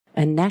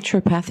And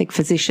naturopathic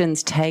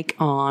physicians take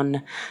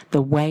on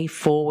the way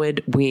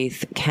forward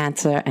with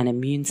cancer and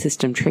immune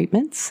system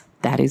treatments.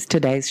 That is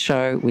today's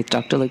show with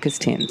Dr. Lucas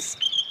Timms.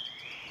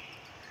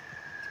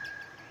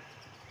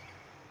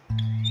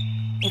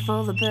 If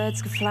all the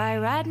birds could fly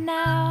right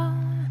now,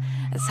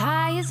 as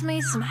high as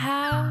me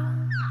somehow,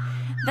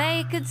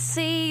 they could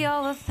see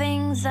all the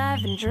things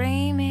I've been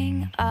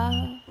dreaming of.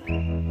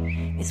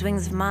 These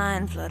wings of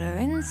mine flutter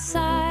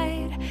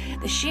inside,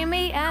 they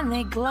shimmy and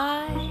they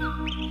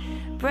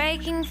glide,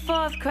 breaking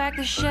forth, crack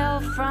the shell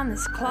from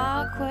this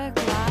clockwork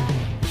life.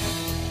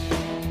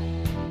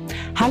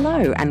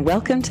 Hello and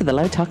welcome to the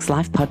Low Tox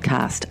Life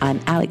podcast. I'm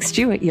Alex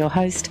Stewart, your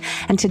host,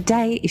 and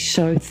today is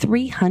show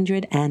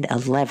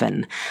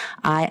 311.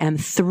 I am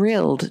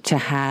thrilled to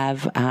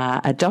have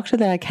a doctor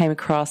that I came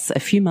across a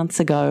few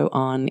months ago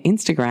on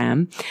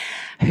Instagram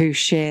who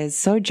shares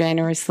so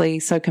generously,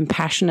 so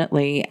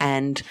compassionately,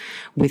 and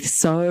with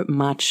so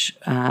much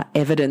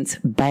evidence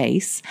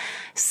base,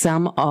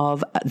 some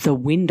of the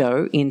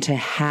window into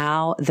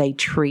how they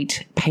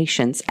treat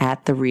patients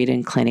at the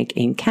Broaden Clinic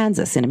in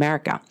Kansas in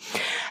America.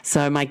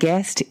 So my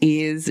guest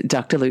is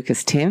Dr.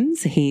 Lucas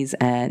Timms. He's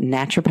a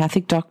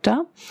naturopathic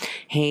doctor.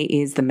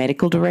 He is the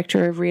medical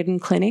director of Broaden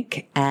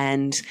Clinic,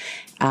 and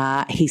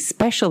he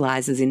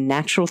specializes in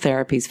natural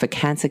therapies for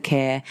cancer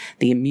care,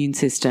 the immune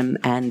system,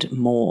 and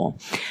more.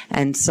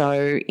 And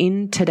so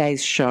in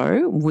today's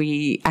show,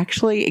 we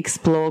actually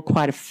explore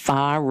quite a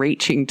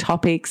far-reaching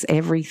topics,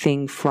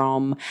 everything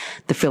from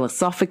the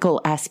philosophical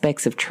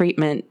aspects of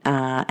treatment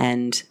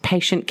and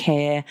patient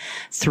care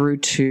through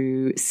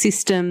to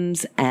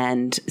systems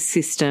and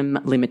system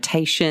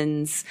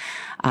limitations,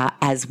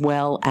 as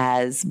well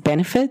as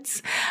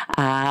benefits,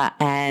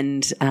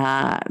 and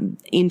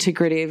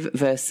integrative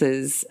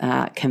versus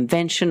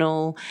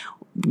conventional,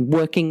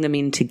 working them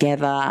in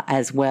together,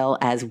 as well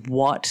as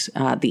what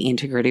the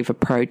integrative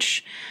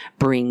approach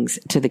brings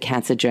to the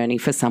cancer journey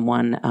for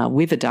someone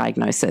with a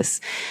diagnosis.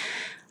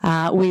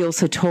 We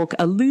also talk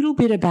a little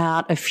bit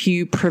about a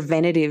few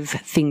preventative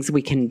things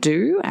we can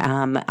do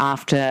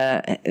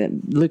after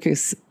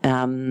Lucas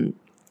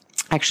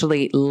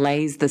actually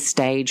lays the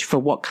stage for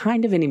what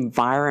kind of an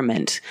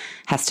environment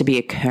has to be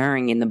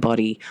occurring in the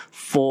body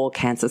for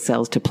cancer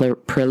cells to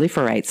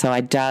proliferate. So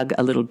I dug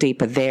a little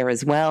deeper there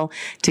as well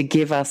to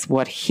give us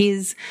what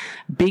his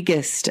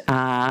biggest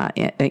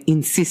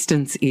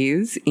insistence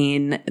is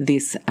in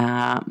this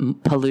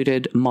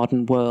polluted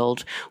modern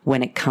world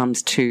when it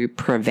comes to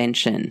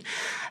prevention.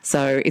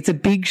 So it's a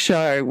big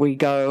show. We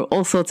go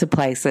all sorts of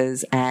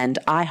places, and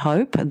I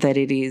hope that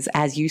it is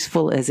as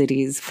useful as it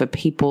is for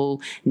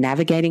people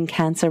navigating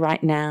cancer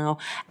right now,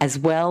 as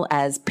well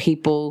as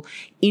people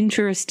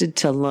interested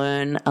to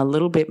learn a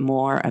little bit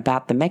more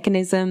about the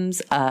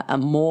mechanisms,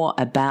 more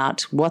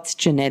about what's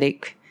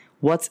genetic,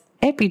 what's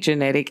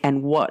epigenetic,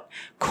 and what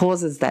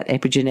causes that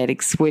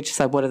epigenetic switch.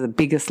 So what are the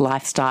biggest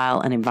lifestyle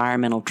and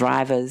environmental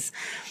drivers?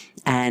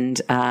 And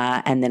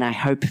then I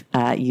hope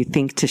you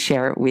think to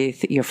share it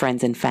with your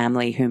friends and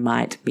family who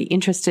might be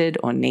interested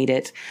or need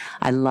it.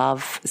 I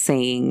love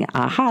seeing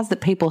ahas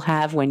that people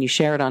have when you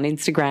share it on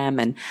Instagram,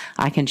 and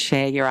I can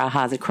share your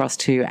ahas across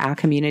to our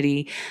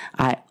community.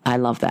 I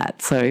love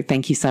that. So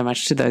thank you so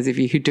much to those of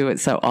you who do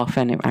it so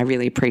often. I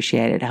really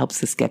appreciate it. It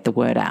helps us get the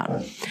word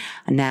out.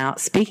 Now,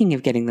 speaking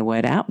of getting the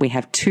word out, we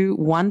have two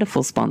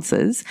wonderful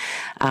sponsors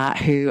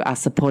who are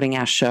supporting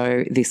our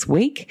show this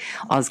week.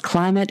 Oz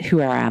Climate,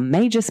 who are our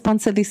major sponsor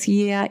this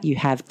year. You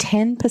have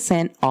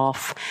 10%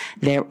 off.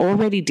 They're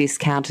already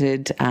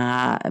discounted,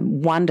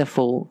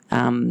 wonderful.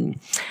 I'm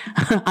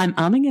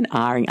umming and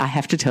ahhing. I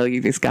have to tell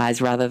you this,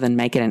 guys, rather than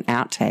make it an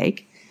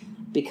outtake,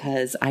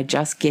 because I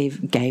just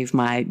gave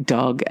my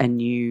dog a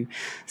new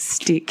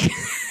stick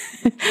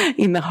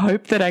in the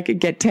hope that I could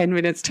get 10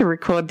 minutes to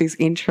record this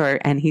intro,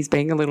 and he's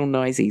being a little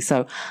noisy.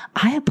 So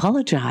I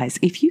apologize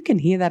if you can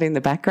hear that in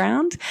the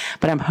background,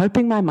 but I'm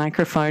hoping my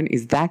microphone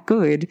is that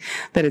good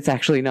that it's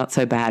actually not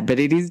so bad, but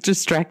it is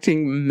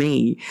distracting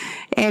me.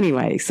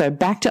 Anyway, so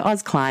back to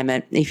Oz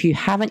Climate. If you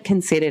haven't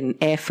considered an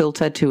air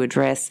filter to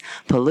address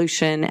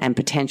pollution and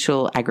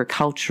potential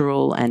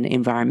agricultural and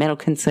environmental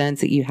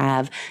concerns that you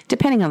have,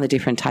 depending on the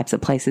different types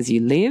of places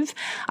you live,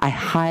 I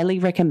highly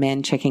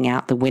recommend checking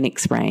out the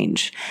Winix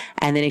range.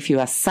 And then if you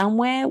are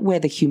somewhere where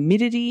the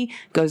humidity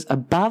goes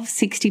above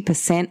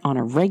 60% on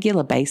a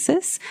regular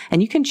basis,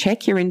 and you can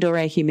check your indoor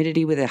air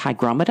humidity with a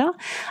hygrometer,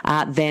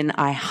 then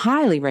I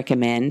highly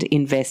recommend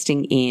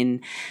investing in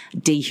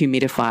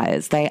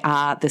dehumidifiers. They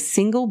are the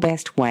single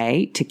best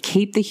way to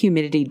keep the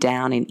humidity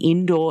down in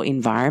indoor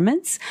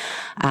environments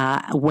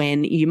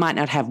when you might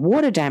not have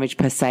water damage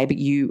per se, but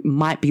you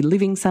might be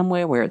living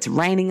somewhere where it's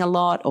raining a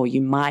lot, or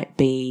you might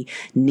be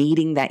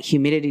needing that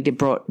humidity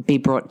to be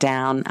brought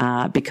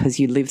down because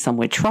you live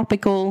somewhere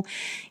tropical.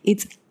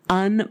 It's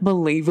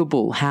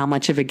unbelievable how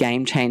much of a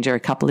game changer a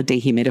couple of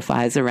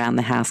dehumidifiers around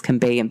the house can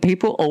be. And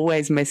people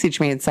always message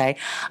me and say,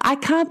 I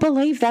can't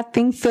believe that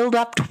thing filled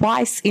up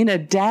twice in a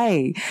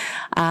day.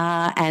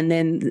 And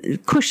then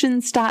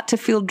cushions start to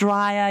feel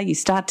drier. You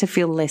start to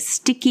feel less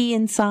sticky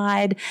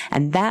inside.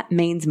 And that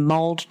means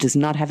mold does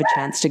not have a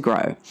chance to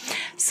grow.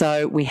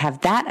 So we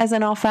have that as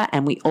an offer.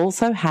 And we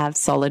also have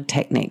Solid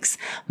Techniques,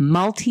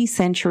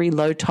 multi-century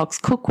low tox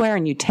cookware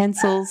and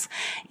utensils.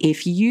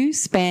 If you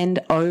spend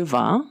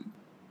over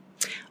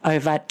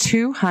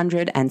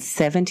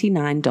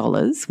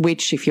 $279,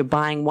 which if you're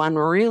buying one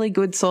really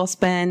good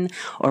saucepan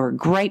or a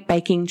great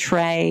baking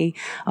tray,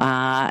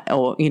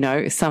 or,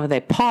 some of their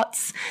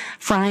pots,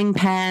 frying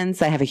pans,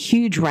 they have a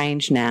huge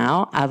range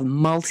now of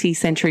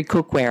multi-century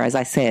cookware, as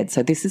I said.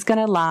 So this is going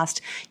to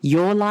last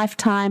your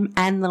lifetime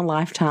and the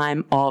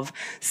lifetime of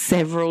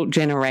several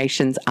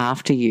generations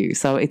after you.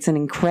 So it's an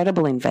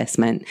incredible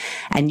investment,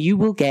 and you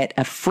will get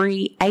a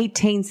free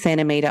 18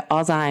 centimeter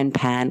Oz iron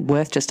pan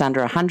worth just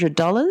under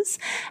 $100.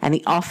 And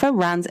the offer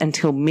runs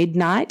until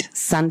midnight,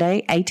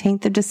 Sunday,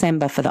 18th of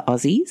December for the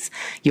Aussies.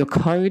 Your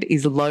code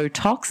is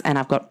LOWTOX, and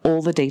I've got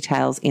all the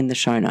details in the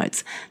show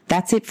notes.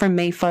 That's it from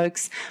me,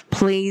 folks.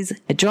 Please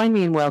join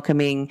me in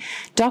welcoming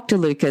Dr.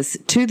 Lucas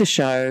to the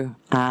show,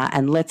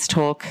 and let's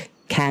talk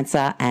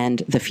cancer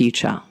and the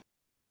future.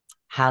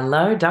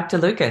 Hello, Dr.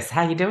 Lucas.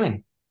 How you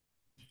doing?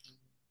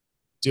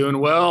 Doing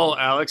well,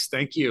 Alex.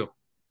 Thank you.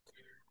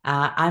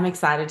 I'm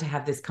excited to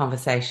have this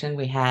conversation.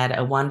 We had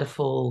a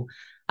wonderful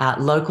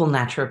local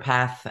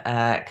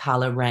naturopath,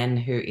 Carla Wren,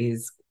 who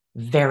is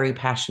very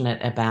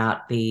passionate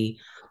about the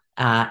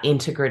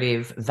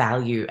integrative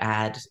value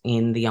add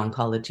in the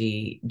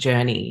oncology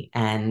journey.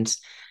 And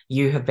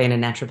you have been a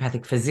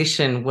naturopathic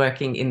physician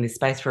working in this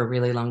space for a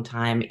really long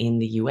time in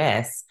the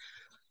US.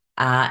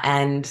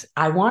 And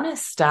I want to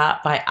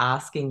start by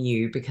asking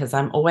you, because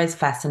I'm always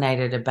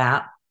fascinated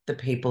about the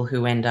people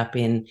who end up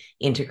in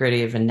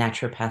integrative and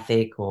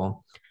naturopathic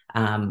or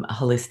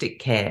holistic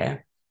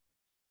care.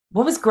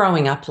 What was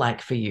growing up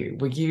like for you?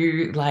 Were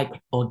you like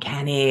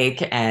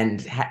organic and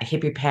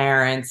hippie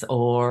parents,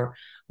 or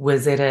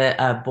was it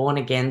a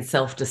born-again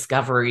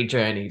self-discovery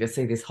journey to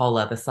see this whole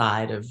other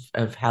side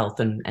of health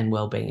and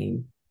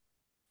well-being?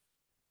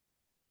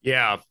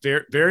 Yeah,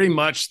 very, very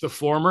much the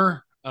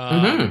former.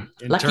 In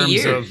Lucky terms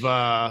you. of,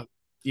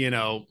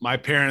 my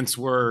parents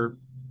were,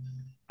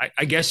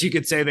 I guess you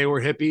could say they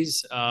were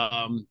hippies.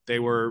 They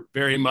were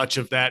very much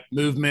of that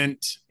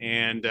movement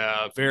and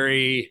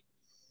very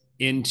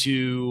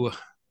into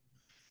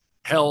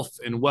health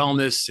and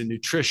wellness and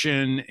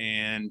nutrition,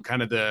 and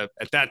kind of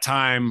at that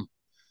time,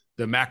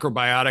 the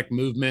macrobiotic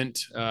movement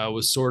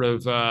was sort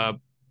of a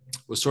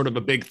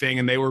big thing,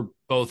 and they were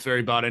both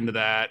very bought into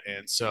that.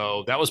 And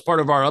so that was part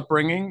of our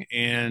upbringing.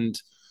 And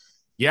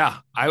yeah,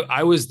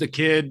 I was the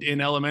kid in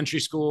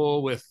elementary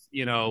school with,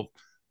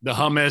 the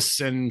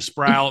hummus and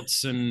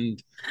sprouts and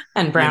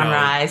brown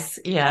rice.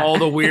 Yeah. all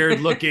the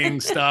weird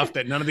looking stuff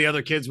that none of the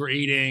other kids were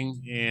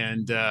eating.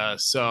 And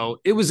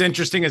so it was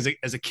interesting as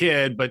a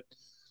kid, but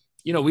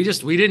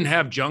we didn't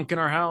have junk in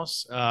our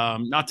house.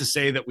 Not to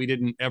say that we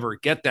didn't ever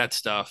get that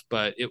stuff,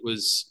 but it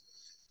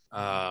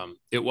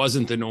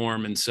wasn't the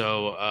norm. And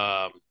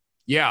so,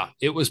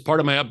 it was part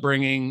of my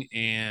upbringing,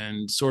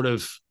 and sort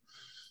of,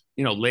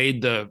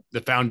 laid the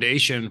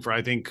foundation for,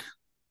 I think,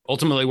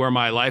 ultimately where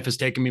my life has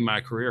taken me,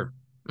 my career.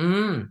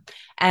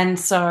 And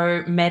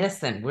so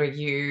medicine, were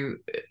you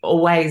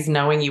always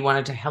knowing you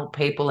wanted to help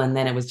people, and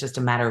then it was just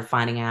a matter of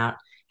finding out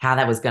how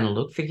that was going to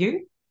look for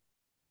you?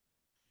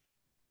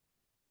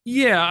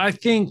 Yeah, I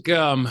think,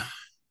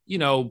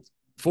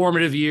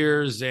 formative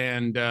years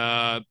and,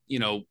 I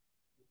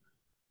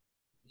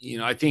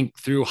think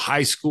through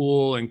high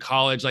school and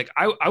college, like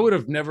I would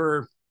have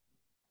never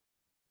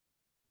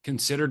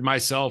considered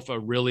myself I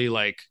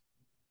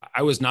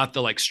was not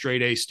the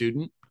straight A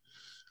student.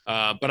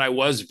 But I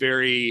was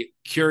very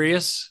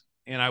curious,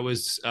 and I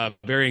was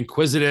very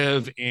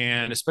inquisitive,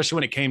 and especially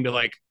when it came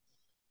to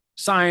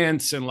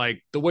science and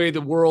the way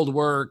the world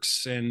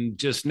works and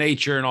just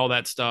nature and all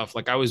that stuff.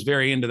 I was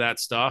very into that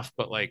stuff,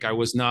 but I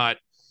was not,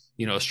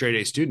 a straight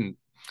A student.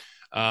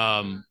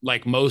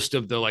 Like most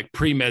of the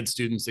pre-med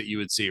students that you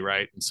would see,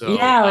 right? And so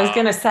yeah, I was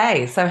going to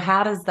say, so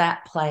how does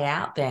that play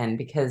out then?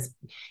 Because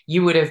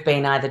you would have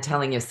been either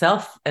telling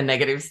yourself a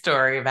negative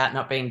story about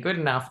not being good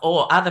enough,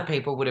 or other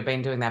people would have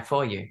been doing that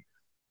for you.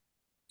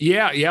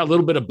 Yeah, a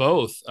little bit of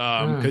both.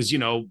 Because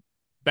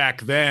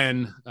back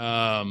then,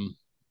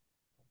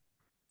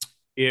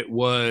 it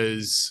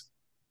was,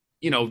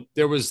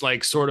 there was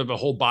sort of a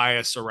whole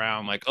bias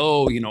around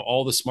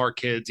all the smart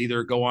kids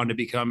either go on to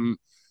become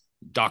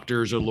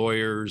doctors or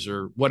lawyers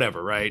or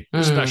whatever, right?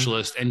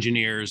 Specialist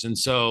engineers. And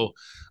so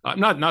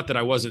not that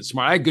I wasn't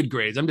smart. I had good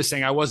grades. I'm just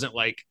saying I wasn't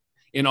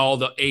in all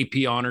the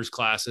AP honors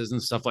classes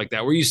and stuff like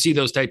that, where you see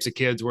those types of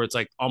kids where it's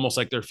almost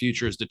like their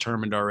future is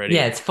determined already.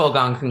 Yeah, it's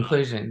foregone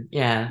conclusion.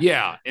 Yeah.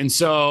 Yeah. And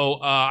so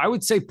I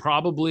would say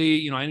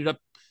probably, I ended up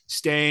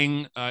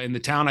staying in the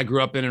town I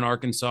grew up in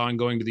Arkansas, and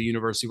going to the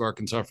University of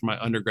Arkansas for my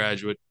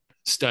undergraduate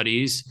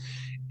studies.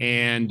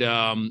 And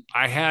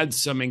I had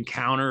some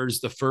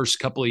encounters the first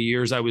couple of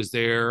years I was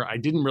there. I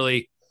didn't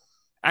really,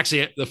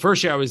 actually, the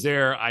first year I was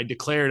there, I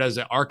declared as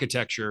an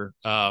architecture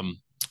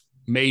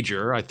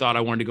major. I thought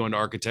I wanted to go into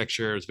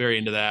architecture. I was very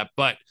into that.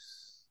 But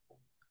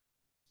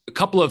a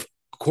couple of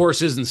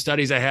courses and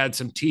studies I had,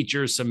 some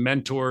teachers, some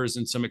mentors,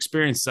 and some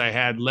experiences I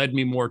had led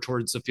me more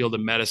towards the field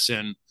of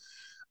medicine.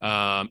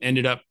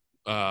 Ended up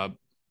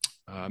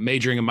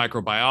majoring in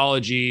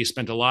microbiology,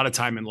 spent a lot of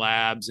time in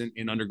labs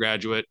in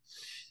undergraduate.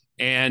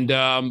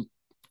 And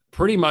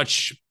pretty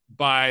much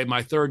by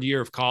my third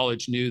year of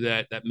college, knew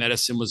that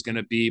medicine was going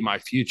to be my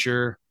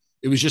future.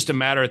 It was just a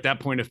matter at that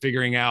point of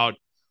figuring out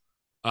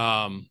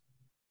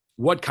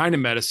what kind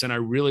of medicine I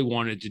really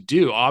wanted to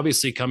do.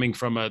 Obviously, coming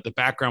from the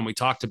background we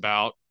talked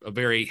about, a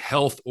very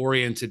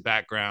health-oriented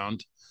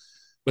background,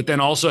 but then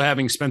also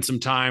having spent some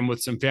time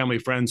with some family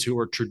friends who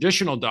were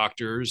traditional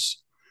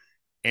doctors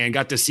and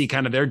got to see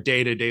kind of their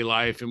day-to-day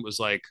life, and was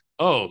like,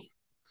 oh,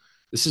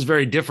 this is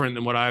very different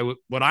than what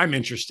I'm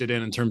interested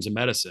in terms of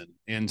medicine.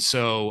 And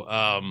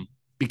so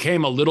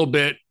became a little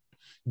bit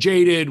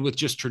jaded with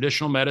just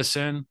traditional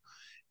medicine.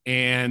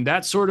 And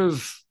that sort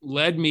of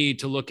led me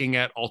to looking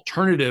at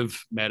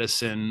alternative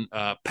medicine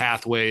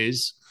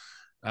pathways.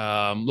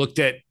 Looked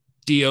at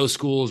DO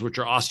schools, which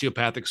are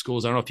osteopathic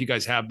schools. I don't know if you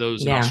guys have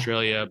those in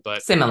Australia,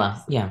 but similar.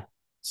 Yeah.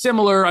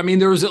 Similar. I mean,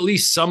 there was at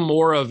least some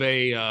more of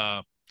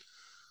a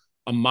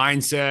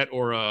mindset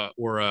or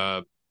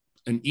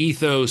an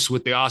ethos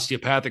with the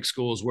osteopathic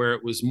schools, where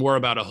it was more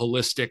about a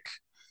holistic,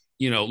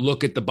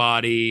 look at the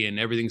body and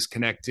everything's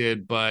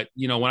connected. But,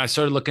 when I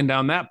started looking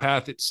down that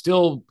path, it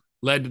still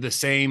led to the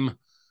same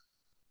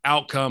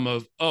outcome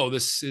of, oh,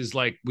 this is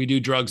like, we do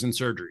drugs and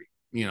surgery.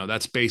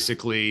 That's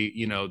basically,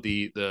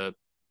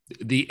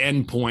 the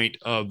end point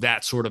of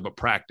that sort of a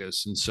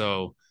practice. And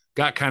so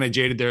got kind of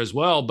jaded there as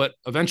well, but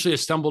eventually I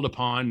stumbled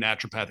upon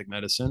naturopathic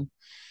medicine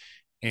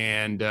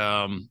and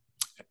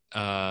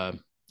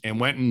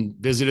went and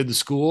visited the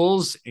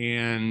schools.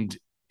 And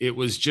it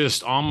was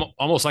just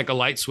almost like a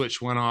light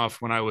switch went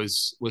off when I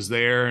was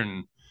there,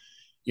 and,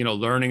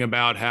 learning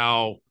about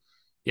how,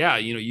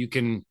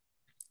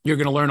 you're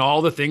going to learn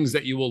all the things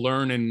that you will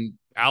learn in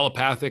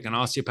allopathic and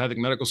osteopathic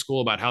medical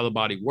school about how the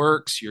body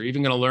works. You're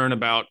even going to learn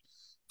about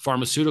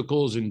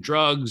pharmaceuticals and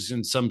drugs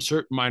and some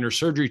certain minor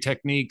surgery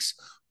techniques.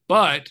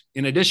 But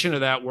in addition to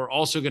that, we're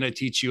also going to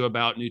teach you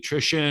about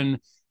nutrition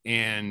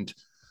and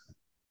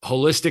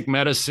holistic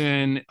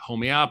medicine,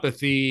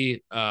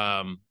 homeopathy,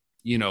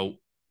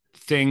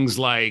 things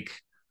like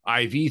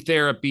IV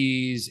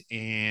therapies,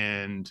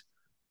 and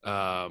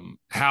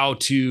how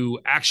to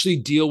actually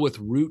deal with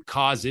root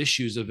cause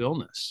issues of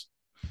illness.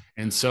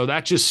 And so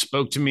that just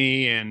spoke to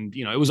me, and,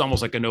 it was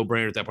almost like a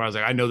no-brainer at that point. I was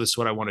like, I know this is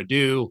what I want to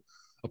do.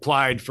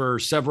 Applied for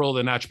several of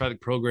the naturopathic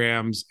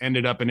programs,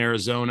 ended up in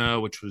Arizona,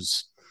 which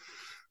was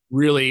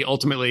really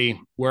ultimately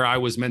where I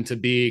was meant to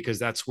be, because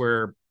that's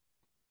where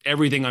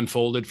everything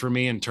unfolded for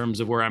me in terms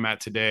of where I'm at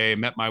today.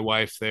 Met my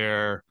wife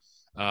there,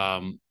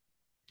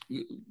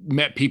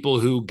 met people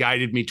who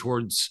guided me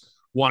towards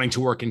wanting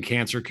to work in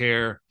cancer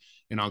care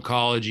and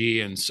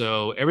oncology. And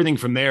so everything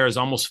from there has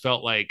almost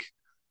felt like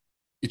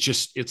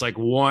it's like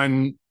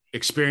one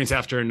experience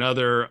after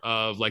another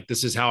of like,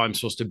 this is how I'm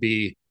supposed to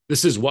be.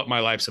 This is what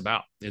my life's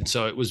about. And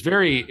so it was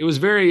very,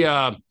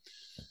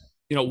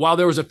 while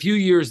there was a few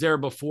years there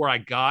before I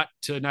got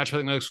to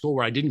naturopathic medical school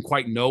where I didn't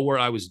quite know what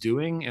I was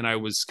doing, and I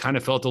was kind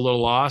of felt a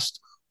little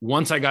lost.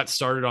 Once I got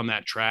started on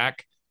that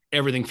track,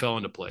 everything fell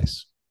into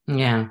place.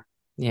 Yeah.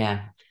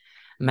 Yeah.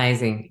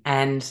 Amazing.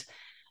 And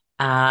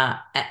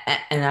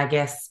I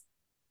guess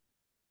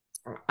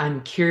I'm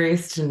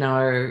curious to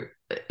know,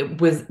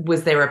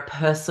 was there a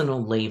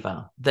personal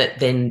lever that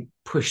then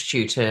pushed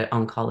you to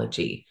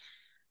oncology?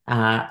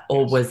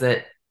 Or was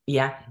it,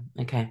 yeah.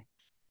 Okay.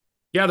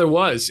 Yeah, there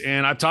was.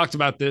 And I've talked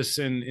about this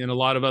in a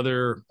lot of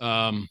other,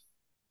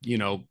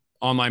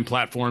 online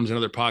platforms and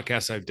other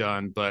podcasts I've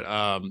done. But,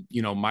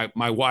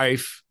 my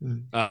wife,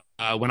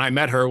 when I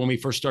met her, when we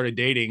first started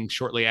dating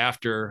shortly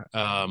after,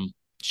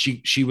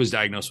 she was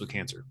diagnosed with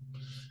cancer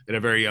at a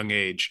very young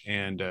age,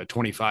 and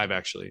 25,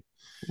 actually.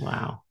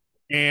 Wow.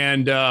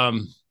 And,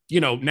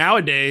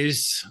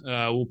 nowadays,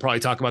 we'll probably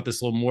talk about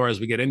this a little more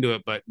as we get into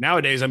it, but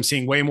nowadays I'm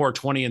seeing way more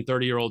 20 and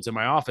 30-year-olds in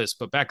my office.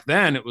 But back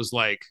then it was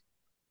like,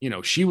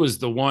 she was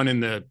the one in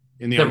the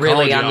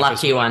really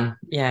unlucky office, one.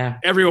 Yeah.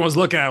 Everyone was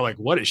looking at her like,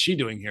 what is she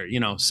doing here?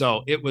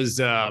 So it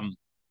was a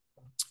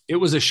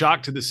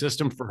shock to the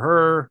system for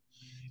her.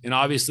 And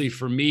obviously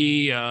for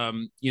me,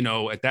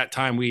 at that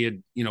time we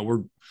had,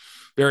 we're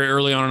very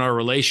early on in our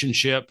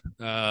relationship,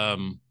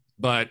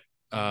 but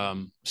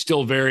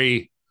still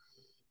very,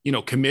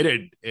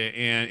 committed.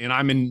 And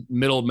I'm in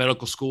middle of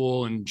medical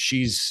school, and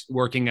she's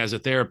working as a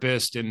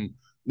therapist. And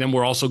then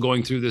we're also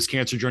going through this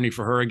cancer journey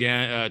for her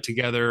again,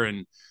 together.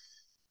 And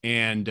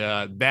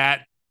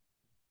that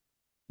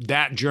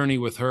journey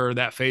with her,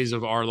 that phase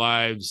of our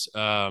lives,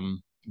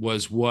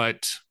 was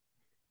what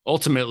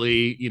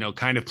ultimately,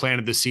 kind of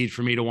planted the seed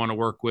for me to want to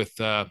work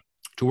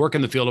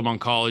in the field of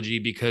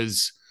oncology,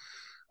 because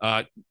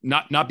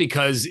not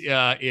because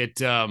it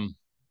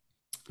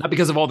not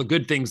because of all the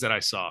good things that I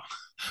saw,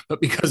 but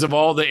because of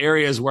all the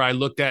areas where I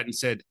looked at and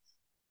said,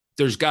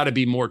 there's got to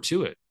be more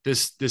to it.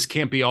 This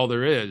can't be all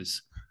there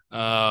is.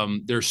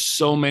 There's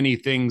so many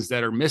things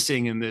that are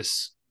missing in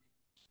this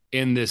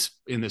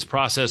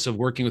process of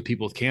working with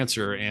people with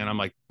cancer. And I'm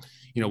like,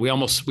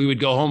 we would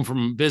go home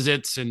from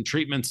visits and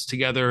treatments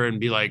together and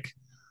be like,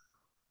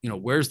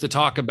 where's the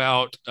talk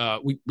about,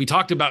 we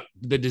talked about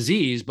the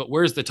disease, but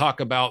where's the talk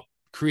about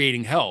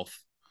creating health?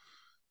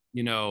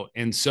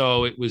 And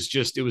so it was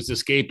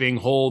this gaping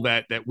hole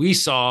that we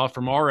saw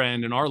from our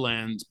end and our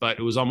lens, but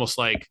it was almost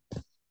like,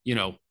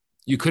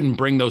 you couldn't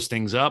bring those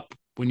things up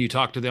when you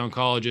talk to the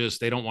oncologist.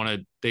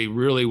 They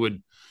really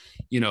would,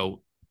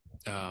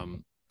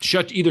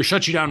 shut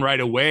you down right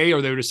away,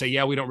 or they would just say,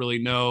 yeah, we don't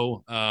really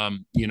know.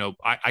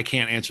 I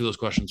can't answer those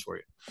questions for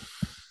you.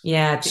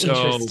 Yeah, it's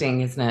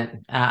interesting, isn't it?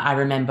 I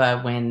remember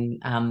when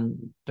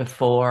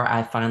before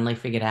I finally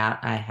figured out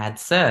I had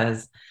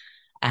SIRS,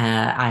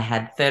 I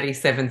had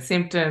 37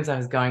 symptoms. I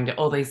was going to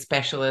all these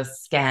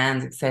specialists,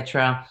 scans,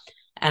 etc.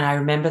 And I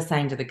remember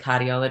saying to the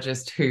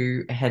cardiologist,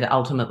 who had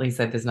ultimately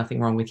said there's nothing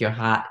wrong with your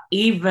heart,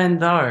 even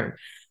though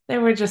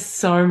there were just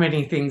so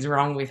many things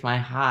wrong with my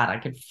heart. I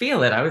could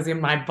feel it. I was in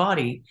my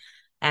body.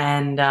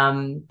 And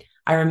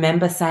I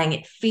remember saying,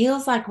 it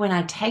feels like when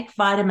I take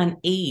vitamin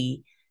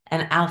E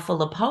and alpha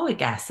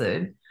lipoic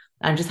acid,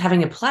 I'm just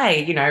having a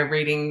play,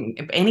 reading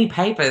any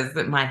papers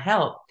that might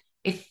help.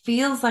 It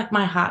feels like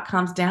my heart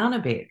calms down a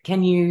bit.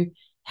 Can you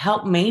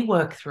help me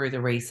work through the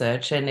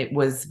research? And it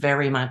was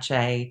very much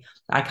I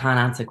can't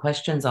answer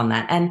questions on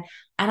that. And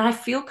I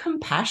feel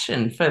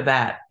compassion for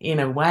that in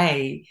a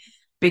way,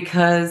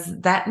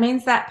 because that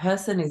means that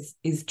person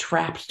is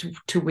trapped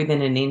to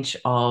within an inch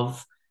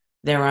of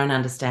their own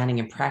understanding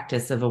and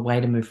practice of a way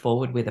to move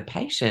forward with a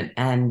patient.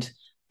 And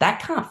that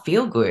can't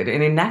feel good.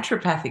 And in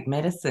naturopathic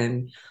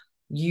medicine,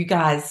 you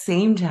guys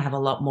seem to have a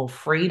lot more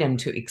freedom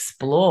to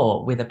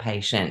explore with a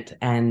patient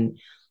and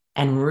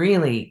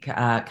really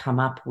come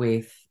up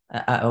with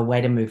a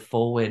way to move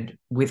forward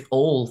with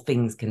all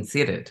things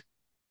considered.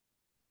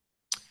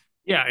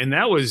 Yeah, and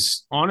that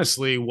was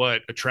honestly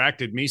what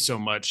attracted me so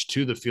much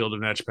to the field of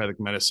naturopathic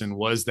medicine,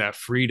 was that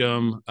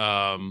freedom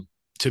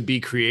to be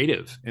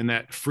creative and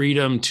that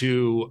freedom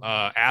to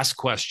ask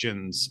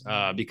questions,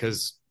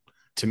 because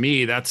to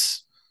me,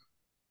 that's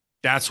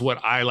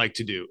what I like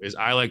to do. Is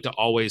I like to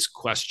always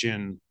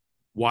question,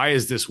 why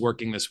is this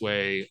working this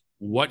way?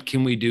 What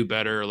can we do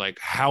better? Like,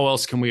 how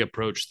else can we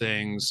approach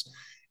things?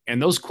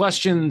 And those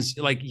questions,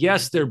 like,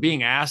 yes, they're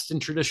being asked in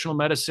traditional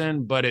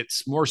medicine, but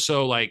it's more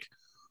so like,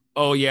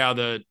 oh yeah,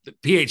 the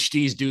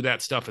PhDs do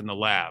that stuff in the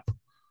lab.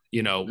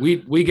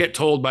 We get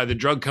told by the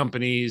drug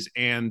companies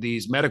and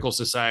these medical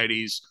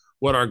societies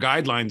what our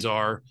guidelines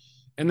are.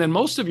 And then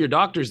most of your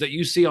doctors that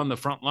you see on the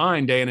front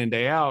line day in and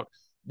day out,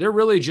 they're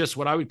really just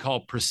what I would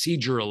call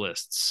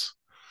proceduralists,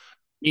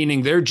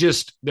 meaning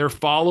they're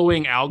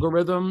following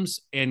algorithms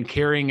and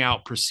carrying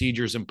out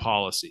procedures and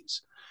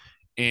policies.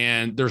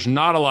 And there's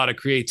not a lot of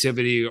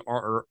creativity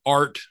or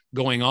art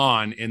going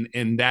on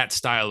in that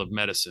style of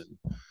medicine.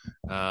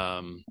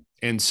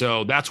 And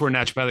so that's where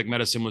naturopathic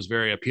medicine was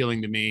very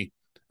appealing to me.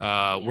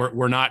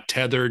 We're not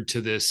tethered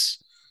to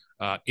this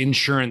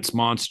insurance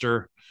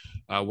monster.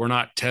 We're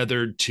not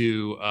tethered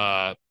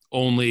to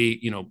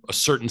only, a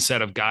certain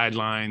set of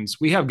guidelines.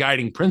 We have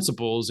guiding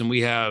principles, and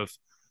we have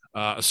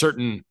a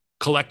certain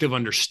collective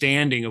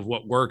understanding of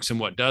what works and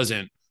what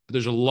doesn't. But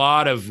there's a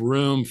lot of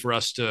room for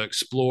us to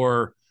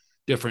explore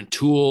different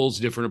tools,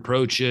 different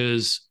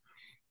approaches,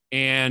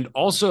 and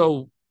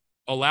also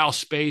allow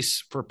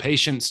space for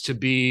patients to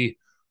be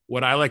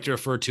what I like to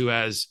refer to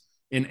as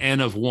an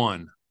N of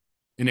one,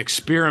 an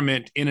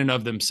experiment in and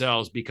of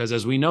themselves. Because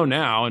as we know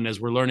now, and as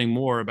we're learning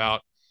more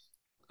about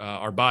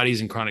our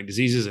bodies and chronic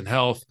diseases and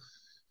health,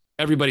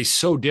 everybody's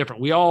so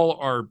different. We all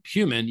are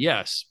human,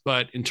 yes,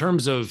 but in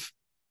terms of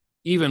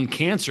even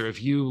cancer,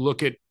 if you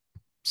look at,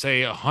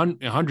 say,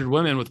 100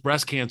 women with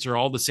breast cancer,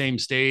 all the same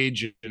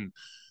stage and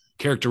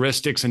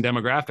characteristics and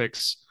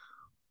demographics,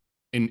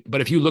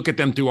 but if you look at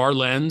them through our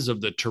lens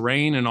of the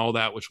terrain and all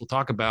that, which we'll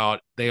talk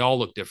about, they all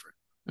look different.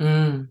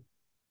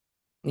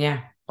 Yeah,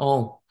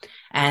 all.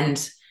 And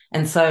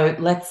so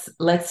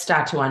let's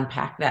start to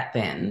unpack that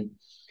then.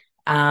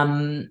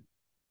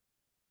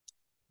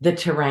 The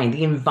terrain,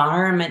 the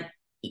environment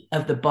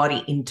of the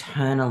body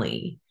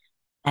internally,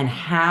 and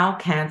how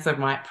cancer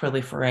might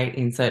proliferate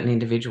in certain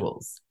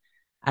individuals.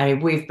 I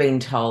mean, we've been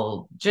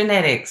told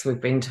genetics,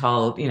 we've been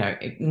told,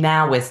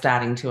 now we're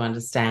starting to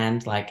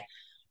understand like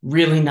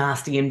really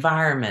nasty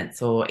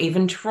environments, or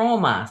even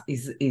trauma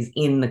is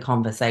in the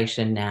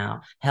conversation now,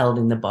 held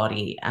in the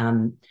body.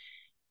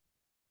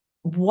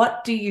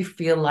 What do you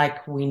feel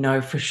like we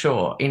know for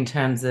sure in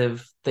terms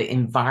of the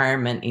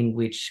environment in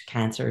which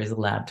cancer is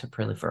allowed to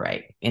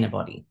proliferate in a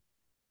body?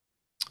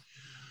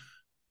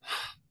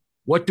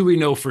 What do we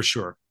know for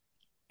sure?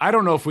 I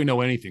don't know if we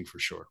know anything for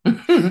sure. I'll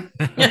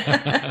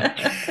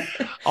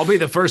be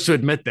the first to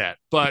admit that.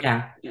 But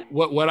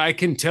what I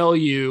can tell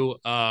you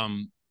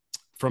from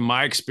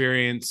my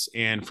experience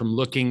and from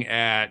looking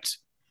at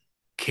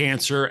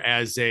cancer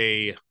as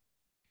a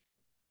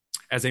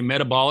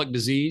metabolic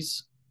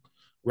disease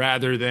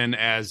rather than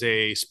as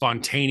a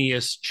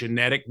spontaneous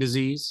genetic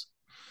disease.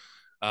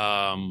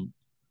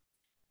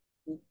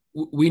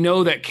 We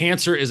know that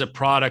cancer is a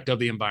product of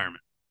the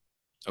environment.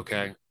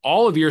 Okay.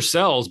 All of your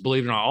cells,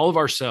 believe it or not, all of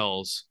our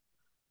cells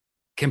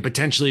can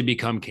potentially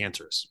become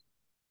cancerous.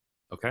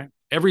 Okay.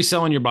 Every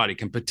cell in your body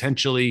can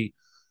potentially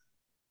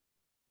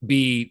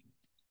be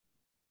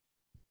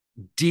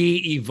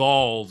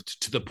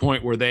de-evolved to the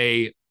point where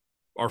they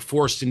are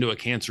forced into a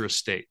cancerous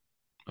state.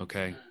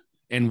 Okay.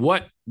 And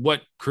what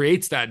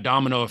creates that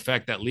domino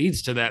effect that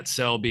leads to that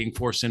cell being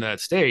forced into that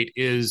state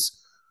is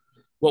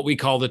what we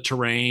call the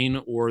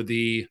terrain, or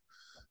the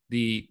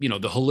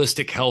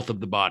holistic health of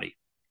the body.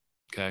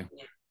 Okay.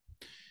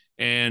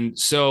 And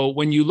so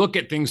when you look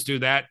at things through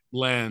that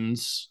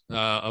lens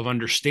of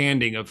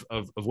understanding of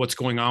what's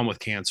going on with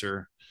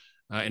cancer,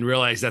 and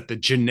realize that the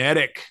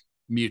genetic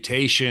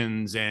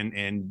mutations and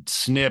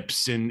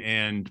SNPs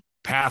and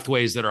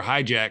pathways that are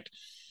hijacked,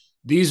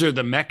 these are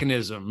the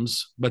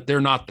mechanisms, but they're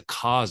not the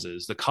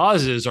causes. The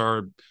causes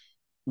are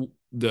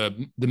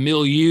the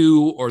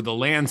milieu or the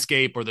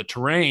landscape or the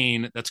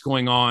terrain that's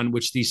going on,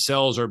 which these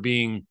cells are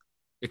being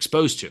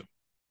exposed to.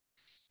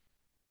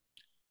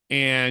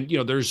 And,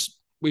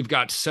 we've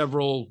got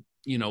several,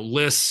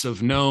 lists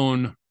of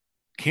known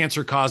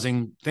cancer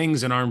causing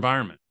things in our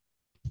environment.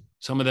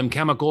 Some of them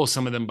chemical,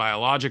 some of them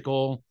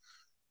biological.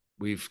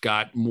 We've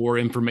got more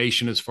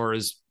information as far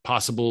as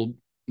possible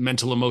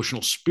mental,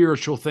 emotional,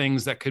 spiritual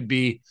things that could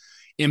be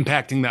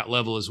impacting that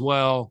level as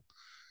well.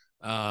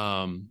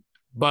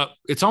 But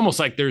it's almost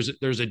like there's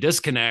a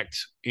disconnect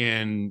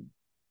in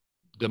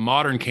the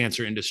modern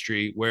cancer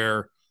industry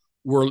where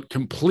we're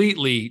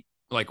completely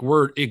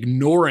we're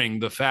ignoring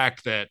the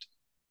fact that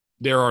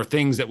there are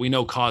things that we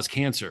know cause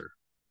cancer.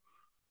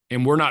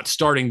 And we're not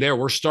starting there.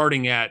 We're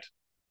starting at,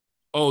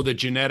 the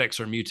genetics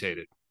are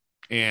mutated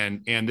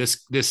and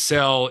this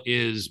cell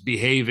is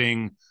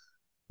behaving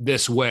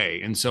this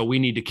way. And so we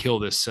need to kill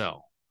this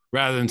cell,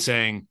 rather than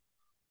saying,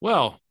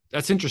 well,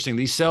 that's interesting.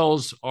 These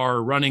cells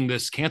are running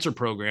this cancer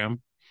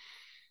program.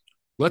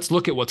 Let's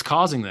look at what's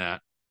causing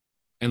that.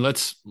 And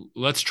let's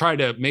try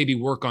to maybe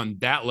work on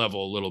that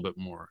level a little bit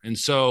more. And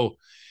so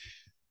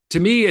to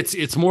me,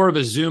 it's more of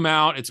a zoom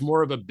out. It's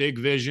more of a big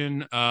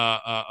vision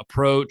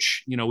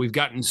approach. We've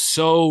gotten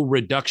so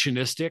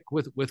reductionistic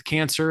with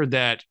cancer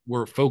that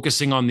we're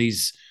focusing on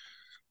these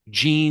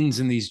genes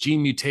and these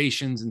gene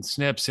mutations and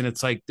SNPs. And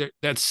it's like,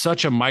 that's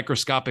such a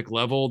microscopic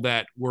level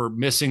that we're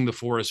missing the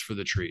forest for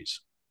the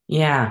trees.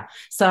 Yeah.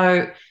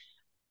 So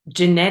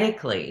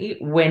genetically,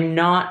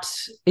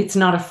 it's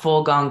not a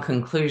foregone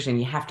conclusion.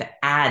 You have to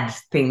add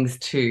things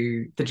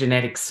to the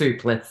genetic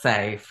soup, let's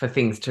say, for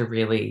things to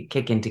really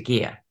kick into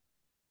gear.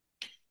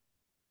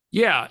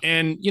 Yeah.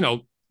 And,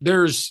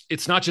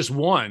 it's not just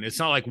one. It's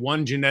not like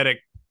one genetic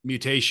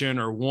mutation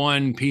or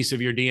one piece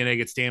of your DNA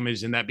gets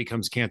damaged and that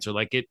becomes cancer.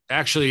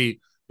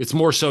 It's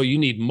more so you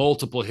need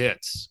multiple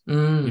hits.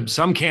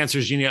 Some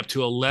cancers, you need up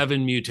to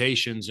 11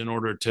 mutations in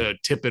order to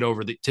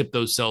tip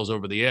those cells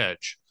over the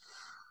edge.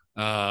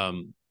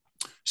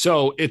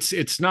 So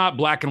it's not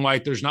black and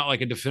white. There's not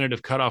like a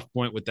definitive cutoff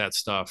point with that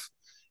stuff.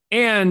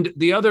 And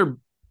the other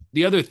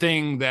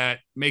thing that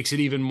makes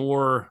it even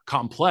more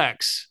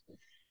complex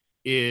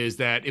is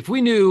that if we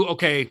knew,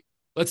 okay,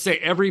 let's say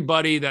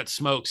everybody that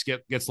smokes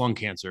gets lung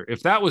cancer.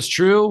 If that was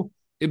true,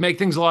 it'd make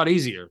things a lot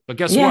easier. But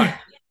guess what?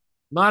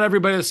 Not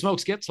everybody that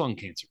smokes gets lung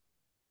cancer.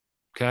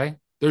 Okay.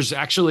 It's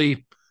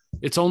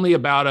only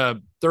about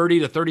a 30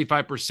 to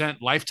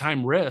 35%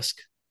 lifetime risk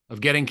of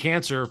getting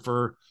cancer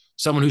for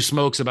someone who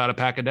smokes about a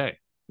pack a day.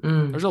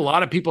 There's a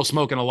lot of people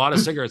smoking a lot of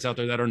cigarettes out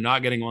there that are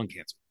not getting lung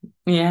cancer.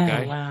 Yeah.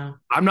 Okay? Wow.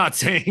 I'm not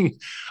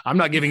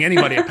giving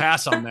anybody a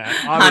pass on that.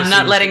 I'm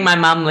not letting my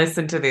mum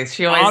listen to this.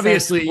 She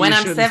always says, when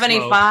I'm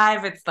 75,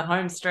 smoke. It's the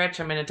home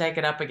stretch. I'm going to take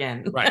it up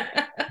again. Right.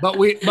 But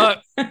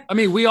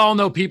we all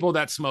know people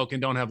that smoke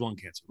and don't have lung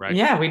cancer, right?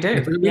 Yeah, we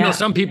do. We know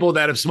some people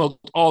that have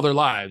smoked all their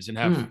lives and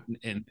have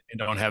and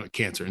don't have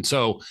cancer. And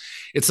so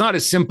it's not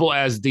as simple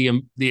as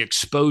the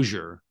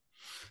exposure.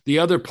 The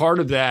other part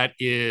of that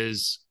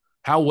is,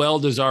 how well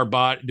does our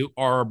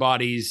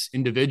bodies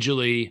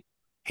individually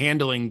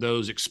handling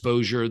those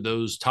exposure,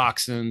 those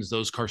toxins,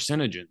 those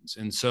carcinogens?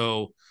 And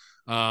so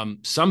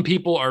some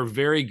people are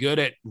very good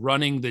at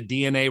running the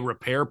DNA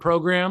repair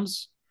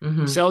programs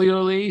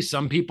cellularly.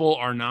 Some people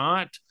are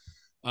not.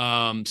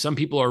 Some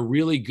people are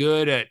really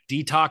good at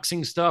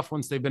detoxing stuff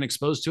once they've been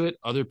exposed to it.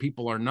 Other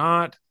people are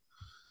not.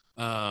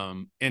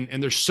 And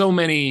there's so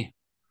many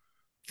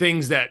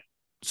things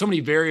so many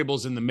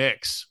variables in the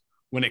mix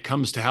when it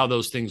comes to how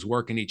those things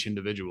work in each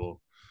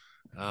individual.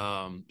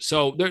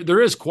 So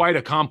there is quite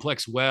a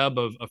complex web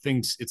of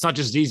things. It's not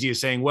just as easy as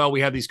saying, well,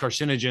 we have these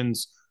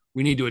carcinogens,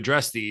 we need to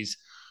address these.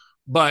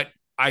 But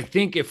I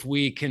think if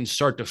we can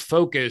start to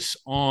focus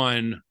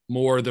on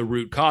more the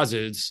root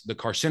causes, the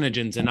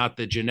carcinogens, and not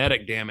the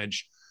genetic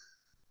damage,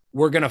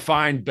 we're going to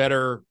find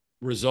better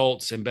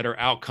results and better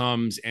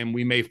outcomes. And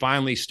we may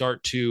finally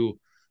start to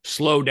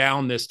slow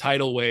down this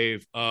tidal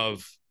wave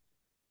of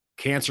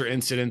cancer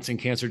incidence and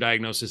cancer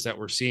diagnosis that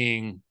we're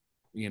seeing,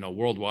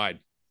 worldwide.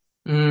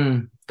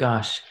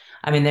 Gosh,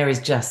 I mean, there is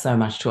just so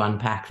much to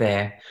unpack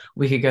there.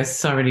 We could go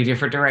so many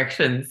different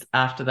directions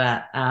after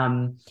that.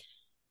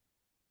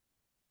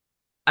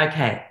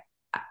 Okay,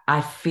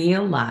 I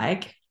feel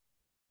like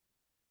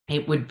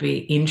it would be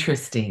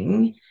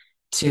interesting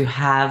to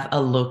have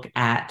a look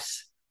at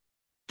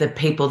the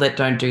people that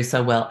don't do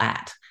so well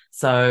at.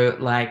 So,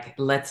 like,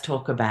 let's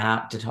talk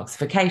about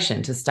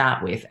detoxification to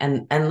start with,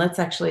 and let's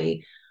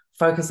actually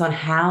focus on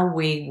how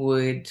we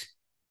would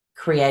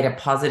create a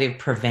positive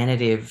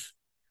preventative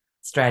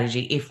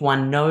strategy if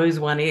one knows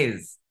one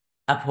is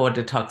a poor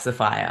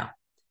detoxifier.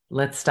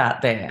 Let's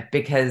start there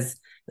because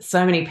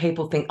so many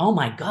people think, oh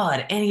my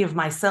God, any of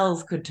my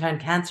cells could turn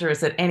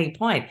cancerous at any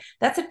point.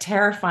 That's a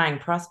terrifying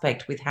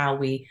prospect with how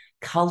we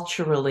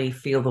culturally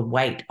feel the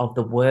weight of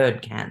the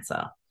word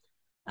cancer.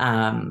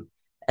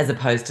 As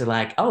opposed to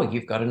like, oh,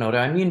 you've got an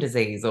autoimmune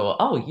disease or,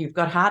 oh, you've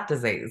got heart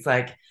disease.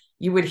 Like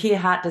you would hear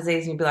heart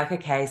disease and you'd be like,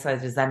 okay, so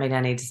does that mean I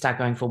need to start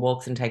going for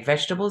walks and take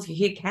vegetables? You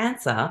hear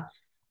cancer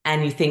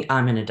and you think,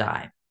 I'm going to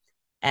die.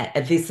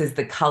 This is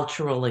the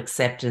cultural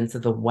acceptance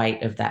of the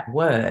weight of that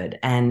word.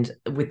 And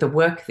with the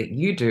work that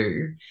you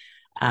do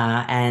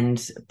and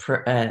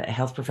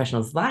health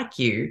professionals like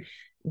you,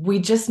 we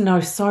just know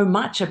so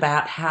much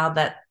about how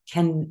that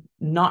can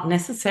not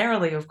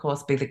necessarily, of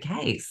course, be the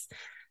case.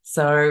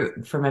 So,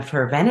 from a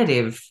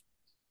preventative,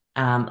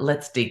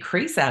 let's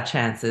decrease our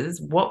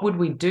chances. What would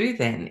we do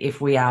then if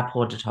we are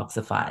poor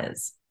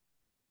detoxifiers?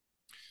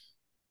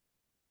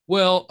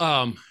 Well,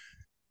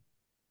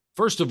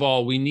 first of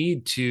all, we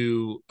need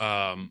to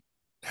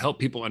help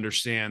people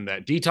understand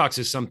that detox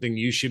is something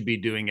you should be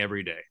doing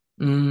every day.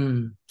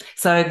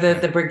 So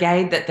the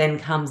brigade that then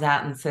comes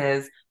out and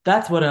says,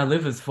 that's what our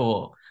liver's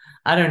for.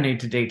 I don't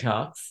need to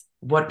detox.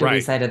 What do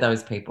we say to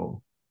those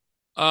people?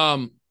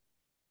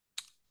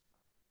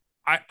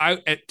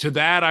 To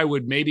that, I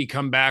would maybe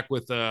come back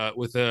with a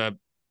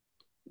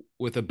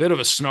bit of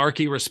a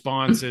snarky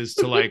response as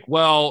to like,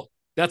 well,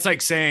 that's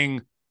like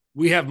saying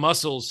we have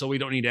muscles, so we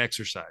don't need to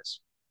exercise.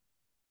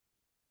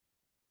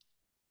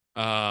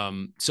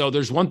 So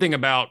there's one thing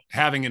about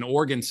having an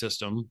organ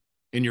system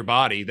in your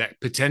body that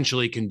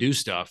potentially can do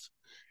stuff.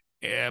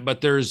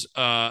 But there's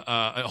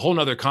a whole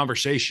nother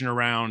conversation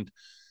around,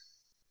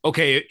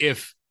 okay,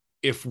 if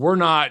we're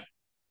not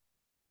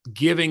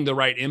giving the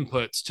right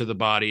inputs to the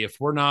body, if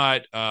we're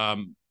not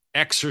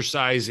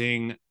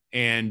exercising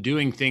and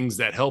doing things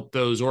that help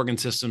those organ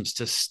systems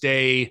to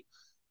stay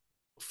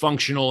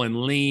functional and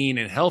lean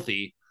and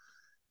healthy,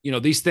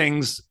 these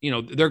things,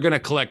 they're going to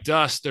collect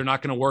dust. They're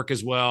not going to work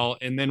as well.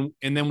 And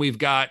then we've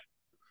got,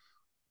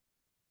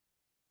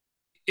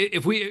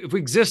 if we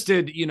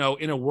existed,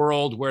 in a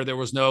world where there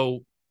was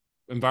no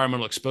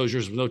environmental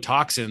exposures, no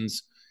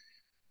toxins,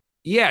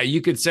 yeah,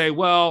 you could say,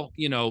 well,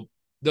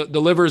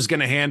 the liver is going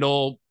to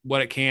handle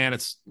what it can.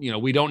 It's,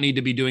 we don't need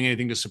to be doing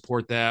anything to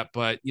support that.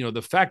 But,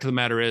 the fact of the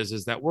matter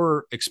is that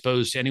we're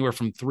exposed to anywhere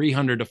from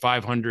 300 to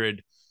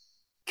 500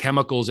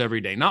 chemicals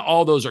every day. Not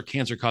all those are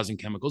cancer causing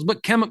chemicals, but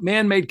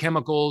man-made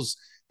chemicals,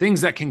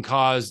 things that can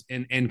cause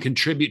and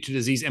contribute to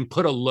disease and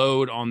put a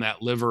load on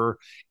that liver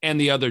and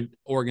the other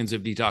organs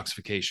of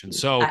detoxification.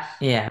 So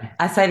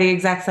I say the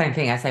exact same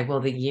thing. I say, well,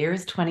 the year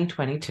is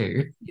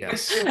 2022.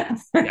 Yes.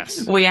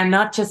 Yes. We are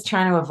not just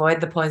trying to avoid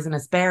the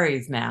poisonous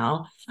berries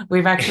now.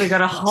 We've actually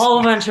got a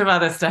whole bunch of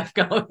other stuff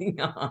going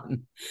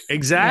on.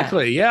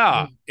 Exactly.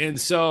 Yeah. And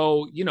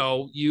so,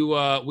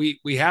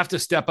 we have to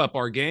step up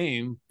our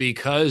game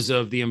because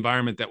of the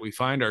environment that we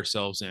find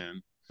ourselves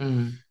in.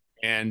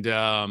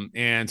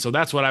 And so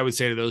that's what I would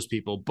say to those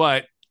people.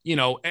 But,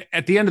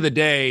 at the end of the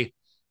day,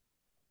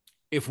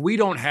 if we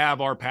don't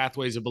have our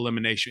pathways of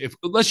elimination,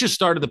 let's just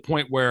start at the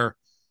point where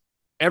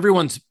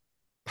everyone's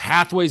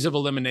pathways of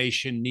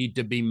elimination need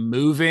to be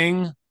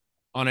moving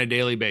on a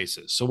daily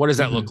basis. So what does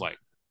that look like?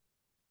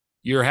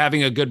 You're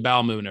having a good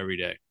bowel movement every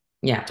day.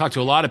 Yeah. Talk to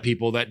a lot of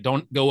people that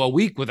don't go a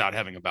week without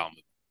having a bowel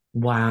movement.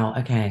 Wow.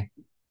 Okay.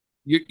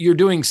 You're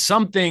doing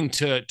something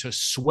to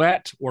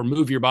sweat or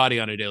move your body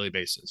on a daily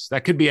basis.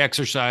 That could be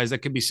exercise. That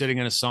could be sitting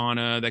in a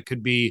sauna. That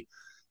could be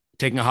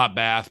taking a hot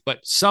bath, but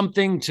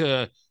something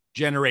to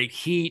generate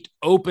heat,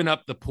 open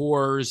up the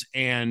pores,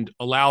 and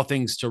allow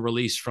things to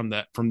release from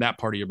that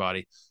part of your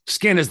body.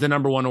 Skin is the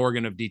number one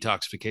organ of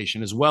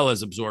detoxification as well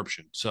as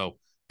absorption. So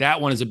that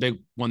one is a big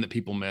one that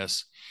people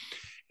miss.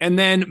 And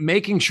then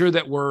making sure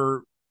that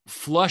we're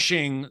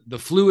flushing the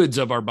fluids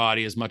of our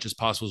body as much as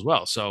possible as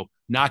well. So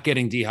not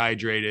getting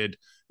dehydrated,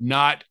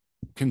 not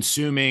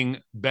consuming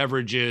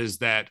beverages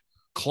that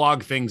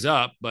clog things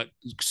up, but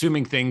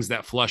consuming things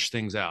that flush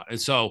things out. And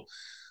so,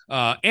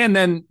 and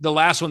then the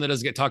last one that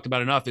doesn't get talked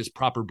about enough is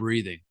proper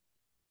breathing.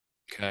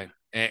 Okay.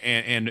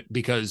 And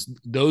because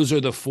those are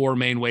the four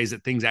main ways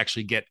that things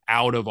actually get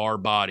out of our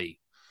body.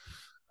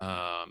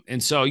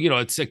 And so,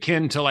 it's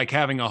akin to like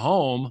having a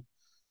home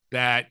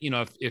that,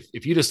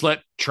 if you just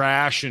let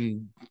trash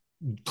and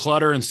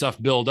clutter and stuff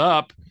build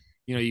up,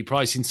 You've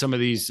probably seen some of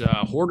these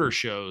hoarder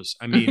shows.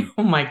 I mean,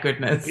 Oh my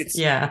goodness. it's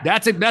Yeah.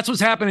 that's what's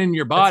happening in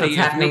your That's what's body if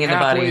your happening in the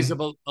pathways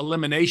body. of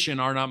elimination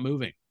are not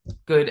moving.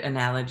 Good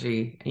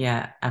analogy.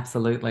 Yeah,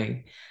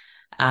 absolutely.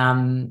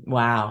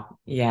 Wow.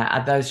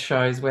 Yeah, those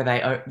shows where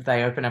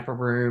they open up a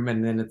room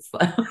and then it's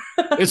like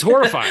It's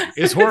horrifying.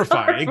 It's it's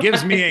horrifying. It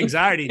gives me horrifying.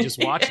 anxiety just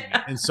watching it.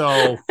 Yeah. And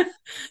so,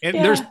 and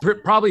there's Yeah.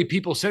 probably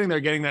people sitting there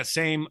getting that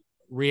same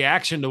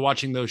reaction to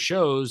watching those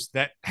shows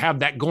that have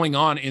that going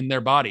on in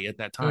their body at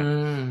that time.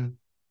 Mm.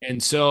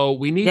 And so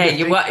we need Yeah, to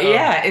think of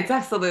yeah, it's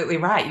absolutely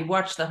right. You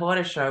watch the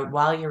Hoarder show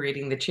while you're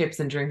eating the chips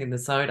and drinking the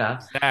soda,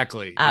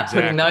 exactly, putting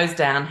exactly, those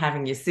down,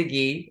 having your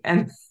ciggy,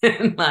 and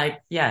like,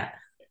 yeah,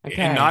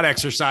 and not okay.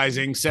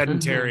 exercising, Hmm.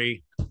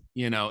 sedentary,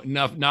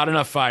 not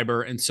enough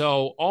fiber. And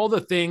so all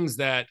the things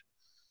that,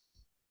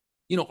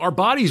 our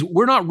bodies,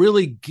 we're not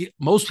really,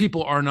 most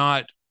people are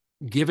not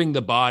giving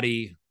the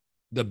body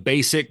the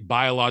basic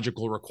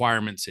biological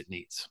requirements it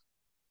needs.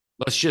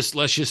 Let's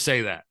just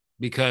say that,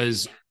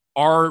 because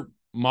our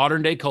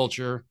modern day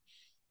culture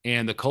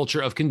and the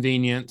culture of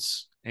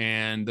convenience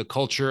and the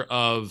culture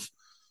of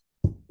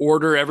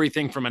order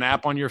everything from an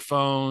app on your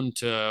phone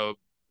to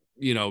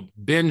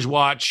binge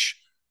watch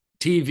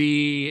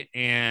TV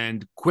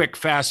and quick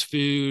fast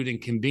food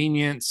and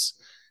convenience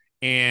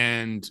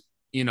and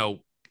you know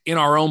in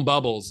our own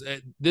bubbles.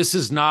 This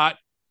is not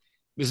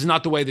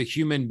the way the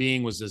human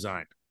being was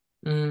designed.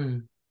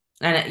 Mm.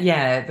 And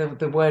yeah,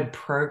 the word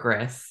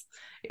progress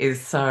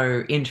is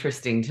so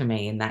interesting to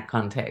me in that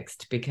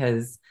context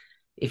because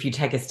if you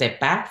take a step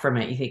back from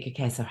it, you think,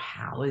 okay, so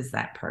how is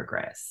that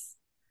progress?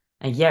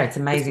 And yeah, it's It's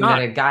amazing that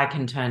not. a guy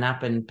can turn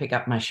up and pick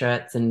up my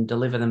shirts and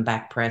deliver them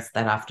back pressed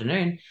that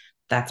afternoon.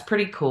 That's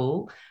pretty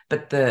cool.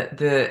 But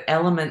the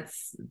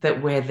elements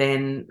that we're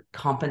then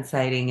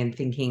compensating and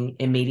thinking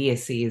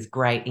immediacy is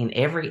great in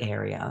every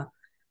area,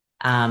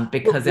 we're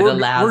because it we're,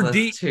 allows we're us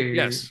de to,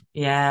 yes,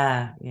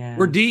 yeah,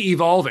 we're yeah,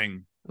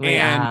 de-evolving. we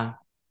And are.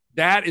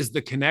 that is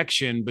the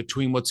connection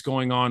between what's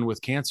going on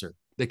with cancer.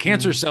 The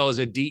cancer Mm, cell is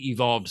a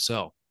de-evolved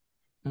cell.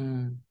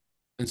 mm,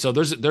 And so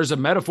there's a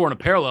metaphor and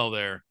a parallel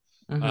there.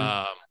 hmm.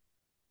 uh,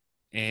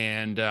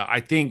 and I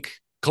think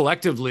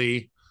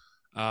collectively,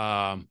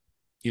 um,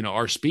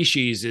 our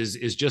species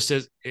is just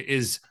as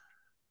is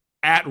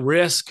at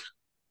risk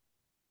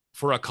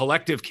for a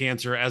collective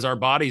cancer as our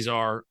bodies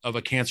are of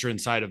a cancer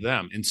inside of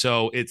them. And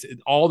so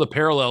all the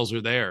parallels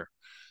are there.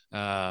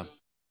 uh,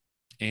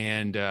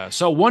 and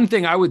so one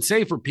thing I would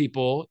say for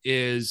people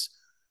is,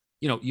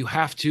 you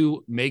have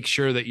to make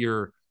sure that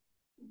you're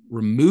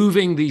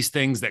removing these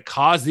things that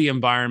cause the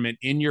environment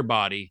in your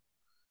body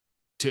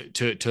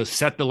to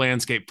set the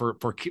landscape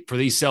for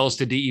these cells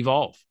to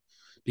de-evolve.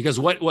 Because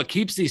what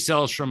keeps these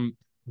cells from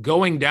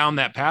going down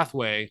that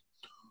pathway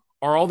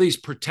are all these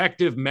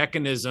protective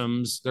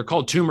mechanisms. They're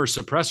called tumor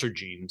suppressor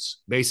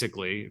genes,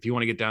 basically, if you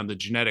want to get down to the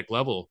genetic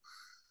level.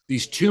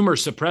 These tumor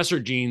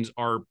suppressor genes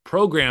are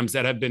programs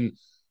that have been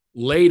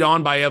laid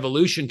on by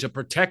evolution to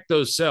protect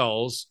those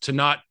cells to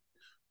not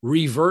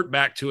revert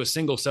back to a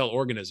single cell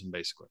organism,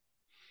 basically.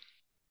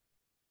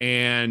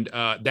 And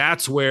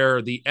that's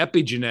where the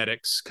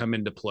epigenetics come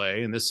into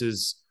play. And this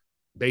is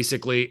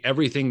basically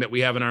everything that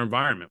we have in our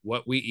environment: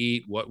 what we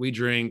eat, what we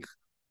drink,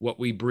 what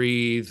we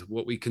breathe,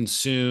 what we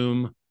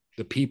consume,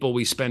 the people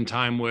we spend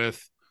time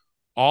with.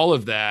 All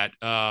of that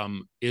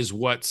is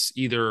what's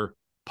either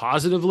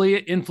positively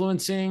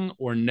influencing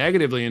or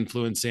negatively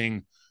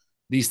influencing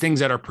these things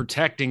that are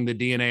protecting the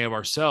DNA of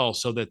our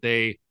cells so that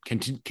they can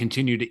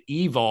continue to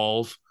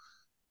evolve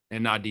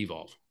and not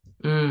devolve.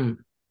 Mm,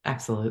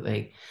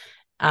 absolutely.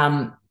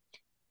 Um,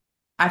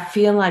 I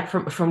feel like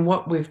from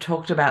what we've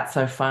talked about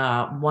so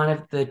far, one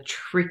of the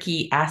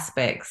tricky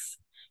aspects,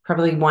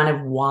 probably one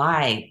of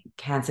why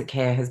cancer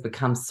care has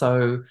become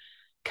so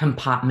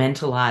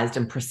compartmentalized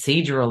and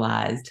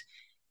proceduralized,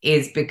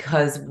 is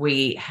because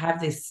we have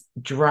this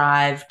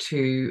drive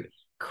to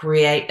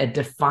create a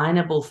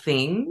definable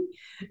thing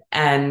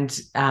and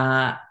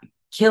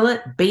kill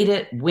it, beat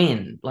it,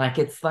 win. Like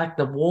it's like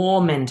the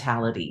war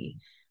mentality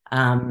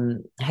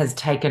has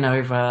taken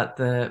over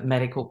the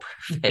medical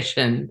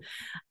profession.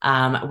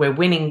 We're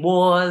winning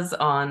wars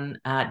on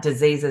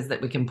diseases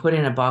that we can put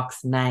in a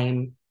box,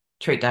 name,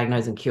 treat,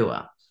 diagnose, and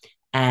cure.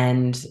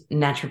 And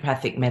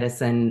naturopathic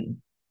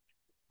medicine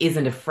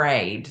isn't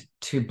afraid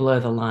to blur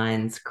the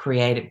lines,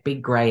 create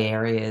big gray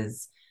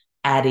areas,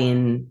 add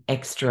in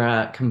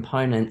extra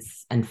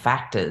components and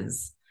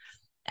factors,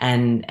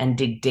 and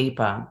dig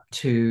deeper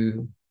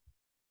to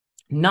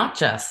not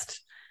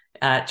just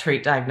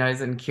treat,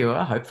 diagnose, and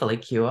cure, hopefully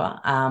cure,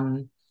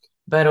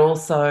 but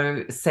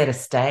also set a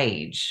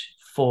stage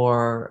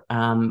for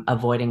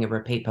avoiding a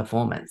repeat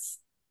performance.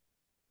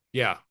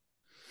 Yeah.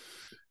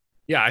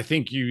 Yeah. I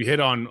think you hit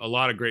on a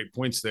lot of great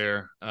points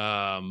there.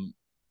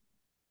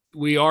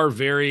 We are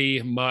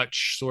very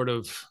much sort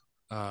of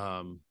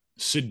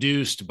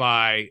seduced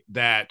by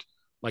that,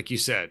 like you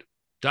said,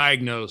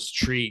 diagnose,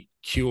 treat,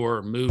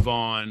 cure, move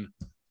on,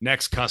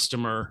 next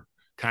customer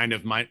kind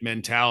of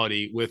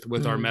mentality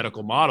with our Mm,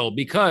 medical model,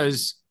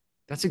 because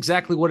That's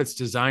exactly what it's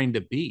designed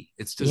to be.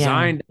 It's Yeah.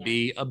 designed to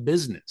be a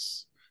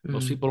business.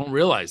 Most Mm. people don't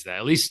realize that,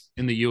 at least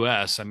in the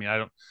US. I mean, I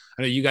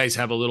know you guys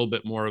have a little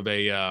bit more of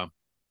a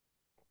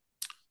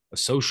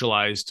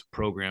socialized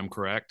program,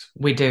 correct?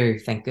 We do,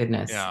 thank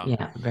goodness. Yeah.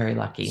 Yeah, very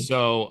lucky.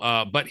 So,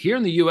 but here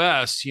in the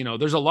U.S.,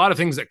 there's a lot of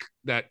things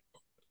that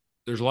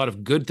there's a lot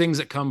of good things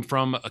that come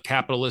from a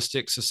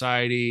capitalistic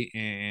society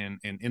and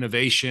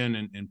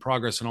innovation and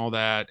progress and all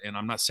that. And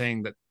I'm not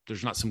saying that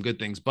there's not some good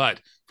things,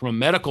 but from a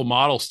medical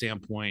model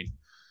standpoint,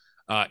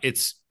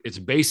 it's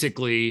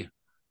basically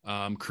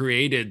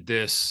created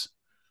this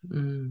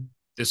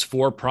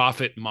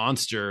for-profit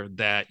monster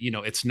that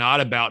it's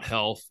not about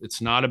health,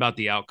 it's not about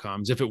the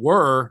outcomes. If it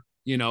were,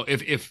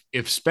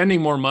 if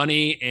spending more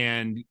money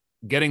and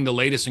getting the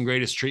latest and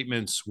greatest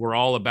treatments were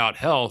all about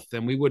health,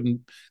 then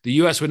the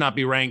US would not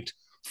be ranked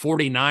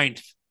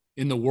 49th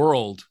in the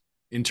world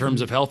in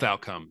terms of health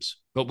outcomes,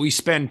 but we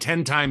spend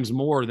 10 times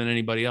more than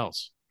anybody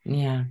else.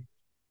 Yeah.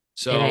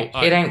 So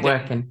It ain't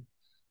working.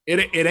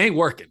 It ain't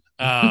working.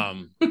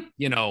 I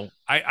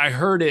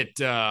heard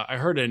it. I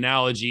heard an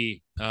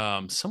analogy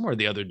somewhere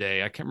the other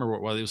day. I can't remember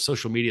what. Well, it was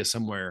social media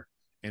somewhere,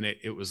 and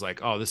it was like,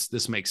 oh,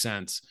 this makes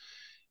sense.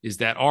 Is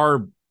that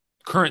our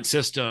current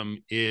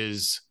system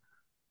is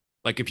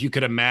like if you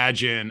could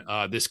imagine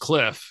this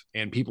cliff,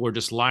 and people are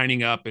just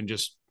lining up and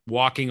just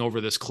walking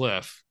over this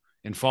cliff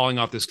and falling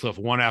off this cliff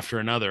one after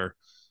another.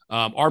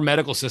 Our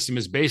medical system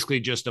is basically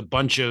just a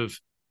bunch of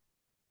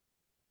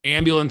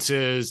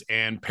ambulances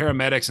and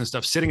paramedics and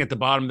stuff sitting at the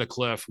bottom of the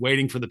cliff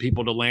waiting for the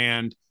people to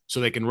land so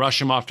they can rush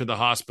them off to the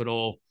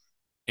hospital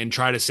and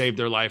try to save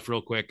their life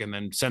real quick and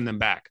then send them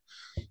back.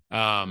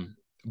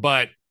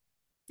 But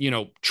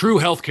true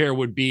healthcare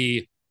would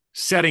be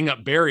setting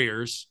up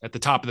barriers at the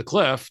top of the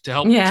cliff to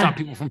help stop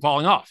people from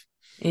falling off.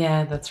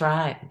 Yeah, that's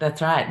right.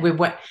 That's right.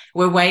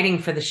 We're waiting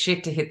for the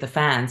shit to hit the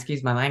fan,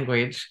 excuse my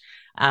language,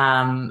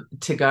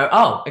 to go,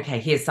 oh, okay,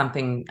 here's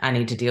something I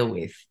need to deal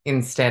with,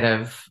 instead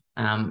of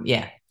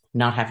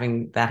not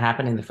having that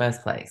happen in the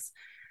first place.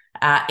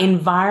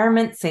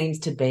 Environment seems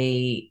to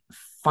be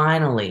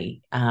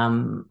finally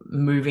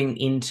moving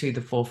into the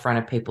forefront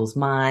of people's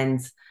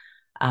minds.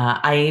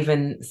 I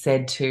even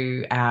said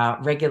to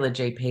our regular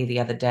GP the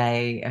other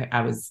day,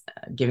 I was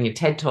giving a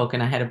TED talk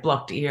and I had a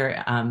blocked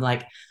ear.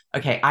 Like,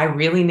 okay, I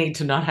really need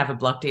to not have a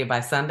blocked ear by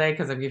Sunday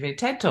because I'm giving a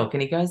TED talk.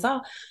 And he goes, oh,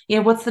 yeah,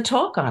 what's the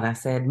talk on? I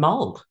said,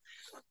 mold.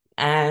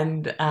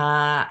 And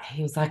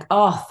he was like,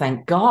 oh,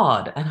 thank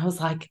God. And I was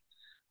like,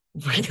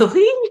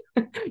 really?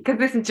 Because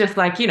this is just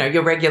like,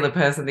 your regular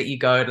person that you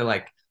go to,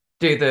 like,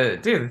 do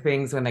the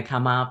things when they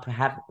come up,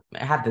 have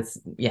this,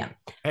 yeah.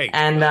 Hey,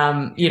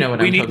 and you know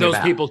what I'm talking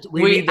about. People.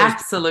 We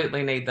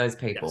absolutely need those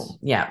people.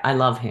 Yes. Yeah, I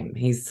love him.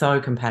 He's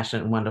so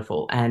compassionate and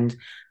wonderful. And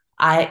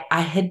I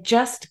had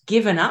just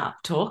given up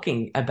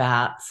talking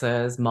about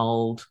SIRS,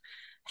 mold,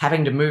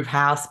 having to move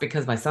house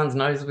because my son's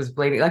nose was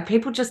bleeding. Like,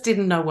 people just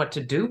didn't know what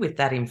to do with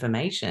that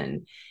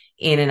information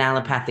in an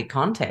allopathic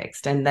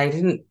context, and they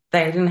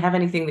didn't have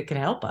anything that could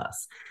help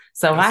us.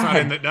 So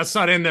that's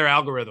not in their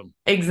algorithm.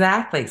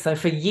 Exactly. So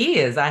for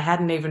years I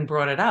hadn't even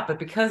brought it up, but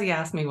because he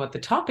asked me what the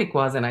topic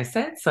was and I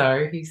said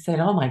so, he said,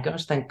 oh my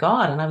gosh, thank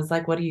God. And I was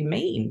like, what do you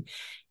mean?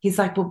 He's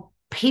like, well,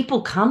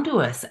 people come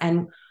to us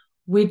and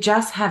we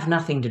just have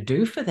nothing to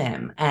do for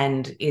them,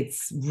 and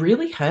it's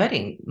really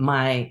hurting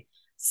my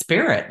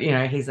spirit.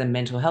 He's a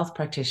mental health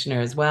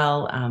practitioner as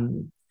well,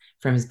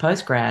 from his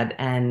postgrad,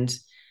 and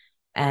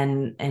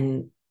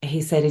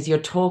he said, is your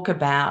talk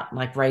about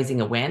like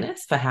raising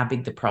awareness for how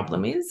big the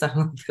problem is?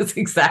 That's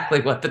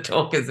exactly what the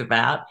talk is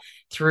about,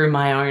 through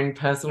my own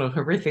personal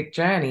horrific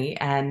journey.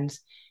 And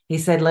he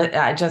said,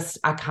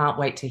 I can't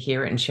wait to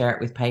hear it and share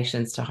it with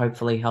patients to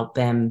hopefully help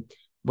them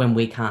when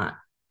we can't.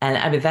 And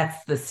I mean,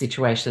 that's the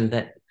situation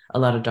that a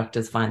lot of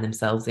doctors find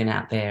themselves in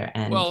out there.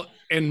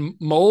 And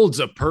mold's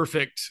a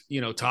perfect,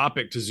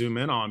 topic to zoom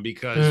in on,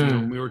 because,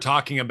 we were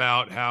talking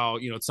about how,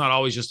 it's not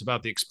always just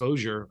about the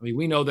exposure. I mean,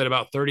 we know that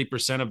about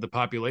 30% of the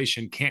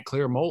population can't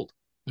clear mold.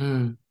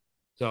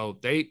 So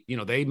they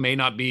may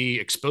not be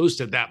exposed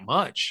to that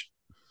much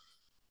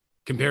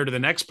compared to the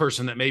next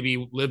person that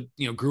maybe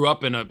grew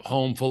up in a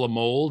home full of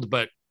mold,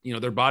 but,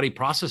 their body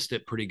processed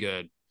it pretty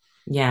good.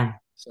 Yeah.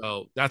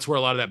 So that's where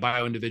a lot of that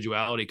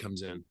bio-individuality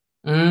comes in.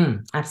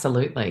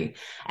 Absolutely.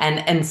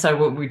 And so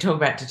what we talk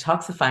about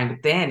detoxifying,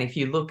 but then if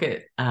you look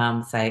at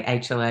say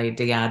HLA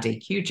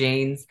DRDQ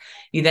genes,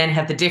 you then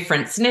have the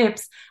different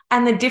SNPs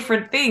and the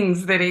different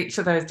things that each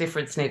of those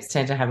different SNPs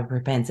tend to have a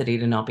propensity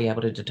to not be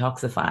able to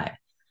detoxify,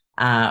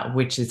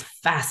 which is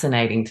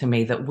fascinating to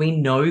me that we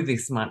know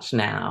this much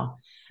now,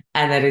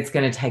 and that it's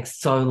going to take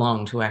so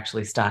long to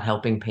actually start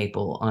helping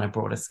people on a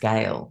broader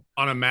scale.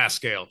 On a mass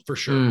scale, for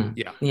sure.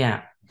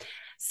 Yeah.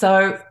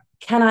 So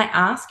can I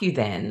ask you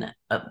then,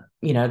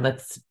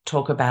 let's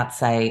talk about,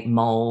 say,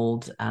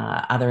 mold,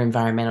 other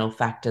environmental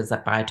factors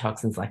like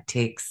biotoxins like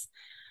ticks.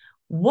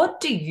 What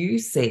do you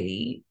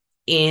see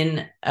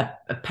in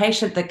a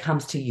patient that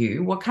comes to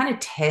you? What kind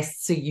of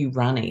tests are you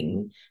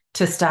running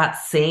to start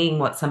seeing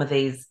what some of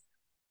these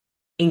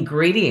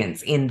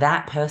ingredients in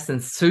that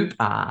person's soup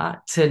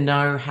are to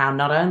know how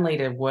not only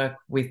to work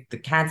with the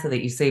cancer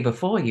that you see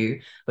before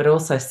you, but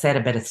also set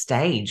a better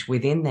stage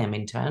within them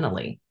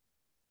internally.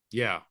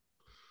 Yeah,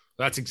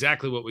 that's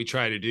exactly what we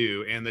try to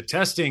do. And the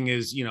testing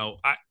is,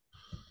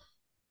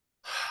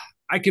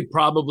 I could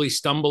probably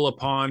stumble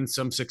upon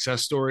some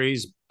success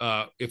stories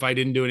if I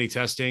didn't do any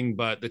testing,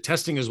 but the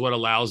testing is what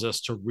allows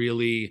us to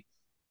really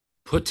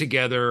put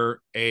together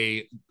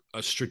a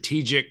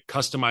strategic,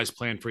 customized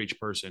plan for each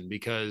person.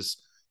 Because,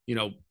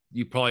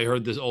 you probably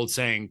heard this old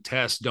saying,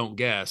 test, don't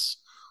guess.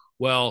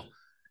 Well,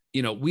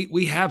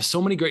 we have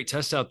so many great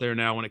tests out there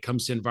now when it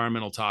comes to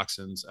environmental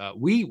toxins.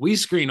 We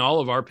screen all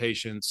of our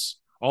patients,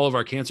 all of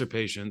our cancer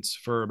patients,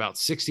 for about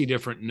 60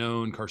 different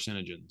known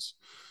carcinogens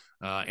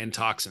and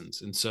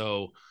toxins. And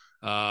so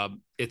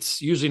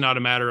it's usually not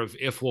a matter of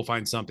if we'll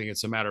find something,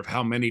 it's a matter of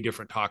how many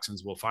different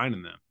toxins we'll find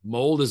in them.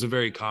 Mold is a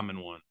very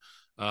common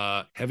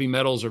one. Heavy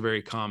metals are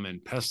very common,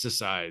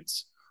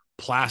 pesticides,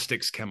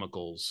 plastics,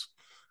 chemicals,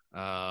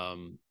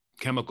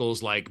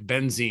 chemicals like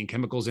benzene,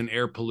 chemicals in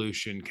air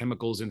pollution,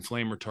 chemicals in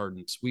flame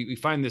retardants. We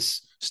find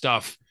this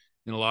stuff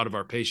in a lot of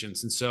our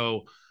patients. And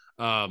so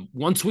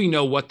once we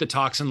know what the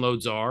toxin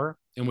loads are,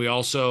 and we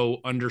also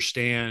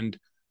understand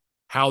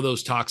how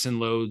those toxin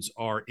loads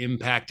are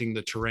impacting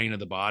the terrain of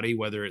the body,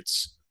 whether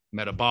it's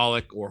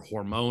metabolic or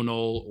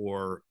hormonal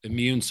or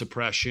immune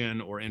suppression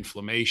or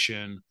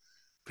inflammation,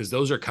 because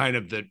those are kind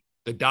of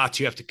the dots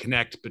you have to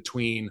connect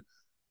between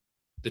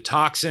the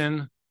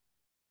toxin,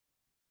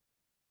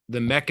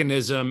 the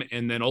mechanism,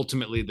 and then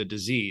ultimately the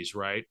disease,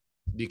 right?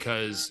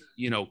 Because,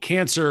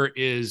 cancer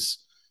is,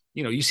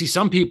 you see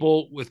some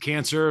people with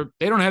cancer,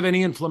 they don't have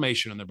any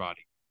inflammation in their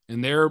body.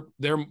 And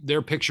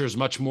their picture is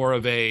much more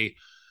of a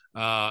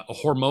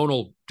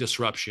hormonal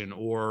disruption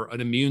or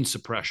an immune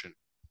suppression.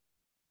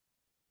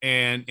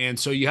 And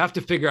so you have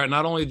to figure out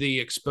not only the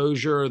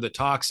exposure, the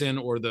toxin,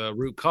 or the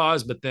root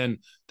cause, but then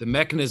the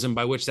mechanism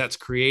by which that's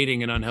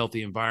creating an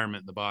unhealthy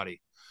environment in the body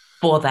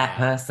For that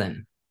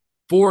person.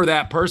 for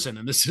that person.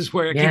 And this is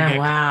where it can Yeah, get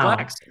wow.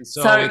 complex. And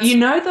So,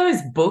 so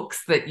those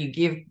books that you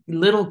give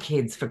little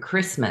kids for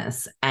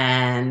Christmas,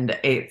 and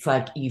it's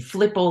like you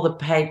flip all the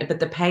page,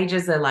 but the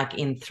pages are like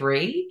in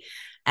three.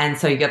 And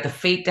so you got the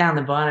feet down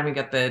the bottom, you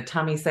got the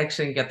tummy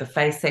section, you got the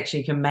face section.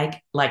 You can make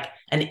like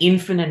an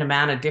infinite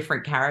amount of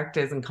different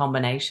characters and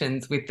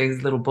combinations with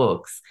these little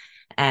books.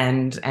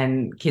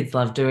 And kids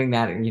love doing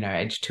that,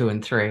 age 2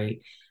 and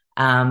 3.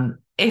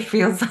 It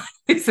feels like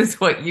this is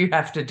what you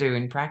have to do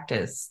in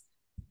practice.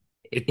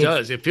 it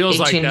does. It feels Each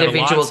like that a lot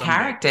individual some days.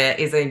 character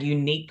is a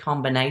unique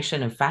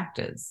combination of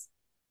factors.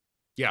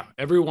 Yeah,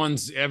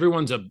 everyone's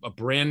a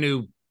brand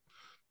new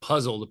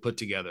puzzle to put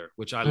together,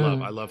 which I love.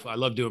 Mm. I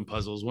love doing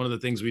puzzles. One of the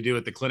things we do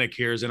at the clinic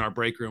here is in our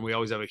break room, we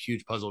always have a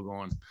huge puzzle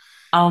going.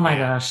 Oh my And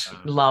gosh,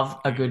 love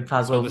a good so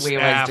puzzle. the We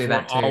always staff, do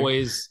that too.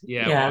 we're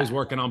Yeah. always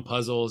working on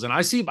puzzles. And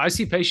I see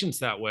patients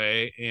that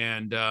way.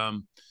 And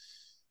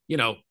you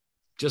know,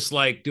 just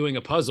like doing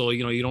a puzzle,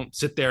 you don't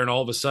sit there and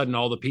all of a sudden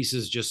all the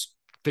pieces just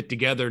fit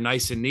together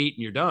nice and neat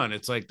and you're done.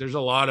 It's like there's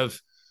a lot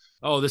of,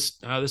 oh, this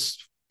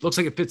looks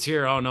like it fits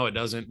here. Oh no, it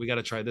doesn't. We got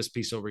to try this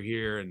piece over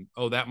here, and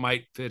oh, that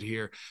might fit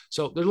here.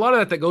 So there's a lot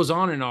of that goes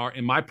on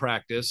in my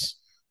practice.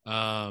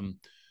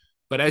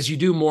 But as you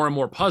do more and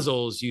more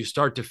puzzles, you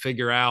start to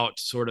figure out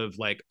sort of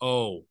like,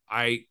 oh,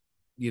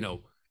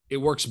 it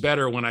works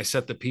better when I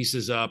set the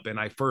pieces up and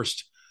I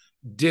first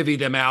divvy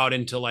them out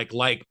into like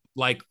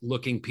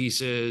looking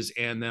pieces,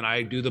 and then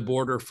I do the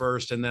border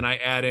first, and then I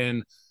add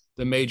in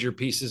the major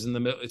pieces in the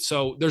middle.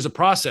 So there's a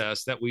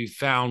process that we've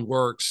found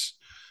works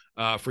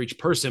for each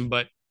person,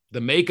 but the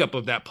makeup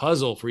of that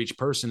puzzle for each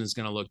person is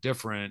going to look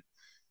different.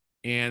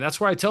 And that's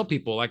where I tell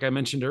people, like I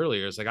mentioned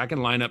earlier, it's like I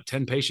can line up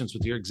 10 patients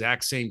with your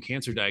exact same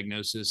cancer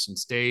diagnosis and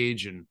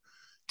stage and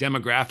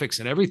demographics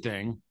and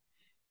everything.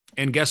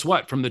 And guess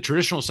what? From the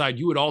traditional side,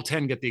 you would all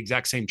 10 get the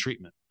exact same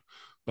treatment.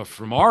 But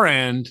from our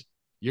end,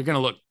 you're going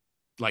to look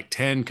like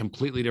 10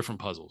 completely different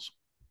puzzles.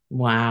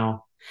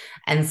 Wow.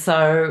 And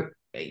so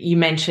you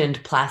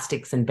mentioned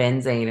plastics and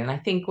benzene, and I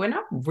think we're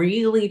not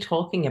really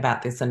talking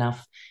about this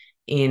enough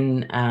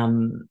in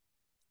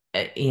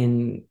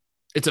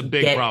it's a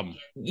big problem.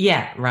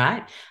 Yeah,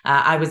 right.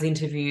 I was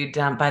interviewed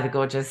by the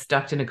gorgeous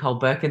Dr. Nicole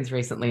Birkins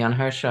recently on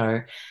her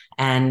show,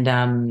 and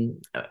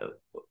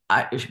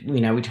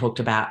we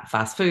talked about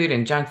fast food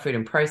and junk food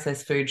and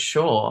processed food,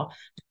 sure.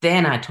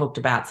 Then I talked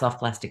about soft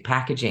plastic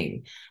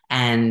packaging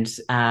and,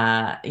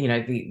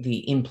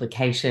 the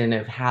implication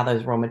of how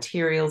those raw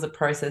materials are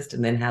processed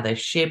and then how they're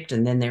shipped,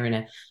 and then they're in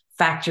a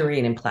factory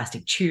and in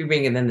plastic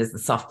tubing, and then there's the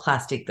soft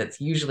plastic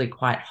that's usually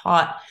quite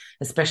hot,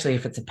 especially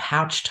if it's a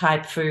pouch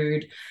type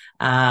food,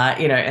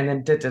 and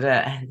then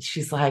And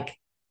she's like,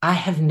 I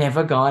have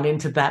never gone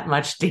into that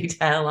much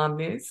detail on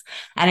this.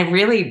 And it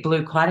really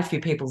blew quite a few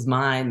people's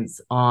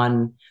minds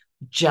on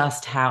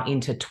just how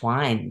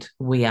intertwined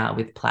we are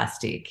with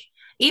plastic.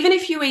 Even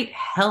if you eat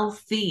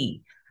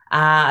healthy,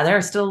 there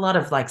are still a lot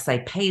of, like,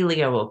 say,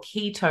 paleo or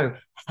keto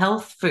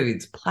health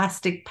foods,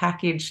 plastic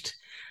packaged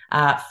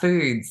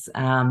foods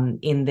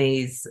in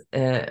these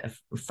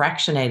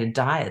fractionated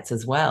diets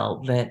as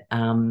well that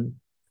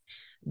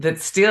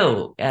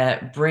still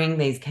bring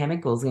these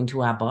chemicals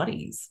into our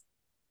bodies.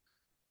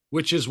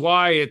 Which is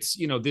why it's,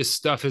 this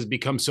stuff has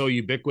become so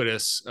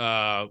ubiquitous,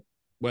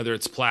 whether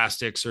it's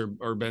plastics or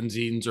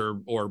benzenes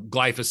or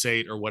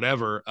glyphosate or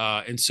whatever.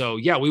 And so,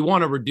 yeah, we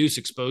want to reduce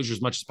exposure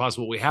as much as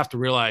possible. We have to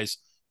realize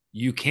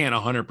you can't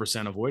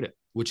 100% avoid it,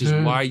 which is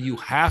why you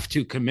have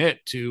to commit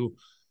to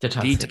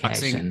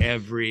detoxing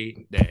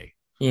every day.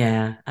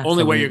 Yeah, absolutely.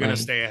 Only way you're going to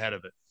stay ahead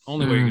of it.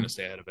 Only way you're going to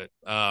stay ahead of it.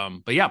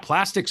 But yeah,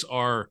 plastics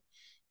are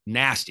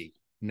nasty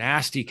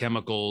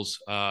chemicals.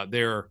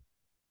 They're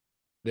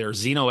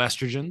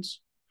xenoestrogens,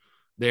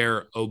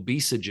 they're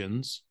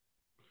obesogens,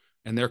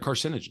 and they're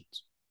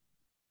carcinogens.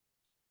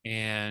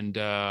 And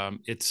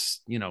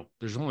it's,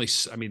 there's only,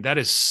 that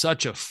is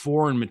such a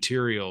foreign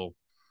material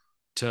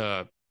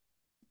to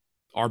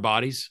our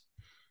bodies.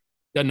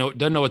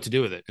 Doesn't know what to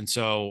do with it. And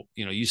so,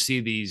 you see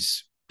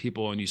these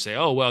people and you say,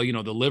 oh, well,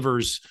 the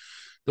liver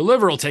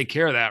will take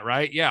care of that,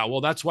 right? Yeah.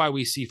 Well, that's why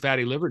we see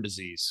fatty liver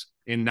disease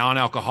in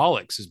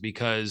non-alcoholics, is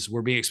because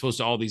we're being exposed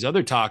to all these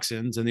other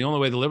toxins. And the only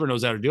way the liver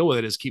knows how to deal with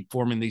it is keep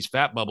forming these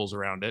fat bubbles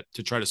around it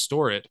to try to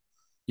store it.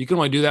 You can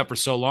only do that for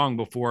so long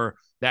before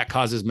that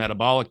causes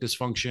metabolic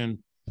dysfunction,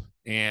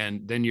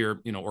 and then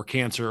or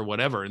cancer or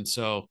whatever. And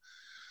so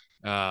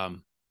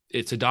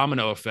it's a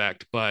domino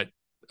effect, but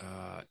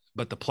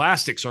the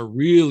plastics are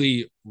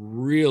really,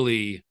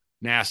 really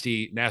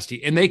nasty,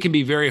 and they can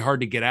be very hard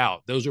to get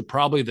out. Those are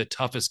probably the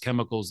toughest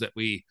chemicals that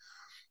we,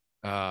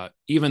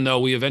 even though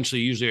we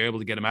eventually usually are able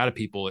to get them out of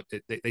people,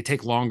 they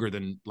take longer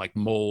than like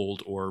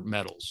mold or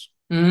metals.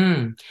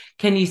 Can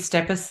you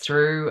step us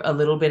through a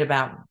little bit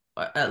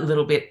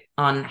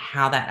on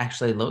how that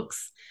actually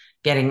looks,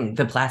 getting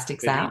the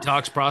plastics out?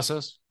 Detox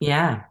process?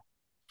 Yeah.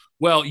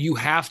 Well, you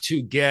have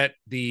to get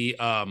the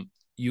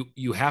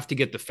you have to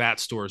get the fat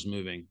stores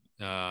moving,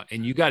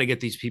 and you got to get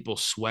these people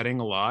sweating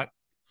a lot.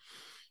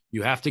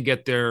 You have to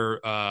get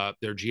their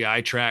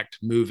GI tract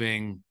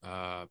moving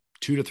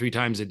 2 to 3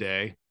 times a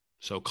day.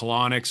 So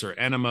colonics or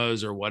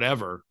enemas or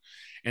whatever.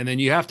 And then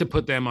you have to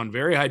put them on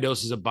very high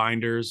doses of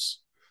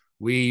binders.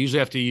 We usually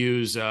have to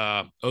use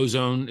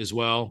ozone as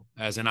well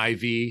as an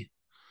IV.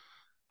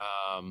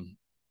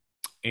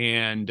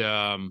 And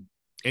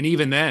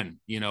even then,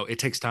 it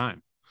takes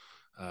time.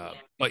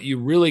 But you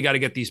really got to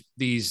get these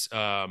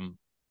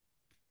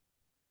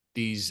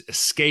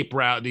escape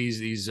route,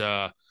 these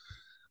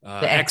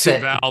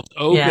exit valves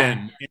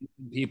open in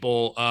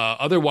people.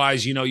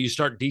 Otherwise, you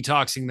start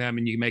detoxing them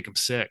and you make them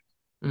sick.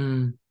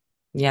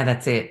 Yeah,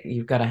 that's it.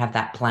 You've got to have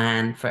that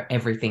plan for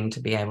everything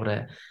to be able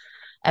to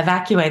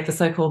evacuate the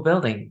so-called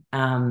building.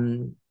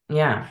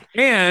 Yeah.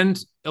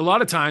 And a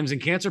lot of times in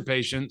cancer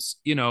patients,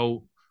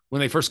 when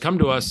they first come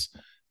to us,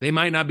 they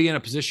might not be in a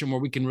position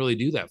where we can really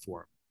do that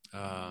for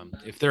them.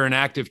 If they're in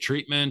active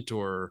treatment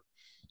or,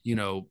 in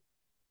a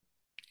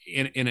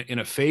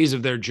phase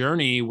of their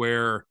journey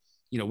where,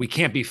 we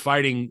can't be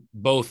fighting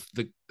both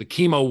the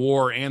chemo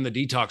war and the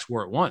detox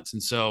war at once.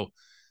 And so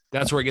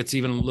that's where it gets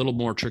even a little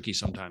more tricky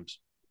sometimes.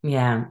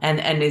 Yeah.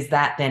 And is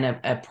that then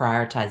a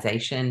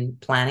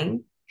prioritization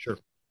planning? Sure.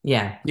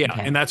 Yeah. Yeah.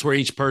 Okay. And that's where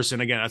each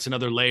person, again, that's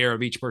another layer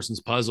of each person's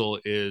puzzle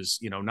is,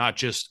 not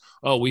just,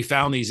 oh, we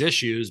found these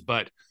issues,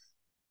 but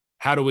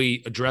how do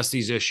we address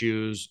these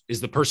issues?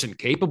 Is the person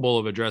capable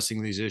of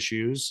addressing these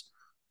issues?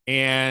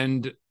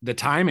 And the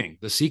timing,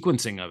 the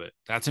sequencing of it,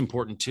 that's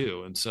important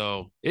too. And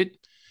so it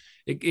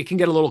can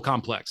get a little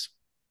complex.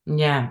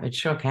 Yeah, it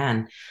sure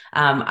can.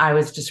 I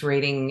was just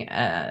reading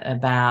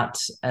about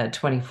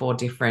 24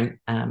 different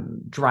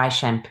dry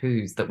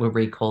shampoos that were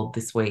recalled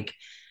this week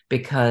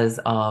because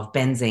of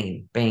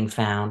benzene being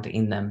found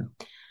in them.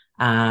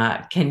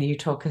 Can you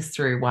talk us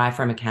through why,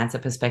 from a cancer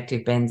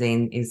perspective,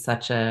 benzene is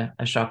such a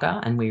shocker,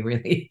 and we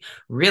really,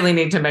 really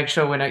need to make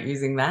sure we're not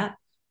using that?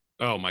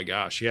 Oh my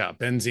gosh. Yeah.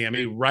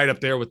 Benzene. Right up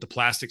there with the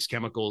plastics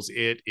chemicals.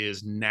 It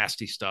is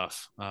nasty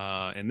stuff.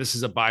 And this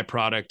is a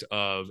byproduct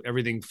of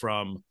everything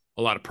from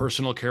a lot of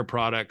personal care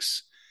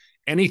products,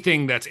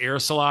 anything that's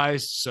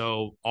aerosolized.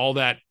 So all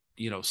that,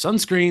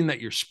 sunscreen that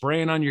you're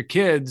spraying on your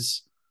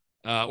kids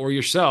or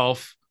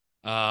yourself,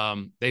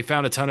 they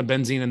found a ton of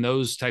benzene in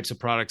those types of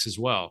products as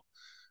well.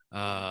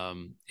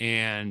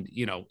 And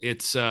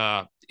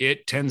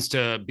it tends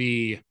to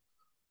be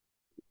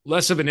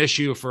less of an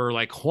issue for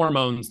like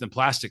hormones than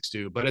plastics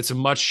do, but it's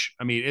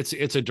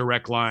a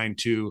direct line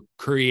to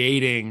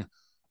creating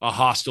a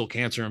hostile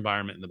cancer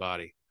environment in the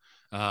body.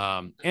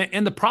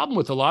 And the problem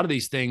with a lot of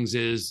these things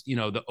is,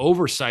 the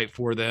oversight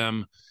for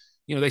them,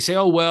 they say,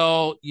 oh,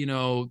 well,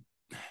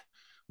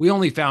 we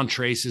only found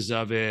traces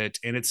of it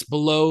and it's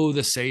below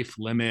the safe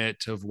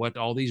limit of what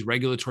all these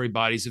regulatory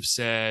bodies have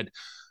said.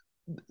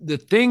 The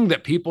thing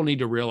that people need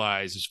to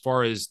realize as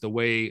far as the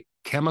way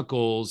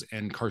chemicals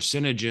and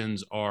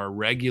carcinogens are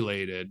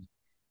regulated,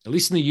 at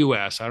least in the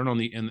US, I don't know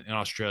in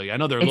Australia. I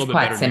know they're a little bit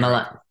better.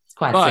 It's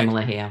quite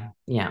similar here.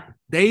 Yeah.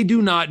 They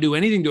do not do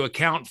anything to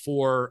account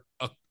for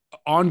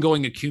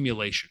ongoing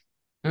accumulation.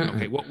 Mm-mm.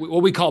 Okay.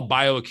 What we call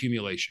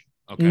bioaccumulation.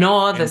 Okay.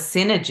 Nor the And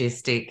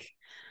synergistic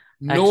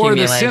nor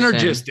the accumulation.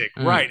 synergistic.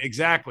 Right.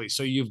 Exactly.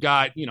 So you've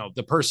got,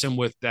 the person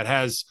that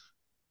has,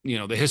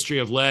 the history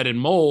of lead and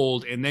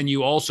mold. And then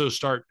you also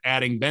start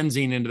adding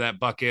benzene into that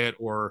bucket,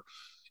 or,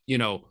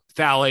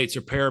 phthalates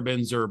or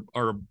parabens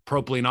or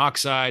propylene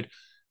oxide.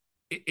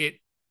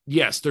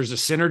 Yes, there's a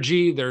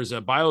synergy, there's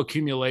a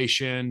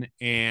bioaccumulation,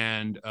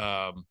 and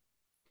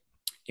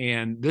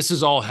this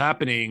is all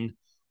happening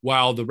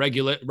while the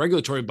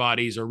regulatory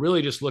bodies are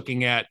really just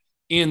looking at,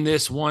 in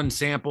this one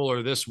sample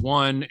or this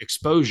one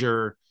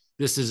exposure,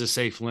 this is a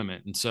safe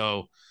limit. And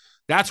so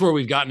that's where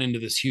we've gotten into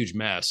this huge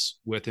mess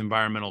with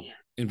environmental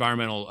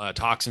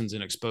toxins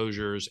and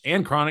exposures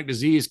and chronic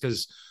disease.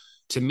 Because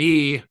to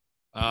me,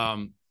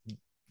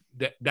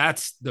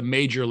 that's the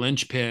major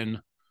linchpin.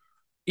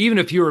 Even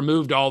if you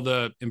removed all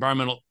the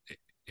environmental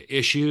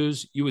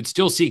issues, you would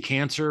still see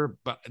cancer,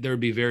 but there would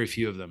be very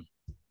few of them.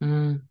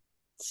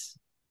 It's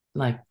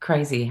like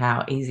crazy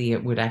how easy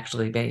it would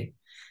actually be.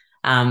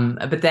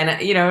 But then,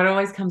 it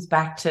always comes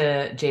back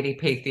to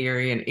GDP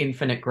theory and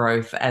infinite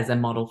growth as a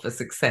model for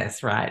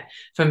success, right?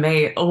 For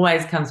me, it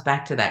always comes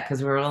back to that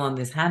because we're all on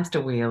this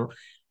hamster wheel.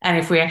 And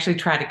if we actually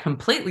try to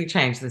completely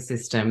change the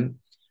system,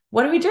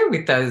 what do we do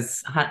with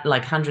those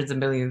like hundreds of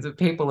millions of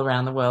people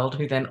around the world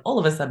who then all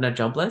of a sudden are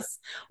jobless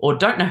or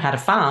don't know how to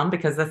farm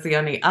because that's the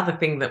only other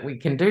thing that we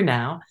can do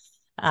now?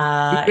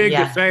 Too big to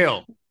Yeah,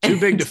 fail. Too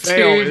big to it's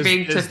fail too is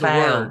big to is the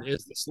word, fail.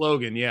 is the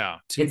slogan. Yeah,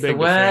 too It's the big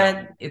to fail.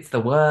 word, it's the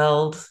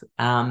world.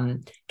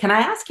 Can I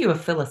ask you a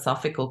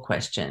philosophical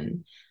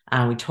question?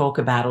 We talk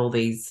about all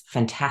these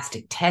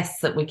fantastic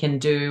tests that we can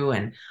do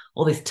and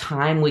all this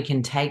time we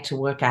can take to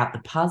work out the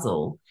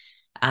puzzle.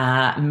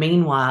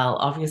 Meanwhile,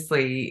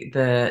 obviously,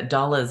 the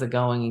dollars are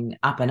going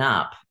up and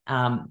up.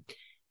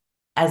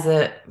 As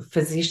a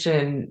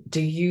physician, do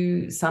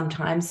you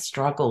sometimes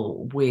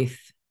struggle with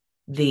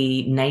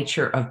the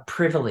nature of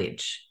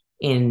privilege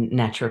in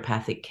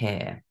naturopathic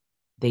care?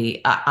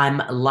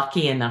 I'm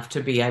lucky enough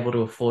to be able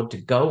to afford to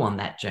go on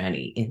that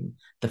journey in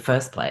the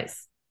first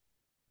place.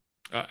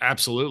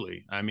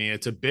 Absolutely. I mean,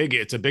 it's a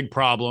big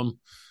problem,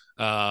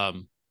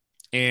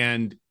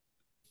 and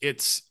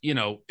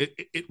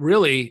it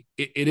really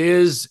it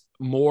is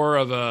more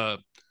of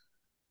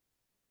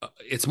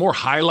it's more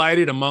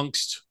highlighted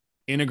amongst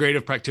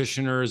integrative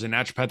practitioners and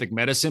naturopathic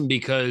medicine,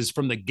 because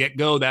from the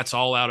get-go that's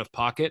all out of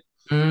pocket.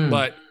 Mm.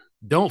 But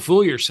don't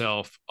fool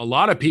yourself, a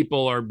lot of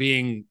people are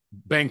being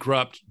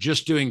bankrupt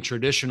just doing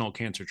traditional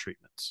cancer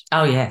treatments,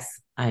 Oh,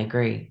 yes, I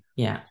agree.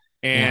 Yeah,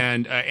 yeah.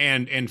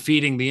 and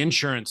feeding the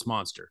insurance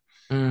monster.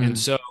 And Mm.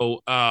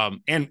 so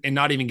and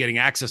not even getting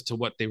access to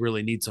what they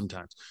really need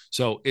sometimes.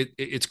 So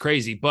it's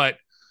crazy. But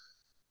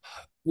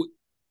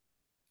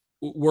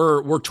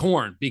we're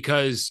torn,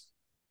 because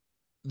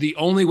the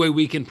only way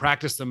we can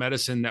practice the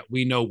medicine that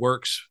we know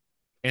works,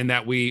 and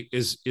that we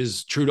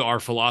is true to our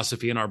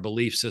philosophy and our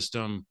belief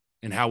system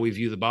and how we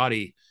view the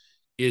body,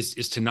 is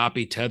to not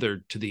be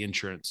tethered to the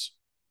insurance.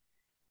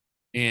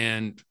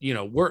 And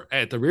we're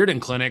at the Reardon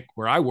Clinic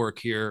where I work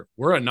here,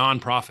 we're a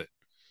nonprofit.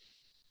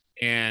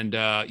 And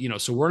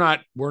so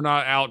we're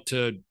not out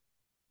to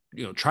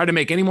try to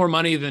make any more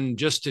money than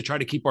just to try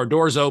to keep our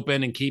doors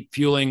open and keep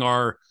fueling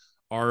our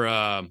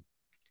uh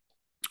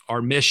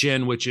our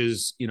mission, which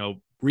is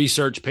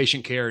research,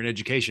 patient care, and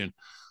education.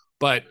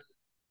 But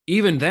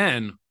even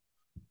then,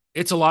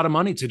 it's a lot of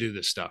money to do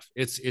this stuff.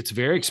 It's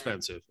very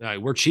expensive.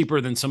 We're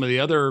cheaper than some of the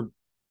other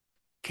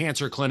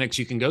cancer clinics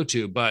you can go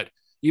to, but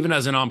even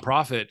as a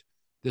nonprofit,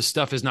 this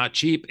stuff is not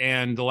cheap.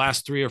 And the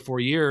last 3 or 4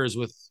 years,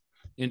 with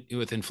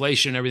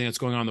inflation and everything that's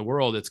going on in the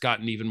world, it's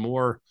gotten even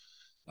more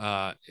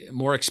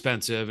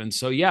expensive. And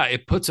so, yeah,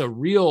 it puts a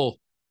real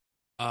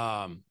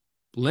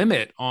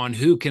limit on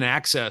who can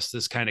access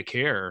this kind of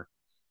care.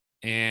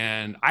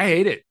 And I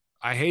hate it.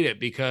 I hate it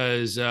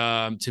because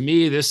to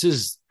me, this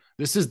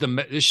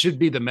should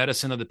be the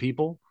medicine of the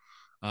people.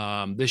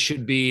 This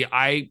should be,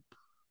 I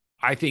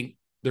think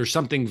there's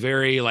something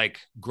very like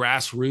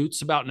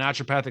grassroots about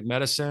naturopathic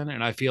medicine.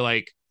 And I feel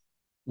like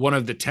one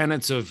of the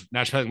tenets of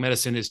naturopathic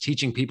medicine is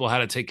teaching people how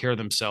to take care of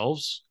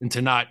themselves and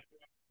to not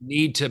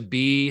need to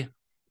be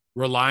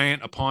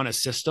reliant upon a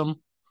system.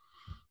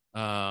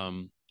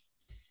 Um,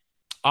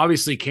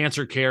 Obviously,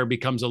 cancer care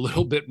becomes a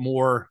little bit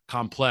more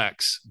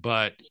complex,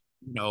 but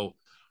you know,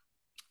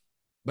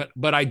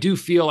 but I do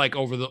feel like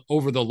over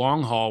the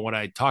long haul, when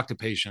I talk to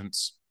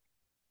patients,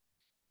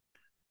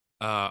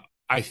 uh,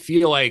 I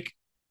feel like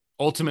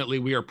ultimately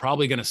we are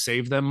probably going to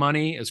save them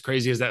money, as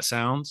crazy as that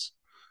sounds.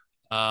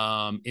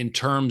 In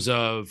terms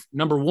of,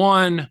 number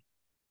one,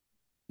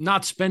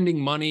 not spending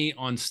money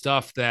on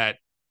stuff that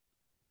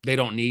they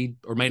don't need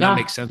or may not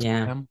make Oh, sense for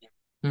yeah. them,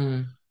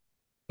 Mm.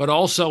 but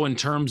also in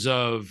terms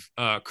of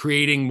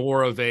creating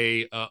more of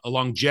a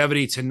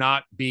longevity, to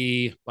not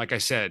be, like I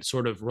said,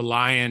 sort of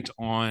reliant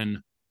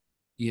on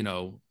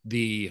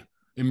the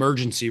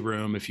emergency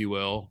room, if you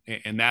will,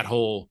 and that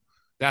whole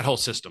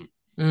system.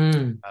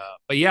 Mm.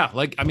 But yeah,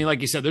 like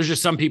you said, there's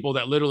just some people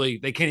that literally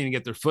they can't even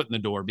get their foot in the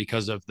door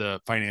because of the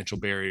financial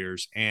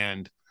barriers,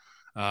 and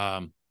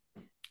um,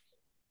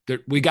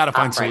 we got to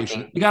find solutions.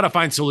 Heartbreaking. We got to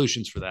find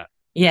solutions for that.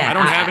 I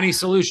don't have Yeah, any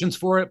solutions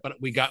for it, but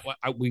we've got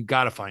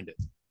to find it.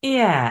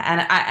 yeah,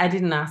 and I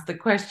didn't ask the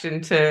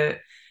question to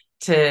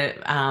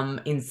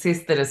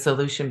insist that a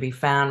solution be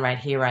found right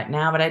here, right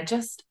now, but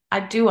I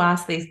do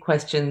ask these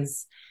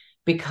questions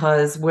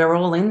because we're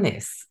all in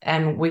this,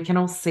 and we can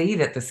all see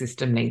that the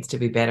system needs to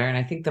be better. And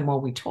I think the more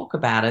we talk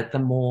about it, the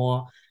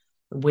more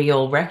we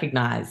all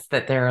recognize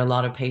that there are a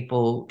lot of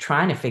people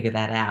trying to figure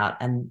that out,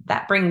 and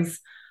that brings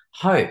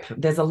hope.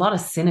 There's a lot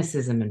of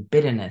cynicism and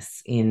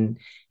bitterness in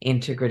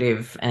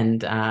integrative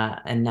and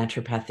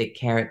naturopathic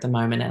care at the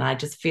moment, and I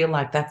just feel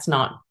like that's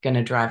not going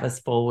to drive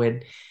us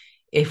forward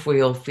if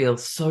we all feel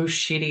so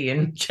shitty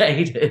and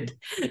jaded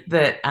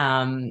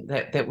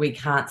that we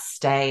can't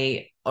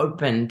stay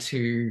open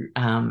to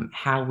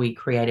how we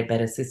create a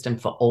better system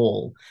for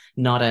all,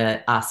 not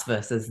a us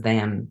versus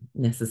them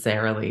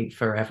necessarily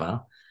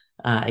forever,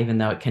 even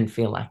though it can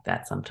feel like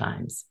that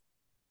sometimes.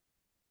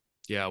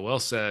 Yeah, well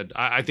said.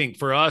 I think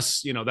for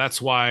us,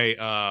 that's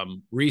why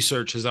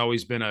research has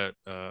always been a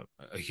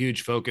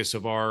huge focus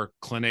of our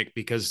clinic,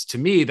 because to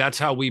me, that's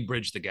how we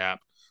bridge the gap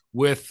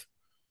with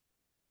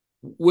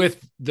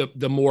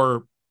the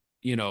more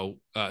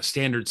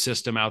standard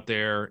system out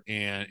there,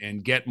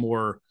 and get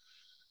more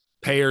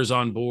payers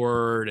on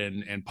board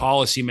and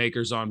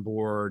policymakers on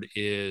board,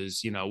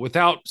 is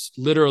without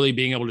literally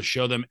being able to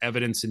show them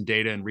evidence and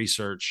data and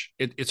research,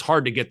 it's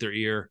hard to get their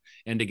ear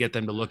and to get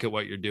them to look at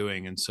what you're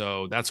doing. And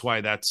so that's why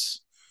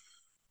that's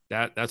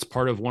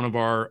part of one of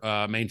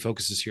our main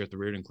focuses here at the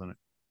Reardon Clinic.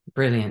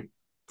 Brilliant.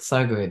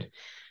 So good.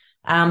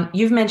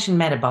 You've mentioned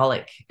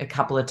metabolic a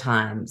couple of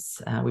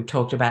times. We've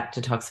talked about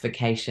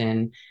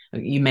detoxification.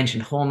 You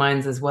mentioned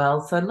hormones as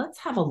well. So let's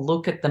have a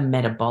look at the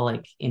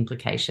metabolic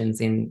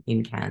implications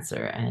in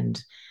cancer.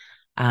 And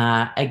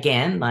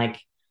again,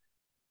 like,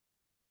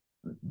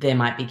 there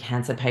might be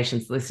cancer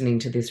patients listening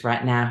to this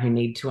right now who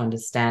need to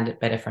understand it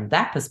better from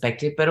that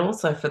perspective, but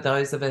also for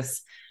those of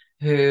us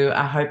who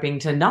are hoping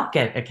to not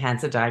get a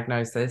cancer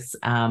diagnosis,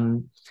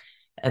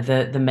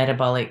 the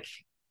metabolic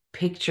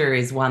picture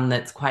is one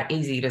that's quite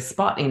easy to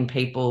spot in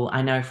people.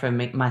 I know for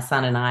me, my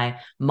son and I,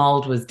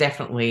 mold was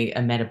definitely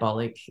a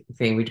metabolic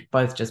thing. We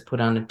both just put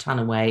on a ton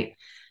of weight,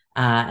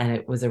 and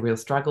it was a real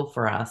struggle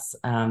for us.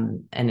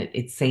 And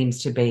it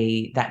seems to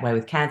be that way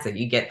with cancer.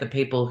 You get the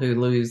people who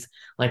lose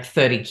like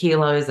 30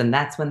 kilos, and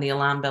that's when the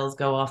alarm bells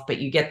go off. But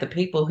you get the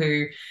people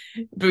who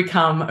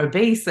become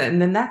obese,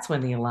 and then that's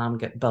when the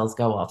alarm bells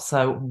go off.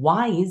 So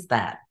why is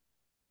that?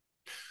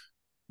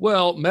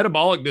 Well,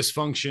 metabolic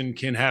dysfunction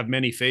can have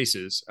many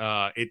faces.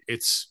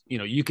 It's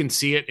you can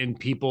see it in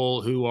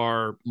people who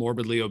are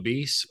morbidly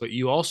obese, but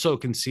you also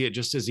can see it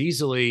just as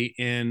easily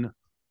in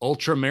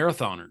ultra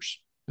marathoners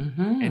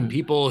and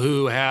people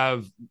who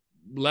have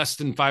less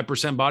than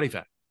 5% body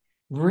fat.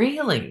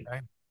 Really?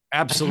 Okay.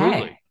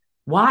 Absolutely. Okay.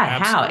 Why?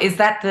 Absolutely. How? Is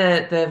that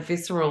the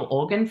visceral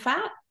organ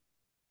fat?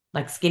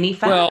 Like skinny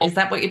fat? Well, Is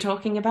that what you're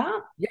talking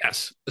about?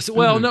 yes. So,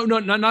 well, no,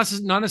 not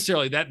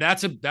necessarily.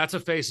 That's a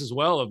face as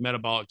well of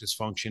metabolic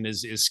dysfunction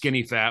is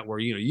skinny fat, where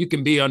you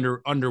can be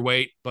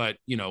underweight, but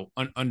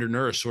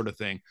undernourished sort of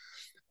thing.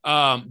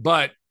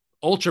 But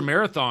ultra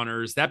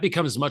marathoners, that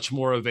becomes much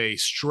more of a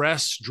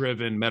stress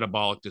driven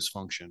metabolic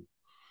dysfunction.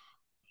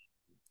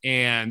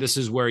 And this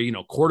is where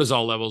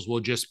cortisol levels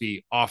will just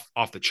be off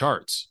the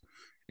charts.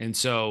 And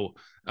so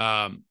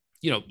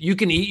you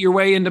can eat your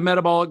way into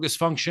metabolic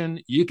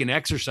dysfunction. You can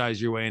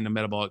exercise your way into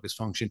metabolic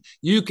dysfunction.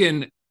 You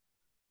can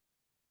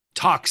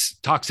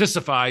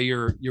toxicify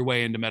your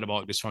way into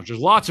metabolic dysfunction. There's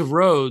lots of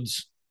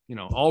roads,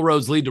 all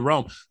roads lead to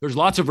Rome. There's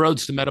lots of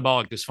roads to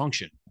metabolic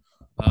dysfunction.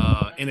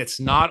 And it's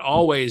not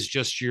always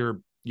just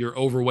your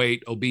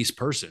overweight, obese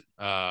person.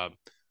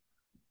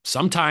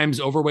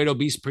 Sometimes overweight,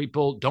 obese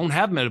people don't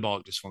have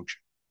metabolic dysfunction.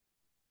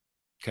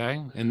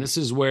 Okay. And this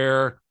is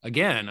where,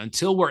 again,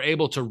 until we're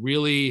able to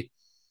really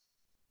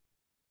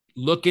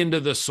look into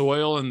the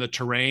soil and the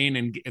terrain,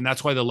 and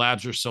that's why the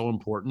labs are so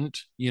important.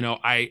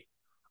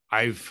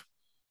 I've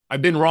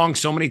been wrong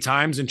so many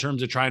times in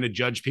terms of trying to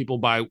judge people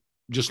by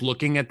just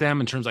looking at them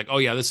in terms like, oh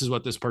yeah, this is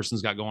what this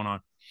person's got going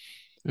on.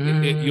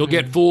 You'll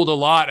get fooled a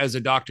lot as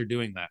a doctor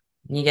doing that.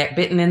 You get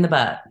bitten in the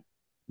butt.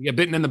 You get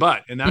bitten in the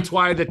butt. And that's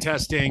why the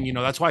testing,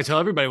 that's why I tell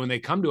everybody when they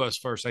come to us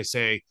first, I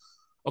say,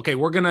 okay,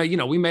 we're going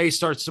to, we may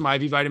start some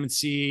IV vitamin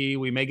C.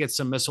 We may get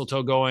some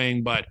mistletoe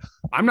going, but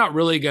I'm not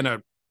really going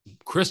to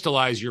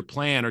crystallize your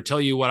plan or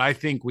tell you what I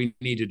think we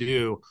need to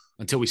do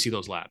until we see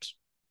those labs.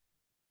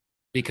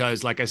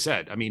 Because like I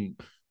said, I mean,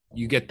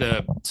 you get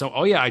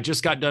oh yeah, I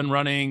just got done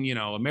running,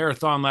 a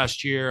marathon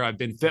last year. I've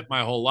been fit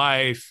my whole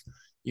life,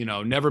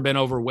 never been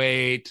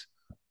overweight.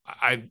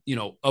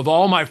 Of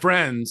all my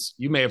friends,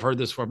 you may have heard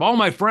this before, of all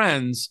my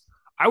friends,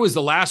 I was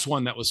the last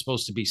one that was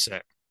supposed to be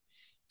sick.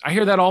 I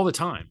hear that all the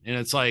time. And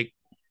it's like,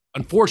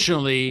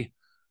 unfortunately,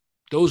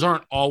 those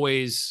aren't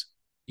always,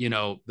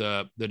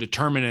 the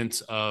determinants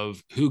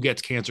of who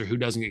gets cancer, who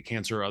doesn't get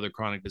cancer, or other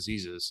chronic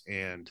diseases.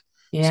 And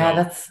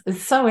yeah,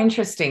 it's so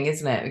interesting,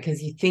 isn't it?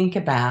 Because you think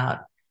about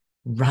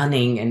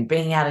running and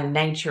being out in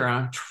nature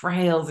on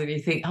trails, and you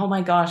think, oh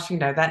my gosh,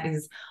 that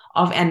is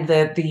of, and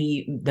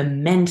the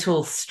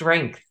mental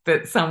strength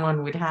that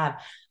someone would have.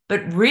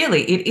 But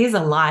really, it is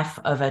a life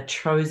of a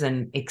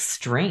chosen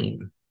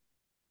extreme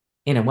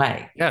in a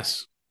way.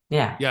 Yes.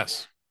 Yeah.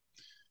 Yes.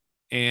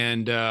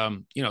 And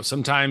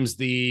sometimes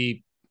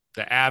the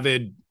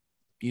avid,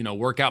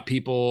 workout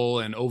people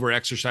and over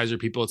exerciser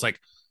people, it's like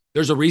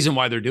there's a reason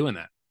why they're doing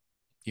that,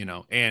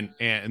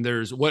 and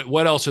there's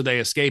what else are they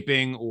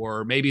escaping,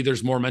 or maybe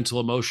there's more mental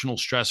emotional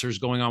stressors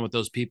going on with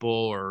those people,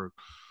 or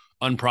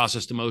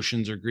unprocessed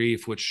emotions or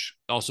grief, which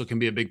also can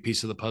be a big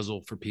piece of the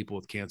puzzle for people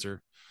with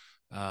cancer.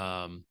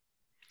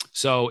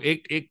 So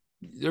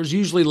there's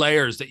usually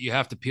layers that you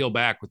have to peel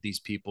back with these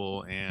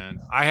people. And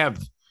I have,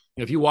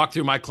 if you walk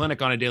through my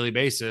clinic on a daily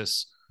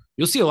basis,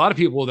 you'll see a lot of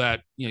people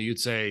that, you'd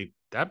say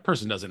that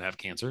person doesn't have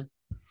cancer.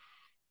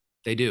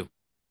 They do.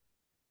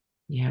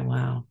 Yeah.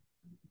 Wow.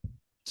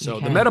 So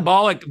Okay.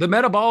 the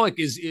metabolic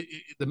is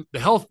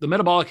the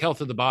metabolic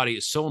health of the body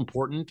is so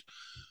important,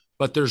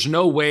 but there's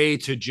no way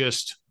to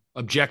just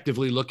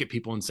objectively look at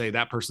people and say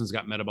that person's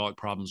got metabolic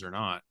problems or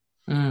not.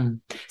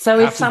 So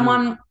if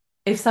someone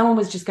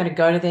was just going to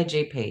go to their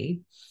GP,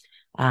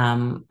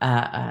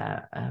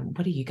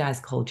 what do you guys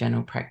call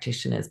general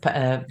practitioners?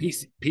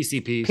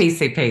 PCPs.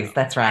 PCPs,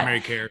 that's right.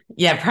 Primary care.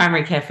 Yeah,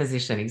 primary care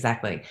physician,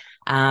 exactly.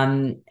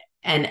 And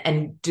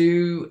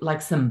do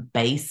like some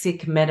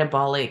basic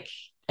metabolic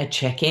a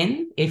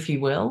check-in, if you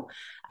will.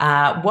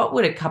 What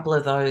would a couple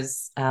of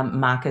those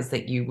markers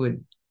that you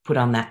would put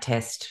on that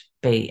test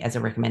be as a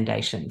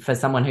recommendation for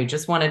someone who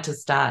just wanted to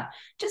start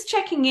just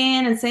checking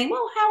in and saying,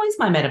 well, how is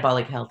my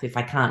metabolic health if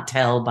I can't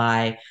tell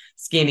by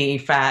skinny,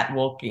 fat,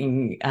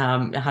 walking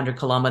 100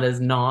 kilometers,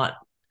 not?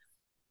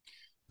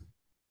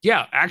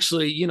 Yeah,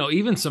 actually,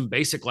 even some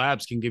basic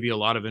labs can give you a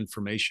lot of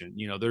information.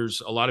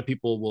 There's a lot of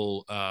people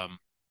will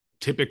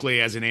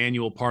typically, as an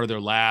annual part of their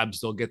labs,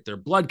 they'll get their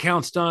blood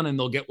counts done, and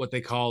they'll get what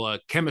they call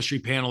a chemistry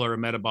panel or a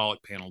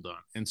metabolic panel done.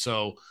 And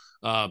so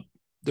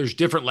there's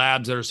different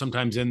labs that are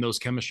sometimes in those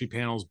chemistry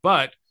panels,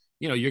 but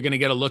you're going to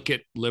get a look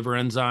at liver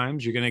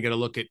enzymes, you're going to get a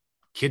look at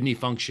kidney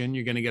function,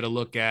 you're going to get a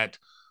look at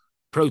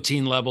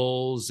protein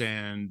levels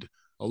and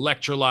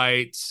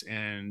electrolytes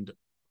and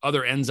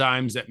other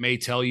enzymes that may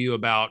tell you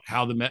about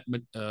how the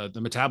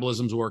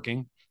metabolism's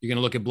working. You're going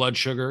to look at blood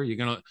sugar.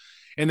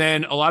 And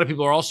then a lot of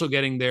people are also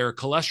getting their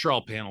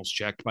cholesterol panels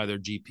checked by their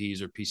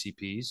GPs or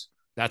PCPs.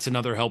 That's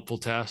another helpful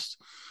test.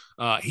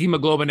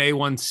 Hemoglobin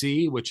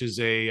A1C, which is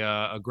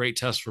a great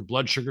test for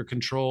blood sugar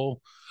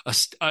control. A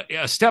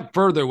step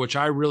further, which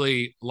I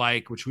really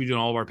like, which we do in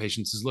all of our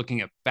patients, is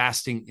looking at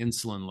fasting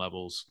insulin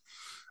levels,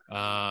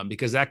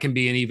 because that can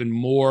be an even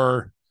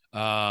more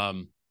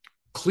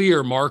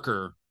clear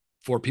marker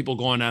for people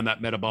going down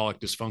that metabolic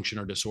dysfunction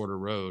or disorder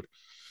road.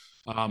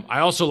 I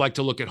also like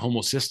to look at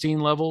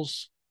homocysteine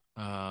levels,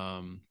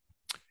 and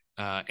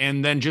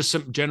then just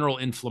some general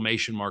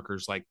inflammation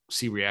markers like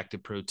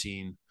C-reactive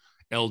protein,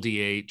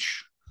 LDH.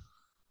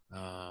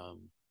 But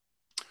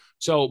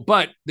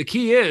the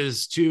key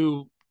is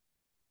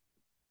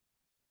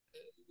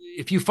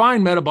if you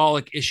find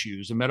metabolic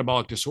issues and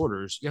metabolic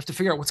disorders, you have to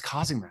figure out what's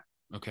causing that.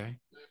 Okay.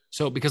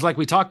 So, because like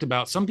we talked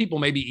about, some people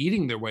may be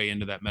eating their way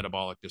into that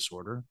metabolic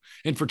disorder.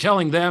 And for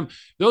telling them,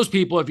 those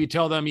people, if you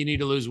tell them you need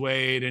to lose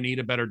weight and eat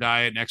a better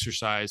diet and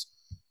exercise,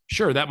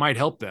 sure, that might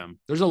help them.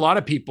 There's a lot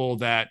of people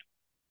that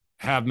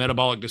have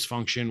metabolic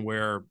dysfunction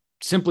where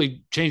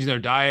simply changing their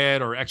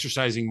diet or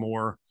exercising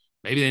more,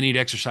 maybe they need to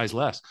exercise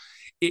less.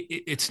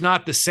 It's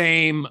not the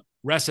same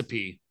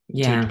recipe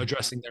to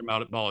addressing their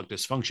metabolic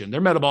dysfunction. Their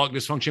metabolic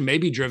dysfunction may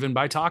be driven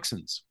by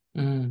toxins.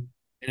 And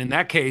in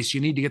that case, you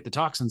need to get the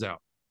toxins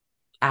out.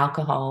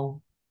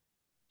 Alcohol,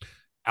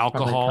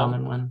 probably a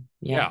common one.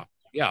 Yeah.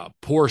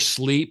 Poor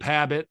sleep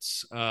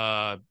habits,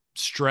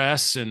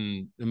 stress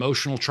and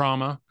emotional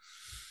trauma.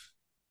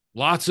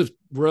 Lots of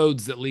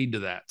roads that lead to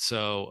that.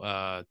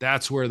 So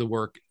that's where the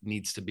work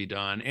needs to be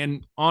done.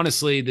 And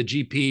honestly, the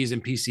GPs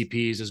and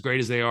PCPs, as great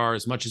as they are,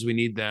 as much as we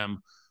need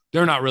them,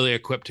 they're not really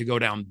equipped to go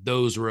down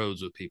those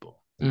roads with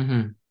people.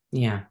 Mm-hmm.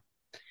 Yeah.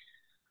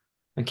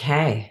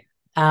 Okay.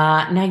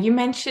 Now you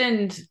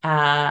mentioned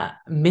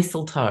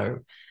mistletoe.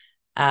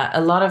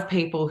 A lot of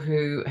people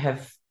who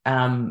have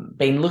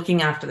been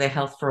looking after their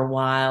health for a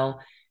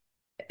while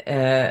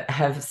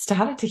have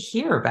started to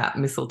hear about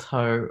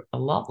mistletoe a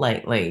lot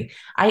lately.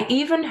 I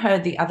even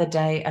heard the other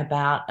day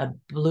about a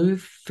blue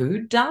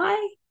food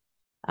dye.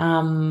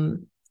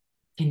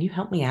 Can you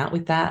help me out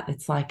with that?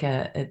 It's like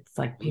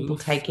people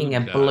taking a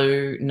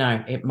blue.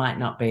 No, it might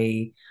not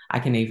be. I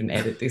can even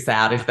edit this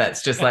out if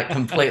that's just like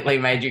completely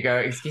made you go,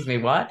 excuse me,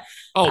 what?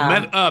 Oh,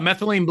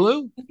 methylene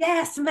blue?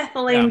 Yes,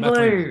 methylene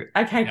blue.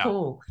 Okay,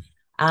 cool.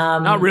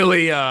 Not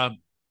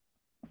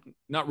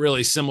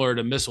really similar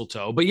to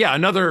mistletoe, but yeah,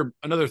 another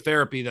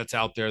therapy that's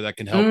out there that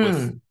can help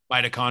with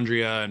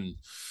mitochondria and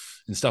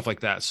stuff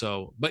like that.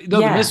 So, but the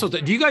mistletoe,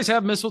 do you guys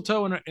have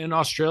mistletoe in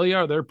Australia?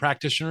 Are there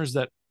practitioners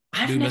that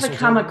I've never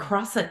come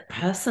across it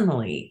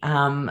personally.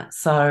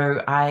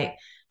 So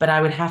but I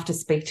would have to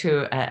speak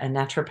to a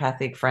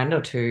naturopathic friend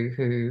or two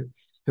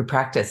who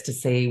practice to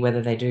see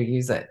whether they do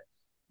use it.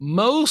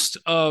 Most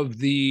of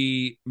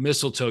the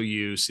mistletoe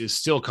use is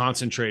still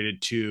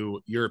concentrated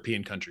to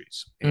European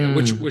countries,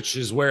 which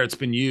is where it's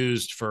been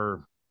used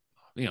for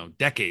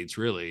decades.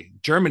 Really,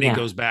 Germany Yeah.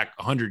 goes back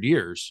 100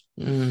 years.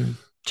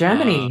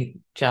 Germany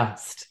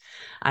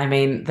I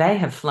mean, they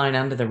have flown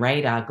under the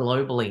radar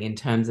globally in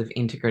terms of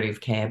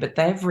integrative care, but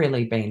they've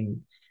really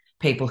been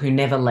people who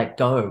never let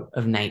go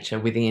of nature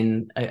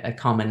within a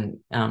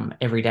common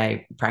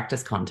everyday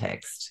practice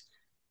context.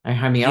 Yeah.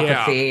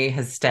 Homeopathy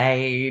has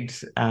stayed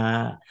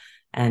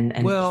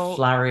and Well,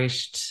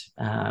 flourished.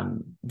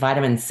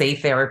 Vitamin C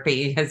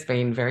therapy has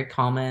been very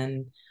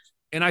common.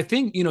 and I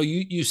think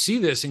you see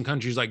this in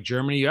countries like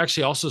Germany. You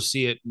actually also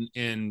see it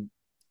in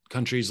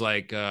countries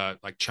like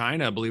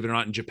China, believe it or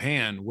not, in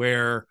Japan,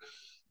 where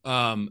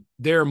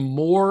they're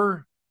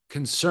more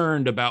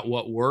concerned about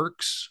what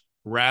works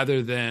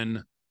rather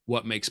than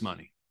what makes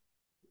money.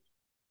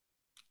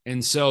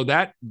 And so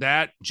that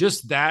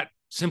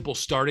simple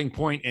starting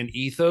point and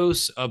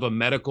ethos of a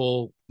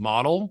medical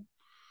model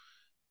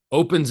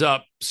opens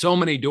up so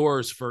many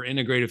doors for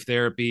integrative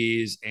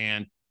therapies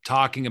and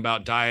talking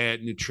about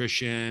diet,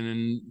 nutrition,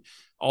 and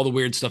all the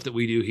weird stuff that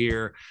we do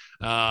here,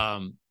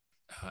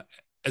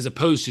 as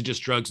opposed to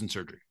just drugs and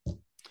surgery.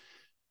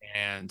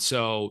 And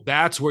so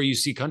that's where you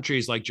see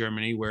countries like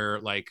Germany, where,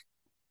 like,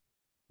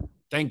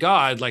 thank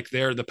God, like,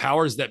 they're the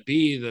powers that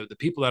be, the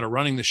people that are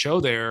running the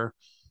show there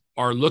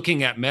are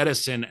looking at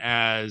medicine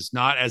as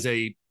not as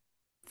a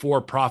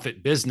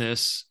for-profit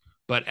business,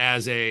 but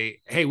as a,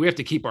 hey, we have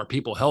to keep our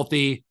people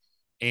healthy,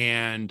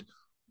 and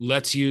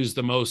let's use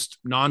the most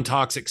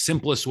non-toxic,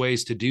 simplest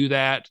ways to do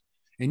that.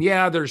 And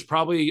yeah, there's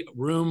probably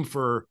room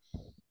for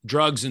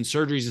drugs and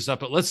surgeries and stuff,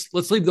 but let's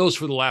leave those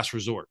for the last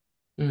resort.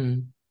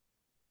 And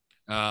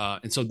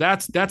so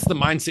that's the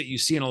mindset you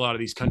see in a lot of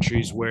these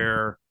countries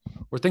where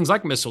things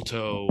like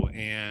mistletoe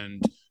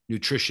and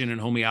nutrition and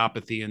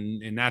homeopathy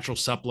and natural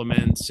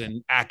supplements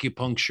and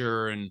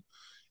acupuncture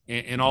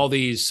and all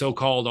these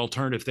so-called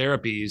alternative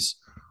therapies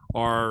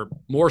are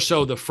more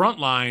so the front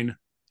line,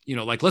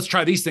 like, let's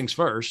try these things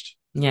first.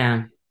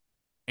 Yeah.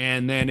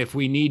 And then if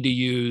we need to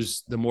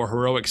use the more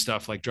heroic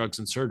stuff like drugs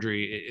and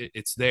surgery,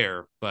 it's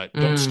there, but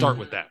don't start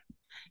with that.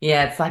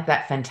 Yeah, it's like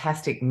that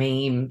fantastic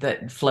meme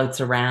that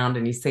floats around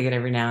and you see it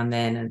every now and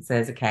then and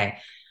says, okay,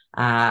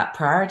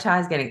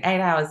 prioritize getting 8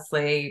 hours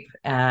sleep,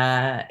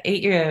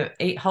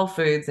 eat whole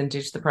foods and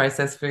ditch the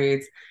processed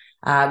foods,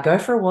 go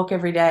for a walk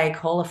every day,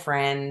 call a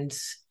friend,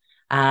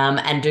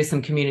 and do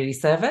some community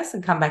service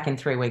and come back in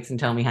 3 weeks and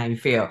tell me how you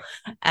feel.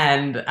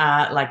 And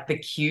like the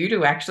cue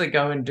to actually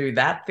go and do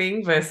that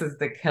thing versus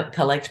the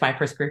collect my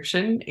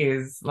prescription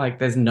is like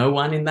there's no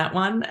one in that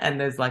one. And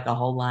there's like a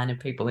whole line of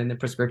people in the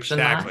prescription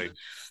Exactly. line.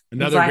 It's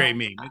Another like, great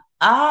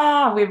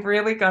meme. we've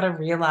really got to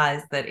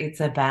realize that it's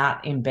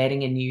about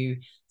embedding a new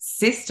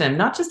system,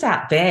 not just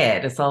out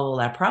there to solve all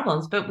our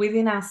problems, but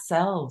within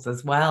ourselves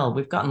as well.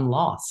 We've gotten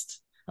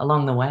lost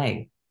along the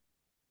way.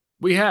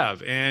 We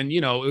have, and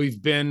we've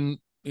been,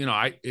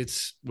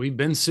 we've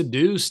been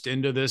seduced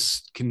into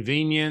this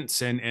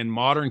convenience and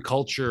modern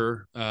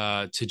culture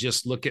to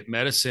just look at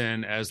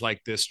medicine as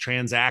like this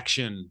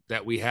transaction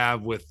that we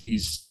have with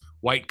these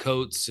white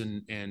coats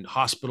and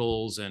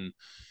hospitals and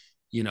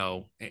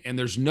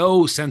there's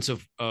no sense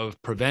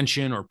of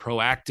prevention or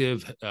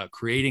proactive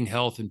creating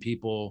health in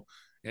people.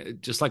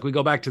 Just like we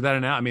go back to that,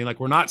 and I mean, like,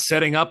 we're not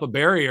setting up a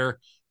barrier,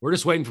 we're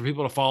just waiting for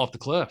people to fall off the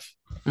cliff.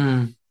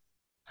 100%.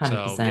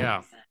 So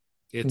yeah,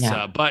 it's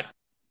but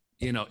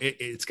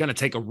it's going to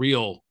take a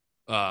real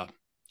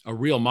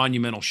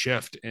monumental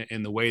shift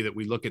in the way that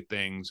we look at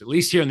things, at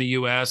least here in the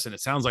US, and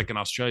it sounds like in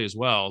Australia as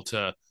well,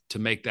 to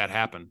make that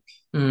happen.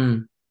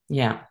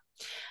 Yeah.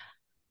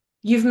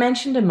 You've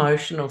mentioned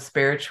emotional,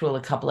 spiritual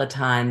a couple of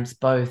times,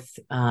 both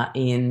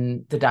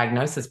in the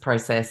diagnosis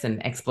process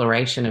and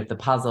exploration of the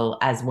puzzle,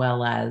 as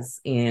well as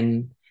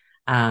in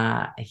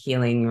a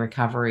healing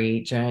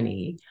recovery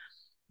journey.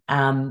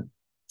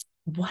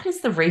 What is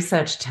the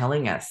research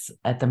telling us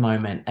at the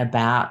moment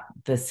about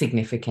the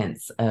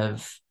significance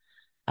of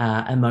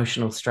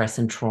emotional stress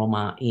and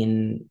trauma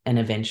in an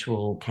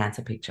eventual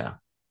cancer picture?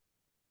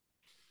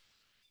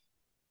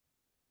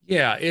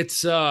 Yeah,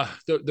 it's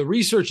the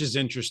research is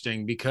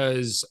interesting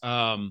because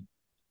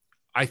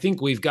I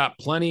think we've got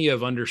plenty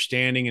of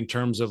understanding in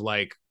terms of,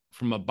 like,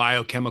 from a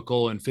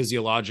biochemical and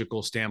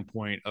physiological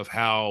standpoint of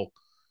how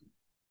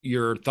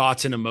your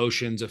thoughts and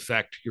emotions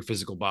affect your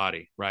physical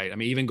body, right? I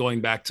mean, even going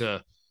back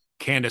to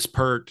Candace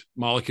Pert,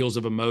 Molecules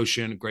of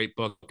Emotion, great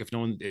book.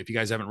 If you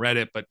guys haven't read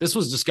it, but this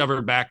was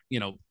discovered back,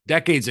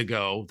 decades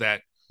ago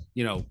that,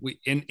 we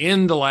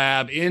in the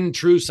lab, in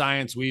true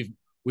science, we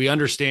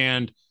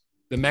understand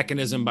the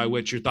mechanism by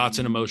which your thoughts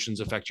and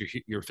emotions affect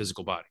your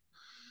physical body.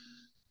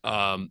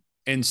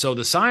 And so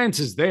the science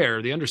is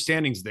there, the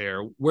understanding's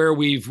there. Where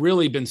we've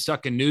really been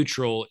stuck in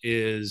neutral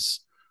is,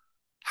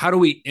 how do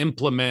we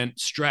implement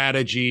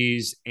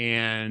strategies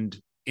and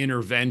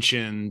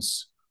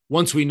interventions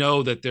once we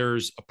know that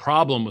there's a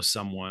problem with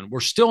someone? We're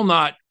still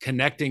not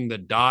connecting the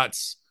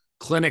dots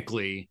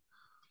clinically,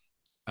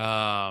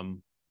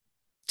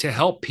 to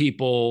help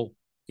people,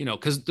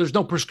 because there's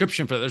no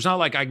prescription for that. There's not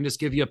like I can just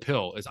give you a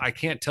pill. I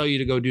can't tell you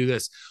to go do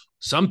this.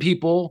 Some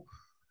people,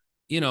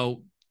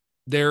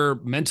 their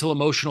mental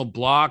emotional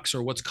blocks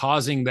or what's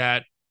causing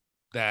that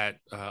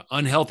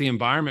unhealthy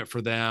environment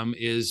for them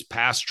is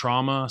past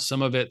trauma.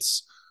 Some of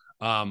it's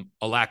a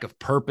lack of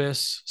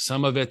purpose.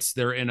 Some of it's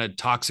they're in a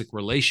toxic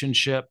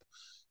relationship.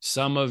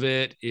 Some of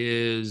it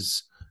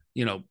is,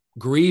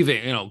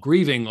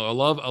 grieving a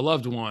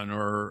loved one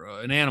or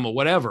an animal,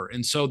 whatever.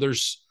 And so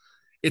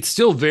it's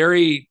still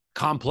very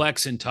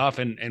complex and tough.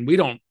 And we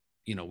don't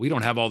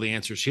have all the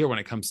answers here when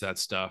it comes to that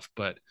stuff,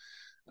 but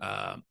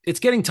it's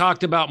getting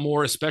talked about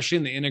more, especially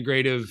in the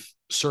integrative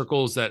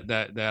circles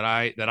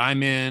that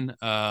I'm in.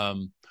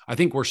 I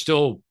think we're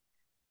still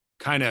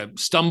kind of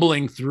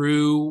stumbling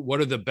through what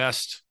are the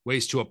best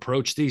ways to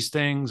approach these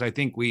things. I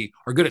think we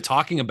are good at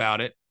talking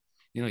about it.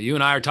 You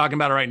and I are talking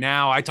about it right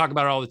now. I talk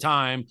about it all the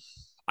time.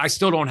 I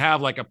still don't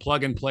have like a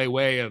plug and play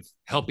way of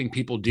helping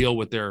people deal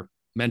with their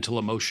mental,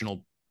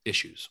 emotional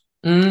issues.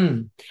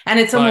 And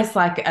it's almost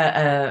like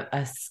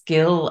a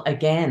skill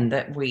again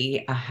that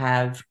we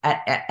have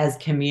as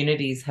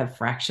communities have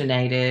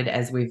fractionated,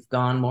 as we've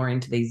gone more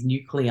into these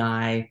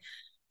nuclei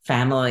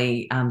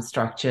family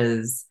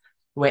structures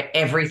where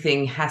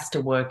everything has to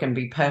work and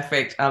be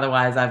perfect.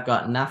 Otherwise, I've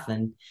got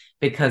nothing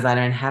because I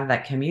don't have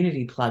that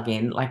community plug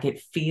in. Like it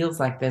feels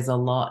like there's a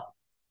lot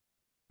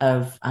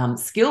of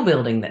skill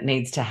building that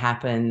needs to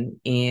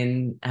happen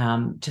in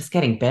just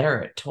getting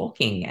better at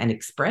talking and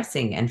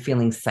expressing and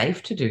feeling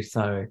safe to do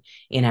so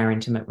in our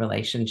intimate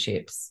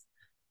relationships.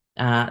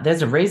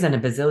 There's a reason a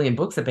bazillion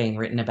books are being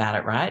written about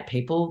it, right?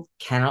 People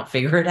cannot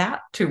figure it out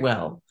too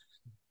well.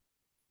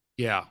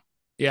 Yeah.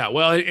 Yeah.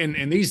 Well,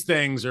 and these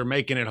things are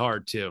making it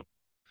hard too.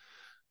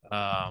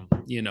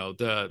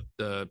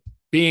 The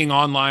being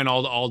online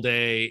all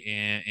day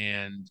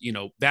and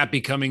that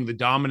becoming the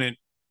dominant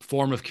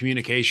form of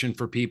communication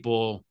for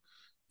people.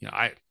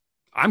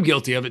 I'm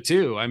guilty of it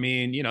too. I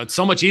mean, it's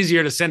so much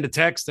easier to send a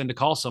text than to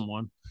call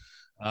someone,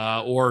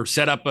 or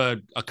set up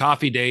a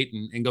coffee date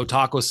and go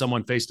talk with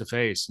someone face to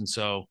face. And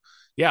so,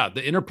 yeah,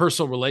 the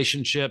interpersonal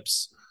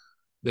relationships,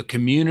 the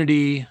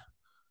community,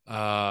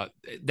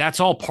 that's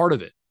all part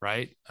of it.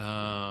 Right.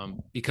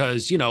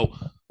 Because,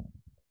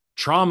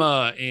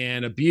 trauma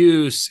and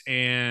abuse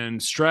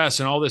and stress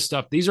and all this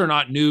stuff, these are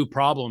not new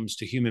problems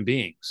to human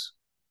beings.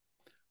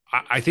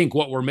 I think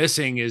what we're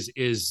missing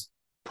is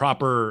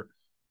proper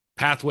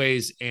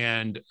pathways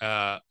and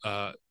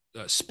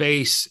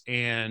space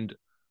and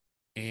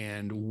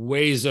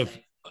ways of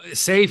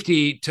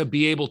safety to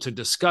be able to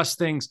discuss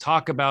things,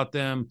 talk about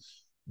them,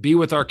 be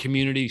with our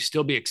community,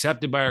 still be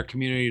accepted by our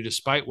community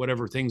despite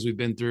whatever things we've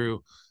been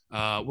through.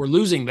 We're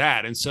losing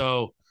that, and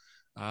so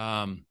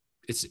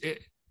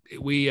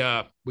we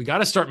got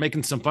to start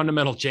making some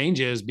fundamental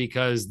changes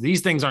because these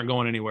things aren't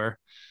going anywhere.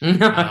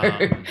 No,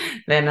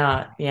 they're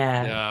not.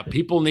 Yeah.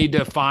 People need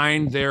to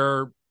find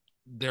their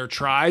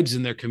tribes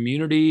and their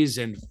communities,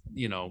 and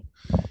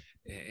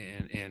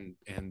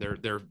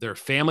their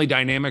family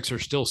dynamics are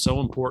still so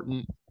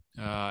important.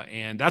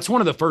 And that's one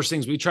of the first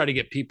things we try to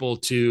get people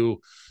to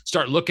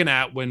start looking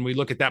at when we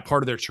look at that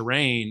part of their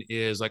terrain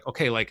is like,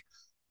 okay, like,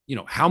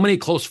 how many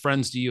close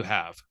friends do you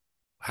have?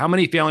 How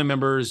many family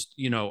members,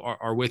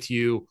 are with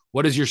you?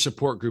 What does your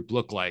support group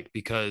look like?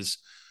 Because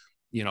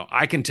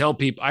I can tell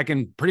people, I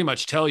can pretty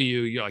much tell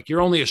you,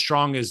 you're only as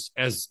strong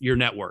as your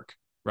network,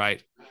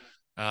 right?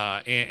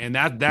 And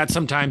that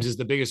sometimes is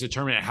the biggest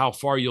determinant of how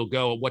far you'll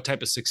go, what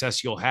type of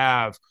success you'll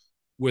have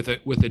with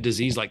a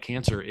disease like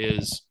cancer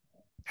is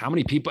how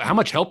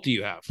much help do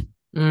you have?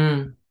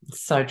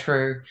 So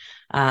true.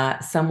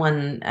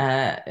 Someone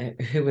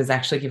who was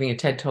actually giving a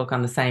TED talk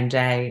on the same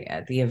day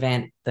at the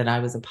event that I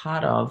was a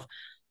part of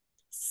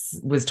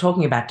was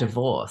talking about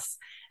divorce.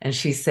 And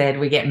she said,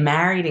 we get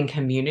married in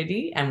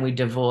community and we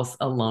divorce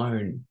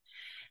alone.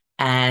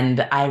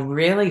 And I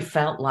really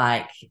felt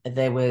like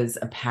there was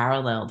a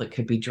parallel that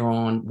could be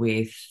drawn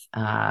with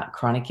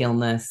chronic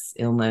illness.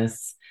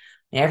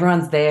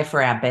 Everyone's there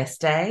for our best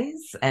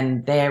days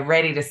and they're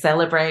ready to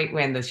celebrate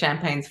when the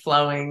champagne's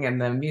flowing and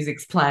the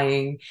music's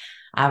playing.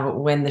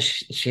 When the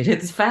shit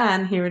hits the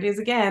fan, here it is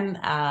again.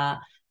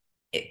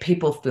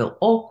 People feel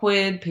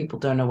awkward. People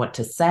don't know what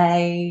to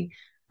say.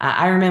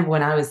 I remember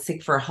when I was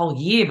sick for a whole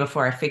year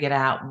before I figured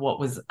out what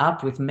was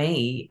up with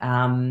me.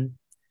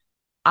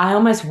 I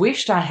almost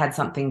wished I had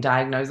something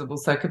diagnosable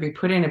so it could be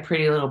put in a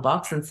pretty little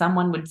box and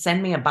someone would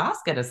send me a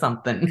basket or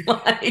something.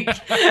 Like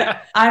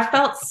I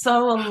felt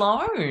so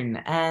alone.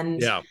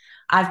 And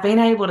I've been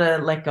able to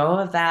let go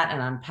of that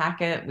and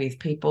unpack it with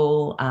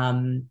people.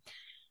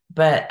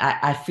 But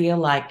I feel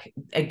like,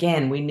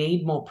 again, we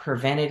need more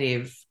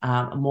preventative,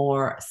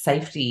 more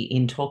safety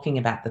in talking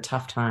about the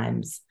tough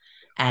times.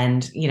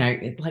 And,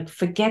 like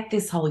forget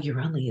this whole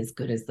you're only as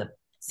good as the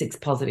 6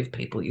 positive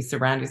people you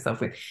surround yourself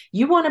with.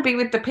 You want to be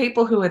with the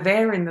people who are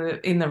there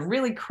in the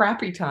really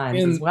crappy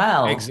times as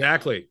well.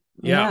 Exactly.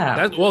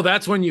 Yeah.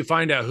 That's when you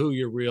find out who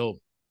your real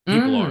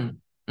people are.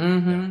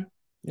 Mm-hmm.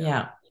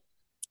 Yeah.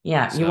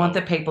 Yeah, you want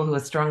the So people who are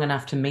strong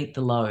enough to meet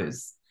the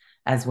lows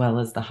as well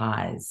as the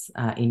highs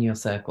in your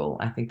circle.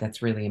 I think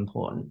that's really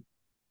important.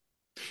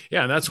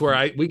 yeah, and that's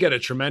where we get a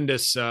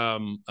tremendous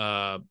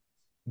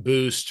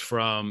boost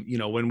from,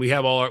 when we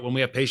have when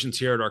we have patients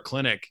here at our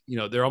clinic,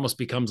 there almost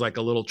becomes like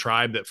a little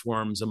tribe that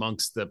forms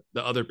amongst the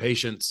other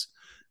patients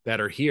that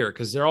are here,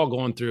 because they're all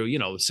going through,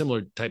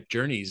 similar type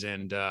journeys.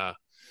 And a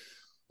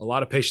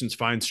lot of patients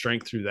find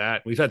strength through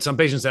that. We've had some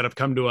patients that have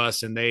come to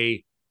us and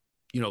they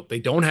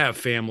don't have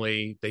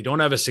family, they don't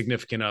have a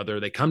significant other,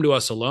 they come to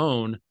us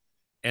alone,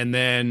 and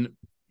then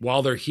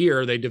while they're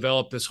here they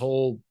develop this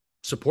whole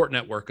support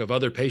network of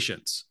other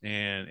patients,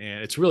 and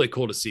it's really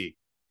cool to see.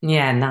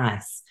 Yeah,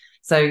 nice.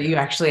 So you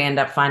Yeah, actually end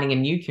up finding a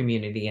new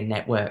community and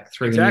network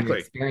through new exactly.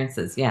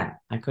 experiences. Yeah,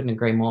 I couldn't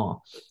agree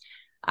more.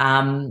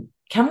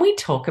 Can we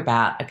talk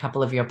about a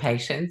couple of your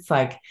patients?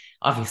 Like,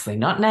 obviously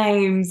not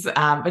names,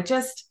 but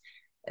just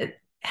uh,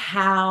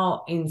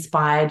 how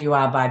inspired you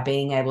are by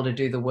being able to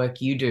do the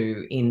work you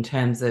do in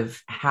terms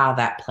of how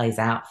that plays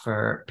out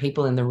for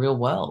people in the real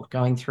world,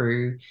 going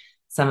through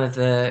some of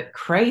the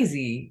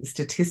crazy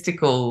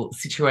statistical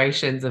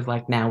situations of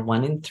like now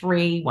 1 in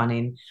 3, 1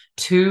 in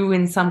 2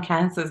 in some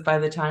cancers by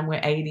the time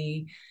we're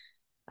 80.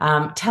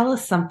 Tell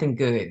us something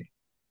good.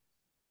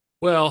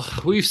 Well,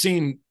 we've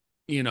seen,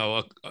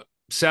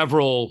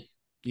 several,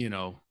 you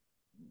know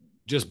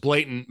just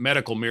blatant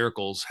medical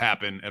miracles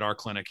happen at our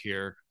clinic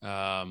here.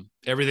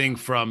 Everything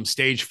from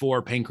stage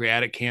 4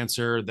 pancreatic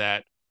cancer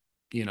that,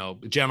 a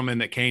gentleman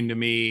that came to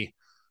me.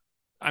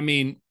 I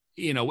mean,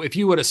 if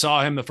you would have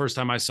saw him the first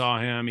time I saw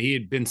him, he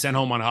had been sent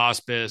home on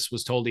hospice,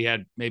 was told he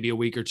had maybe a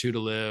week or two to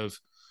live.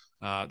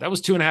 That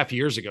was 2.5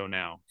 years ago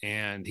now,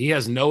 and he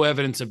has no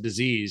evidence of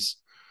disease.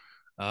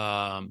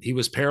 He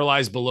was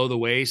paralyzed below the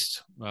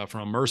waist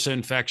from a MRSA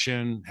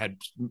infection, had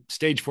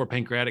stage 4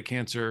 pancreatic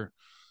cancer.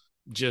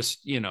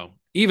 Just,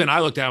 even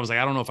I looked at him, I was like,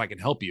 I don't know if I can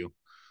help you.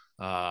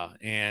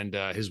 And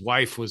his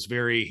wife was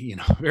very,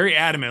 very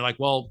adamant, like,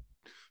 well,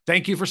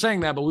 thank you for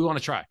saying that, but we want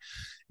to try.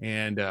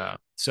 And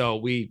so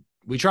we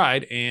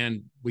tried,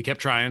 and we kept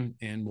trying.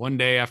 And one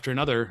day after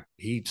another,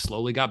 he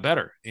slowly got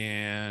better.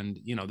 And,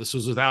 this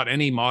was without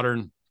any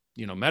modern,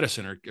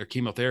 medicine or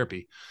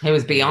chemotherapy. He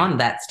was And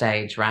beyond that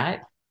stage, right?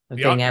 Of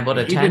yeah, being able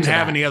to he turn didn't to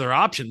have that. any other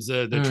options.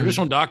 The Mm,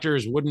 traditional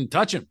doctors wouldn't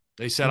touch him.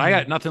 They said, I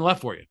got mm. nothing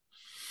left for you.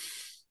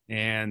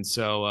 And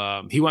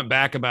so he went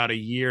back about a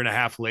year and a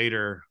half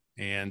later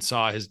and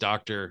saw his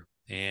doctor,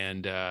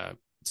 and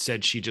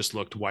said she just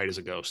looked white as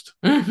a ghost.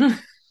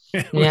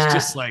 It was Yeah.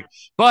 just like,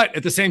 but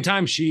at the same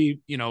time, she,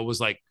 was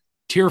like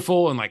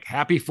tearful and like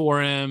happy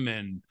for him,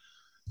 and,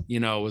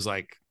 was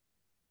like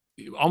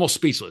almost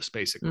speechless,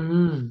 basically.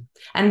 Mm.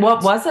 And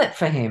what was it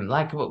for him?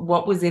 Like,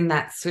 what was in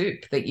that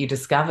soup that you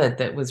discovered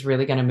that was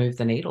really going to move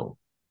the needle?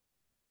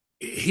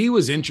 He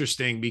was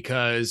interesting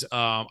because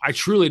I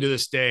truly, to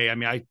this day, I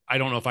mean, I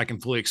don't know if I can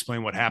fully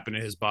explain what happened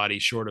in his body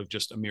short of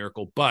just a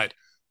miracle. But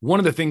one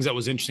of the things that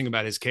was interesting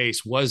about his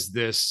case was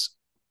this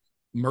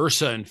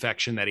MRSA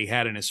infection that he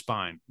had in his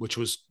spine, which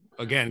was,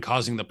 again,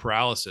 causing the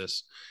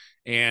paralysis.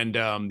 And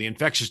the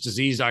infectious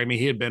disease, I mean,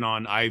 he had been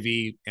on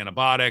IV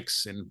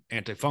antibiotics and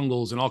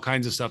antifungals and all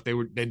kinds of stuff.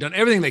 They'd done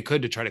everything they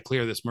could to try to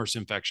clear this MRSA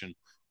infection.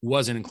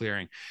 Wasn't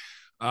clearing.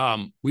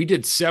 We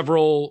did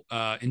several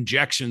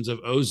injections of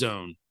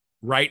ozone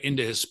right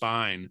into his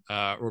spine,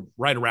 or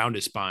right around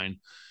his spine.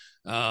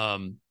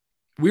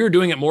 We were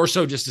doing it more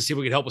so just to see if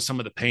we could help with some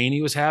of the pain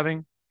he was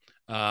having.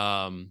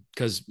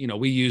 Because,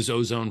 we use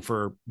ozone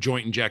for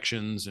joint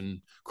injections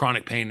and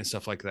chronic pain and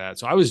stuff like that.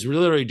 So I was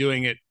literally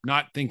doing it,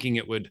 not thinking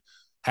it would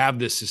have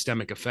this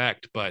systemic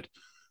effect. But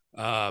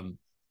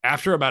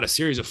after about a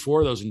series of 4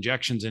 of those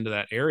injections into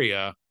that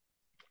area,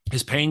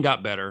 his pain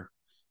got better.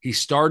 He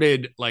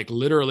started, like,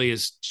 literally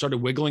started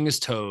wiggling his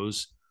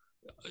toes.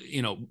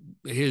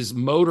 His his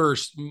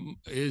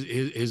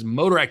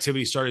motor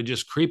activity started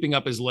just creeping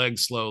up his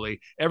legs slowly.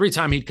 Every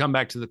time he'd come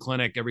back to the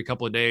clinic every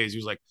couple of days, he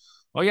was like,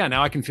 oh yeah,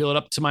 now I can feel it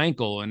up to my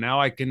ankle, and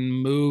now I can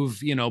move,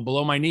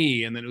 below my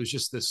knee. And then it was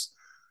just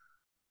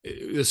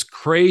this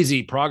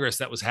crazy progress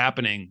that was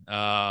happening.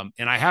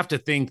 And I have to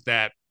think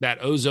that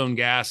that ozone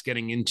gas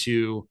getting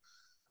into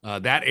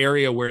that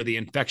area where the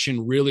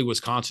infection really was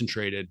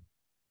concentrated.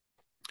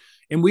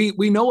 And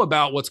we know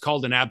about what's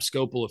called an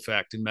abscopal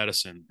effect in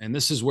medicine. And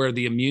this is where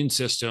the immune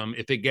system,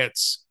 if it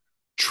gets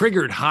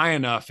triggered high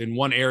enough in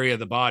one area of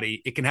the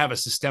body, it can have a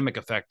systemic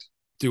effect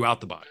throughout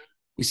the body.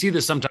 We see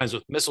this sometimes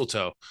with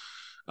mistletoe.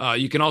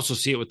 You can also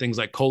see it with things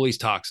like Coley's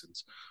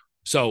toxins.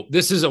 So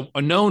this is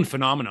a known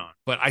phenomenon,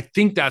 but I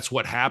think that's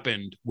what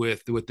happened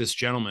with this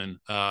gentleman.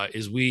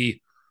 Is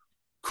we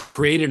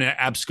created an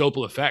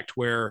abscopal effect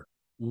where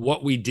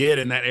what we did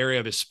in that area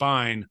of his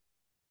spine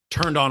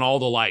turned on all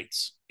the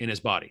lights in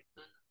his body,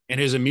 and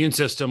his immune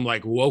system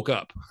like woke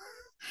up.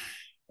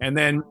 And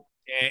then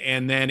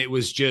it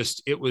was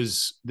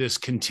this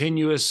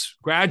continuous,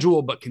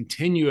 gradual but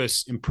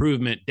continuous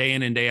improvement day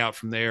in and day out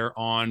from there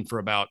on for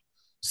about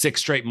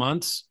 6 straight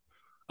months,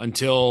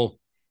 until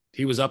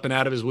he was up and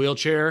out of his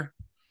wheelchair.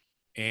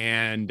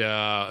 And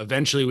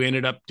eventually we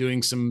ended up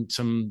doing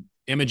some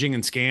imaging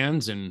and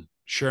scans, and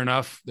sure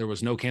enough, there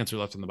was no cancer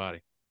left in the body.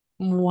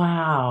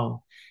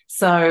 Wow.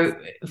 So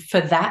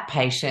for that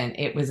patient,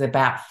 it was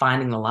about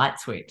finding the light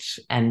switch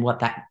and what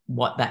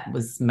that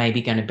was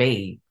maybe going to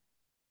be.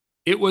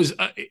 It was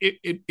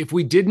if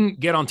we didn't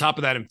get on top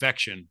of that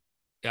infection,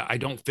 I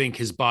don't think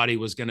his body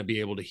was going to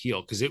be able to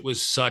heal, because it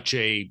was such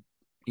a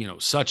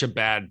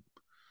bad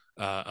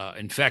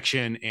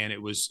infection, and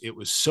it was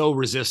so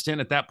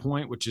resistant at that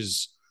point, which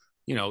is,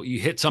 you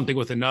hit something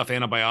with enough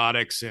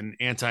antibiotics and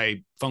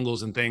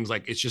antifungals and things,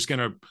 like it's just going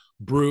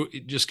to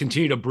just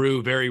continue to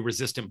brew very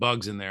resistant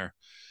bugs in there.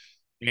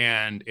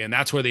 And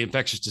that's where the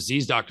infectious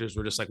disease doctors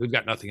were just like, we've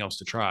got nothing else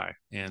to try.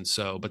 And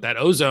so, but that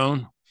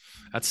ozone,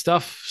 that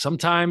stuff,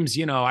 sometimes,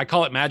 I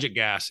call it magic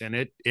gas, and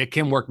it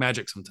can work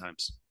magic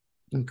sometimes.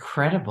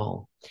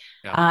 Incredible.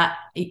 Yeah.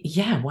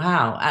 Yeah,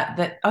 wow.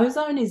 That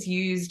ozone is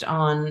used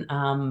on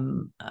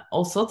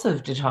all sorts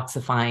of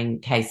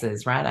detoxifying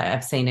cases, right?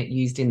 I've seen it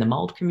used in the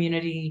mold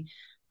community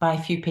by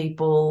a few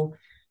people.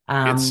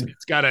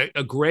 It's got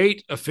a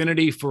great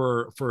affinity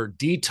for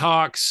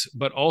detox,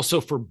 but also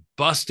for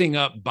busting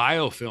up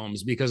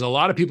biofilms, because a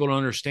lot of people don't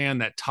understand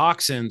that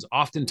toxins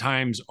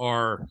oftentimes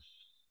are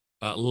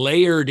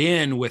layered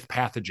in with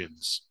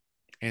pathogens.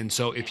 And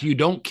so if you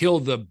don't kill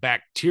the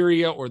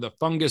bacteria or the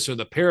fungus or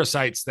the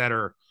parasites that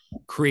are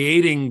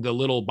creating the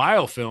little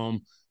biofilm,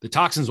 the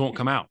toxins won't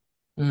come out.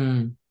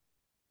 Mm.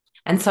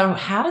 And so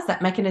how does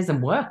that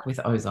mechanism work with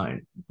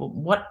ozone?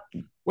 What?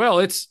 Well,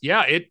 it's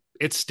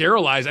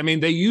sterilized. I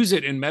mean, they use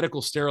it in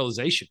medical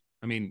sterilization.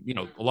 I mean,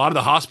 a lot of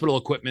the hospital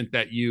equipment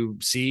that you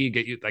see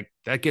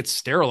that gets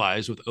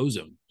sterilized with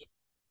ozone.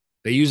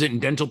 They use it in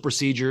dental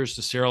procedures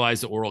to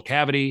sterilize the oral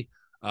cavity.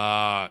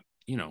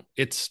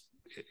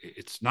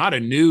 It's not a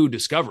new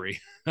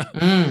discovery.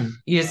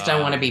 You just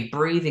don't want to be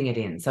breathing it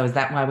in. So is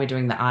that why we're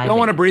doing the IV? Don't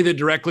want to breathe it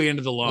directly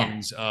into the Yeah.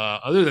 lungs.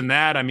 Other than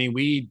that, I mean,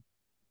 we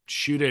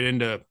shoot it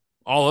into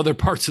all other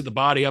parts of the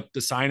body, up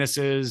the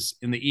sinuses,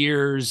 in the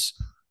ears.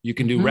 You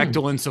can do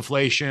rectal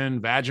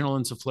insufflation, vaginal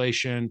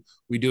insufflation.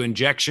 We do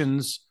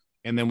injections,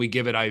 and then we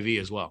give it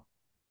IV as well.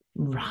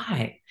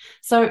 Right.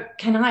 So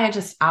can I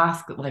just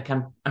ask, like,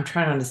 I'm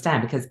trying to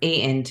understand, because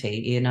ENT,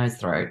 ear, nose,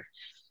 throat,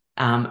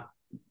 um,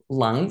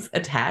 lungs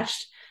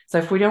attached. So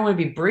if we don't want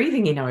to be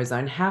breathing in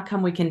ozone, how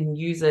come we can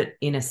use it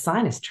in a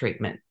sinus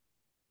treatment?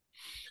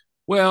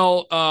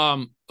 Well,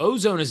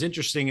 ozone is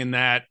interesting in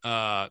that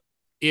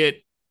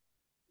it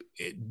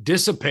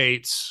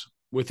dissipates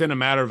within a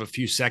matter of a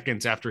few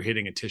seconds after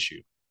hitting a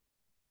tissue.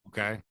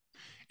 Okay.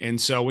 And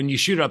so when you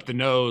shoot up the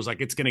nose,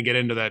 like, it's going to get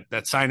into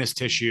that sinus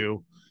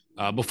tissue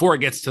before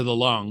it gets to the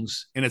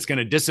lungs, and it's going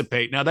to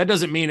dissipate. Now, that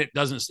doesn't mean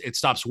it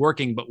stops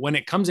working, but when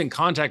it comes in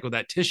contact with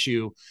that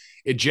tissue,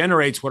 it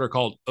generates what are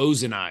called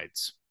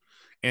ozonides.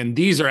 And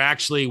these are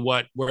actually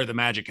where the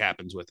magic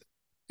happens with it.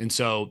 And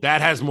so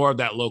that has more of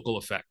that local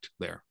effect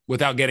there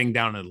without getting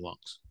down in the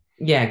lungs.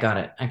 Yeah, got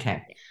it.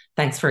 Okay.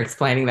 Thanks for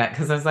explaining that,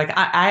 because I was like,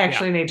 I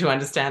actually need to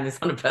understand this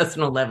on a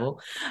personal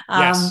level.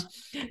 Yes.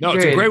 No,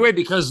 it's a Good. great way,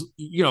 because,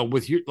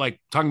 with you,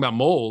 like, talking about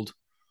mold,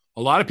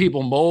 a lot of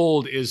people,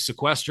 mold is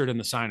sequestered in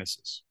the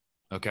sinuses.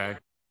 Okay.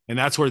 And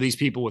that's where these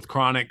people with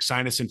chronic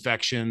sinus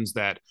infections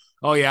that,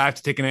 oh yeah, I have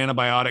to take an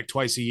antibiotic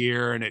twice a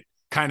year and it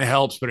kind of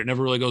helps, but it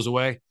never really goes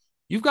away.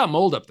 You've got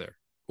mold up there,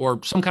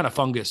 or some kind of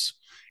fungus,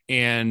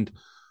 and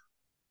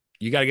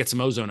you got to get some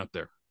ozone up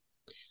there.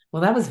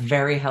 Well, that was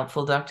very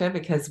helpful, doctor,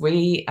 because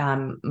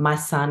my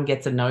son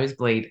gets a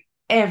nosebleed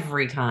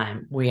every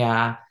time we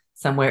are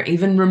somewhere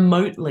even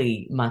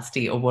remotely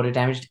musty or water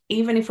damaged,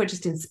 even if we're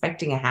just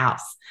inspecting a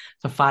house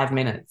for 5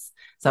 minutes.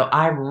 So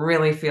I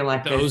really feel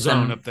like The there's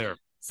ozone up there.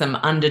 some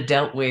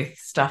underdealt with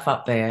stuff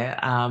up there.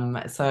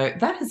 So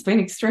that has been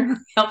extremely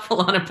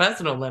helpful on a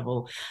personal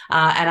level.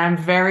 And I'm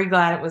very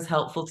glad it was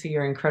helpful to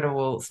your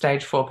incredible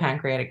stage 4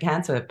 pancreatic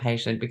cancer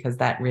patient, because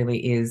that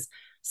really is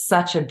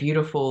such a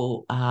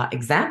beautiful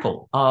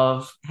example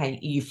of how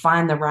you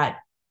find the right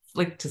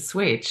the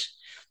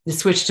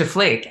switch to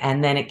flick,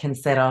 and then it can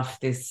set off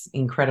this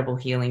incredible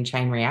healing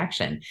chain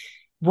reaction.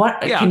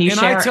 What can you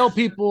share? I tell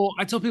people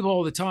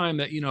all the time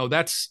that,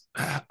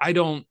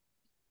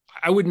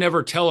 I would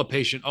never tell a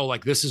patient, oh,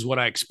 like, this is what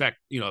I expect,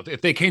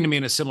 if they came to me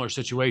in a similar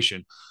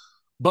situation.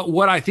 But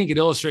what I think it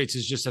illustrates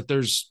is just that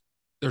there's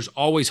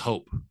always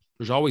hope.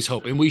 There's always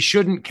hope. And we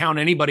shouldn't count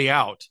anybody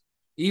out,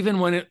 even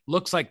when it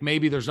looks like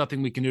maybe there's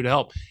nothing we can do to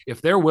help.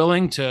 If they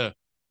want to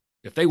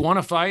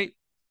fight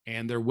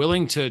and they're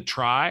willing to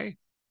try,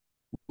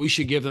 we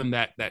should give them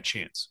that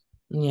chance.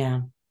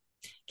 Yeah.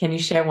 Can you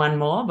share one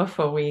more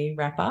before we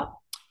wrap up?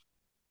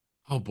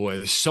 Oh boy,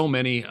 there's so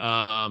many.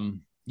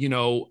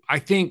 I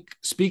think,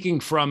 speaking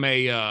from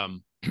a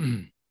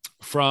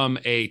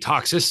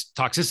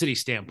toxicity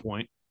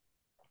standpoint,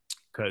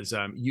 because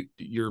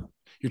your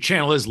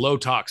channel is Low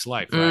Tox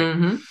Life, right?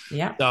 Mm-hmm.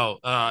 Yeah. So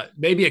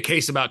maybe a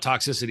case about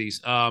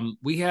toxicities.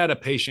 We had a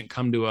patient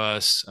come to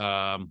us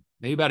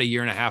maybe about a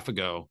year and a half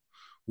ago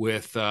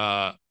with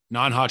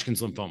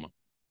non-Hodgkin's lymphoma.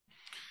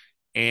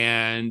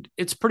 And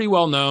it's pretty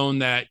well known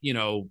that,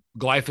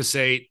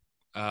 glyphosate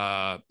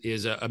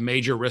is a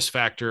major risk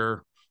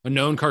factor a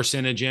known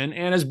carcinogen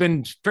and has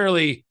been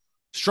fairly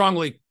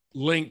strongly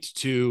linked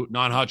to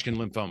non-Hodgkin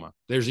lymphoma.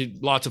 There's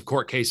lots of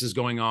court cases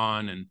going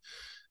on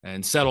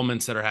and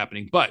settlements that are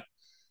happening. But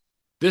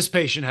this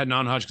patient had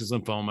non-Hodgkin's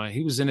lymphoma.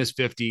 He was in his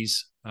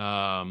 50s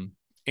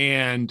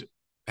and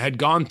had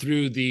gone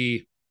through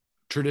the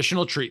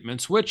traditional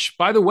treatments, which,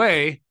 by the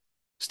way,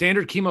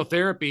 standard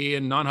chemotherapy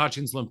in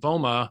non-Hodgkin's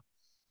lymphoma,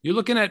 you're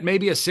looking at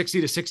maybe a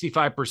 60 to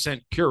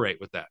 65% cure rate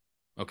with that.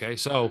 Okay.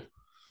 So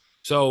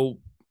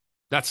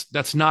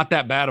that's not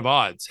that bad of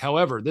odds.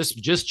 However, this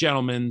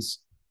gentleman's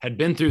had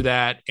been through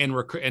that and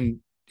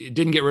it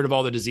didn't get rid of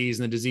all the disease,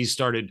 and the disease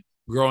started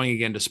growing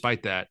again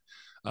despite that.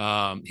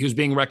 He was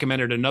being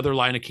recommended another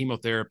line of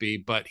chemotherapy,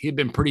 but he had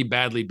been pretty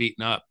badly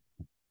beaten up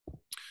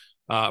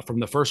from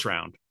the first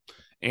round.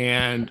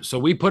 And so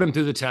we put him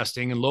through the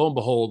testing, and lo and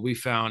behold, we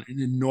found an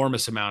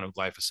enormous amount of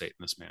glyphosate in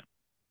this man.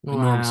 Wow.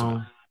 Enormous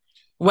amount.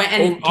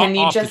 And can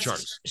you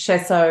just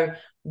share, so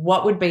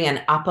what would be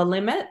an upper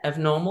limit of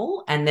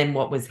normal, and then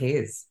what was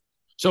his?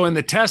 So in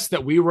the test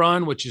that we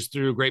run, which is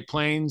through Great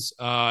Plains,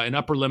 an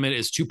upper limit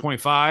is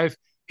 2.5.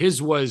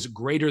 His was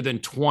greater than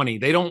 20.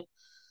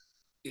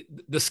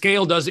 The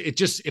scale does it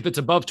just, if it's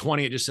above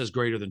 20, it just says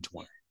greater than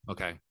 20.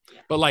 Okay.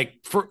 But like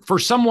for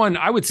someone,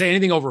 I would say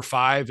anything over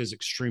 5 is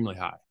extremely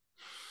high.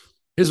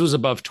 His was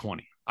above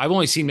 20. I've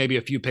only seen maybe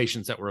a few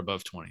patients that were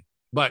above 20.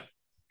 But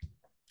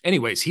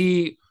anyways,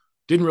 he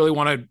didn't really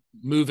want to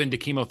move into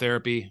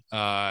chemotherapy.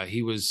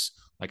 He was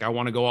like, I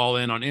want to go all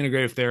in on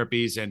integrative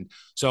therapies. And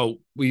so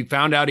we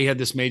found out he had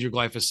this major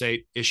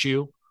glyphosate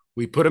issue.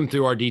 We put him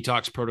through our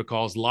detox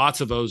protocols,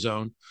 lots of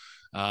ozone,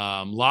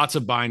 lots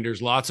of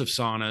binders, lots of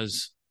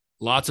saunas,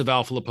 lots of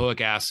alpha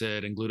lipoic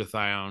acid and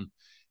glutathione.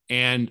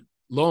 And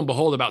lo and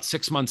behold, about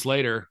 6 months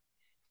later,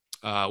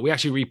 we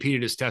actually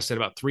repeated his test at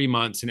about 3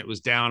 months, and it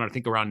was down, I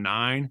think, around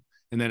 9.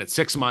 And then at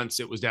 6 months,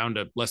 it was down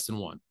to less than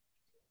 1.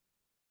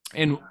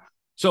 And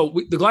so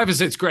the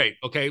glyphosate's great.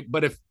 Okay.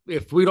 But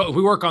if we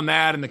work on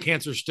that and the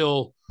cancer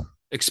still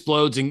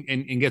explodes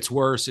and gets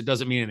worse, it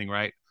doesn't mean anything.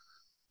 Right.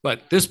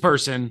 But this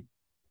person,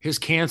 his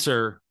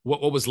cancer,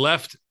 what was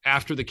left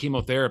after the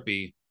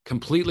chemotherapy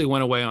completely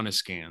went away on his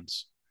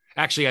scans.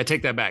 Actually, I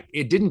take that back.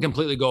 It didn't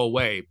completely go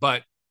away,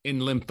 but in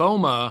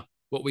lymphoma,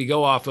 what we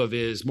go off of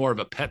is more of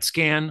a PET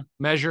scan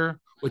measure,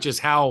 which is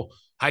how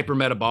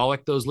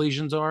hypermetabolic those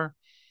lesions are.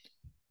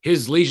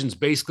 His lesions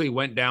basically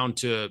went down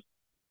to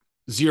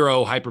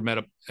zero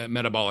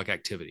hypermetabolic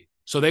activity.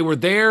 So they were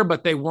there,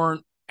 but they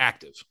weren't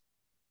active.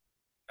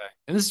 Okay.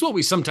 And this is what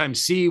we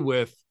sometimes see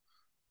with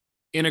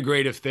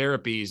integrative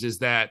therapies, is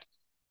that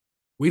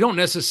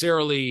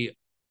the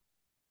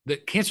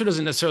cancer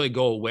doesn't necessarily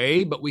go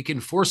away, but we can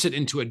force it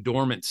into a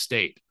dormant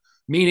state,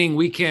 meaning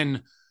we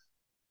can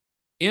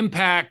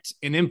impact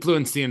and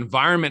influence the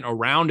environment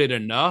around it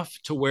enough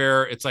to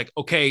where it's like,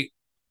 okay,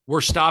 we're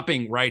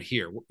stopping right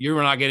here.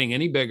 You're not getting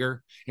any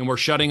bigger, and we're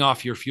shutting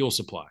off your fuel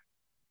supply.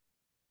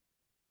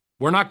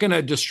 We're not going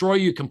to destroy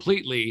you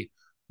completely,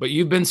 but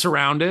you've been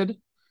surrounded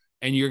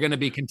and you're going to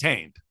be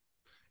contained.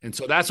 And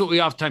so that's what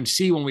we oftentimes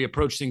see when we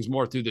approach things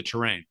more through the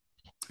terrain.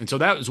 And so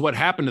that was what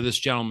happened to this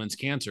gentleman's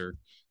cancer.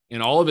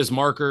 And all of his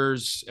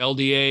markers,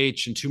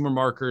 LDH and tumor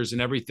markers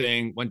and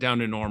everything went down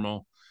to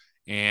normal.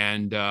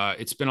 And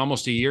it's been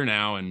almost a year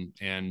now,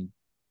 and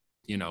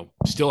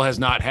still has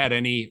not had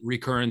any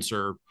recurrence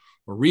or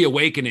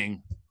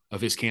reawakening of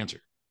his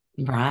cancer.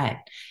 Right.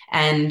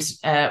 And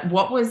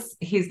what was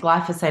his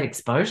glyphosate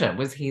exposure?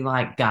 Was he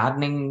like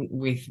gardening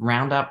with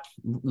Roundup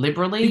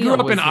liberally? He grew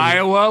up in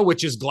Iowa,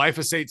 which is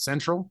glyphosate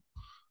central.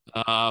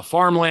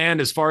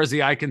 Farmland as far as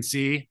the eye can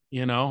see,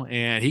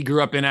 and he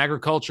grew up in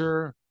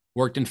agriculture,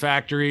 worked in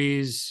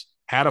factories,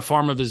 had a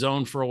farm of his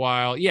own for a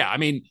while. Yeah. I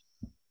mean,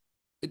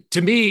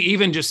 to me,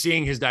 even just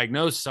seeing his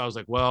diagnosis, I was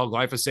like, well,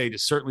 glyphosate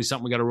is certainly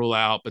something we got to rule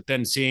out. But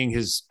then seeing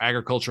his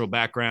agricultural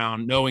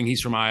background, knowing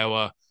he's from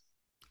Iowa,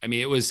 I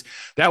mean,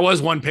 that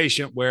was one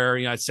patient where,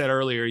 I said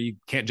earlier, you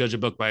can't judge a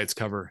book by its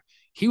cover.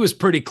 He was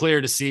pretty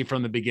clear to see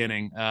from the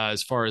beginning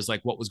as far as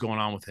like what was going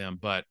on with him.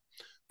 But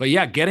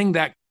yeah,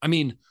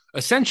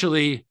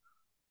 essentially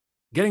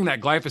getting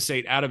that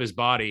glyphosate out of his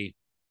body,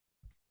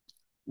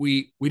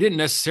 we didn't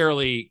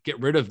necessarily get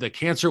rid of the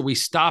cancer. We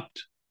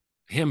stopped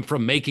him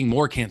from making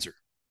more cancer,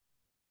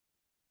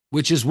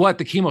 which is what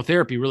the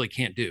chemotherapy really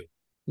can't do.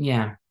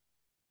 Yeah.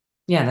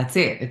 Yeah, that's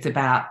it. It's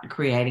about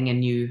creating a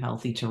new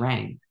healthy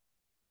terrain.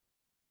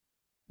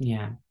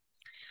 Yeah.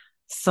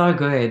 So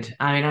good.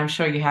 I mean, I'm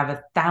sure you have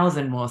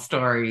 1,000 more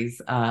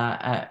stories,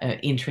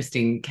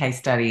 interesting case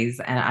studies,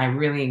 and I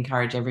really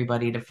encourage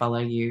everybody to follow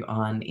you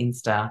on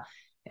Insta.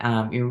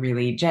 You're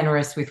really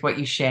generous with what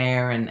you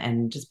share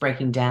and just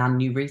breaking down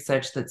new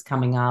research that's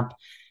coming up.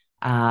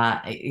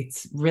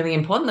 It's really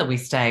important that we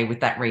stay with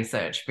that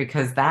research,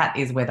 because that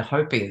is where the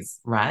hope is,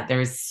 right?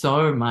 There is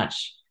so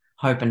much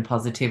hope and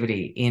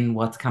positivity in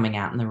what's coming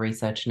out in the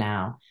research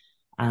now.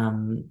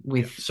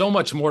 With so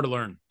much more to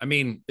learn. I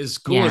mean, as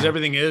cool as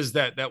everything is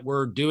that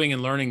we're doing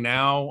and learning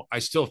now, I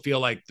still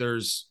feel like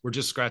we're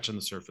just scratching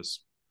the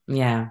surface.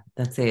 Yeah,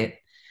 that's it.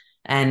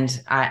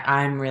 And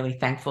I'm really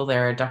thankful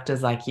there are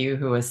doctors like you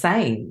who are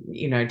saying,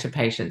 to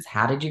patients,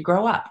 how did you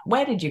grow up?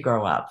 Where did you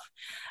grow up?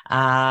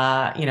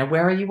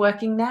 Where are you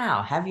working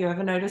now? Have you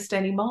ever noticed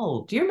any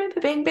mold? Do you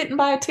remember being bitten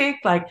by a tick?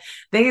 Like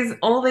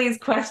all these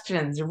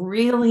questions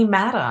really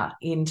matter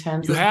in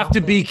terms You of have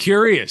to be doctors.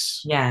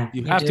 curious. Yeah,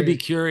 You you have to be do.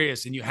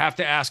 curious, and you have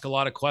to ask a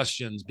lot of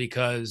questions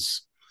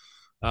because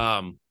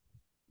to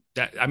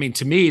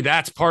me,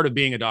 that's part of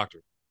being a doctor.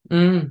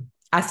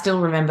 I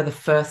still remember the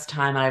first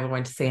time I ever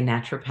went to see a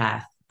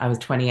naturopath. I was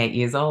 28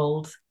 years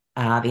old.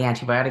 The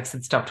antibiotics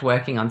had stopped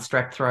working on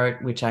strep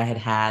throat, which I had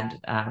had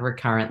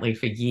recurrently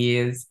for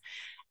years.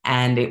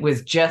 And it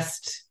was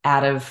just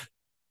out of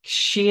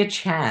sheer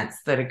chance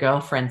that a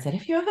girlfriend said,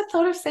 have you ever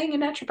thought of seeing a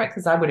naturopath?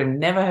 Because I would have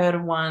never heard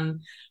of one,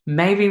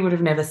 maybe would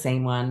have never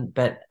seen one,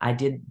 but I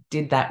did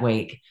that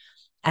week.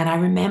 And I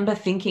remember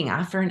thinking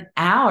after an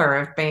hour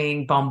of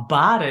being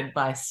bombarded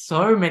by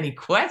so many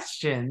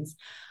questions,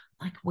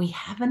 like, we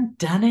haven't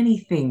done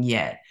anything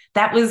yet.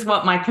 That was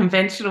what my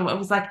conventional, it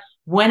was like,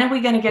 when are we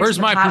going to get to Where's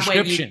the my part where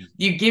you prescription?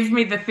 you give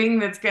me the thing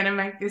that's going to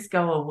make this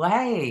go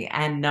away?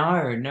 And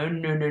no, no,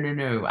 no, no, no,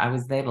 no. I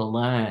was there to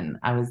learn.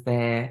 I was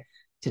there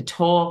to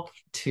talk,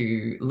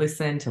 to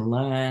listen, to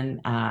learn,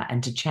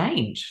 and to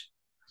change.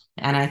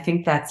 And I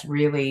think that's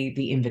really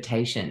the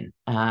invitation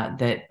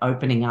that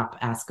opening up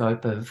our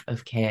scope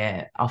of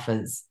care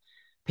offers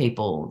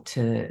people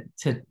to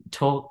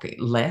talk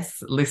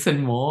less,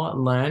 listen more,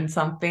 learn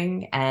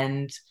something,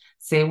 and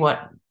see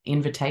what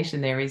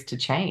invitation there is to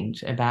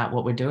change about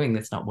what we're doing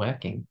that's not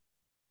working.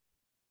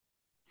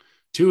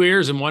 2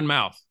 ears and one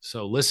mouth.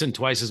 So listen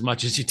twice as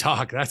much as you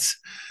talk. That's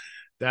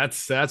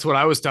what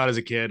I was taught as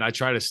a kid. I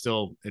try to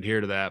still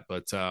adhere to that.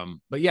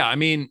 But yeah, I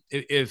mean,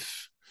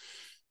 if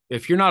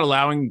you're not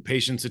allowing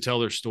patients to tell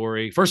their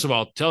story, first of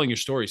all, telling your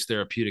story is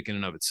therapeutic in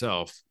and of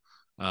itself.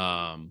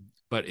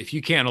 But if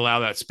you can't allow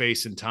that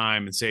space and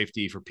time and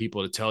safety for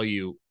people to tell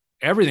you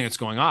everything that's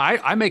going on,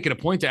 I make it a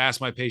point to ask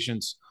my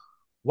patients,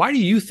 why do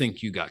you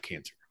think you got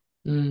cancer?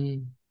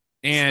 Mm.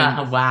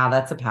 And Wow,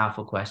 that's a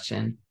powerful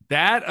question.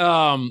 that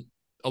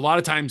a lot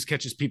of times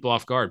catches people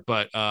off guard.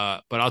 But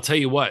I'll tell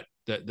you what,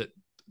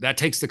 that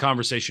takes the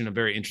conversation a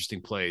very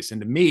interesting place.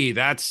 And to me,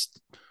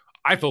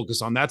 I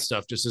focus on that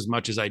stuff just as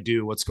much as I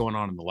do what's going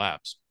on in the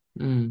labs.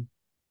 Mm.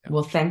 Yeah.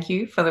 Well, thank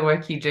you for the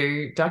work you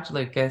do, Dr.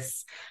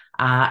 Lucas.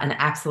 An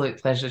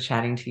absolute pleasure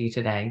chatting to you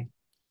today.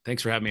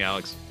 Thanks for having me,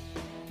 Alex.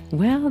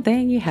 Well, there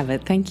you have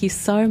it. Thank you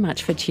so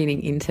much for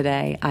tuning in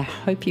today. I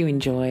hope you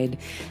enjoyed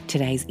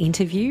today's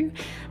interview.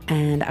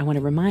 And I want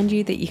to remind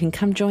you that you can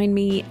come join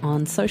me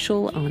on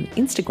social on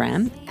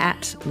Instagram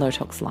at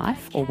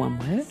LowToxLife, or one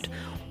word,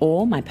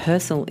 or my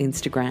personal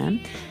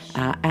Instagram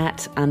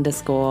at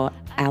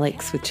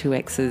 _Alex with 2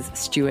 X's,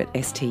 Stuart,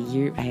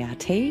 STUART.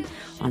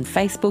 On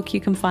Facebook,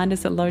 you can find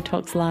us at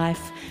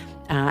LowToxLife.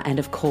 And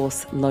of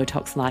course,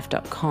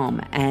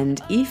 lowtoxlife.com. And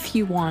if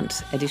you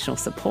want additional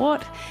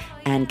support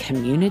and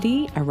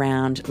community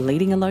around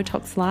leading a low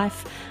tox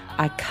life,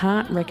 I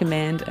can't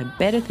recommend a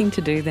better thing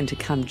to do than to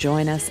come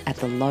join us at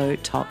the Low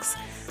Tox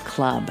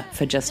Club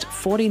for just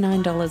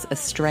 $49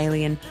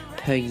 Australian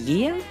per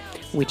year,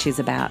 which is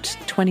about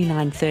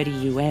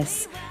 $29.30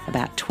 US,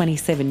 about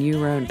 27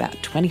 euro, and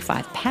about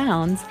 25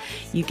 pounds.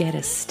 You get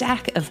a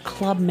stack of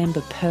club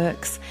member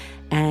perks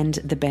and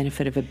the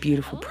benefit of a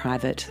beautiful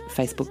private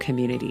Facebook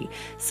community.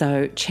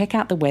 So check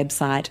out the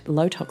website,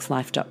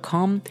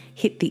 lowtoxlife.com,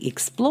 hit the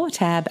Explore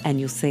tab, and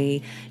you'll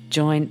see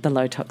join the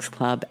Low Tox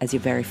Club as your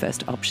very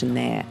first option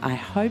there. I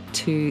hope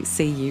to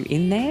see you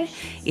in there.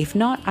 If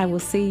not, I will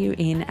see you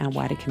in our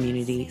wider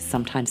community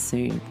sometime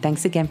soon.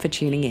 Thanks again for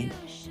tuning in.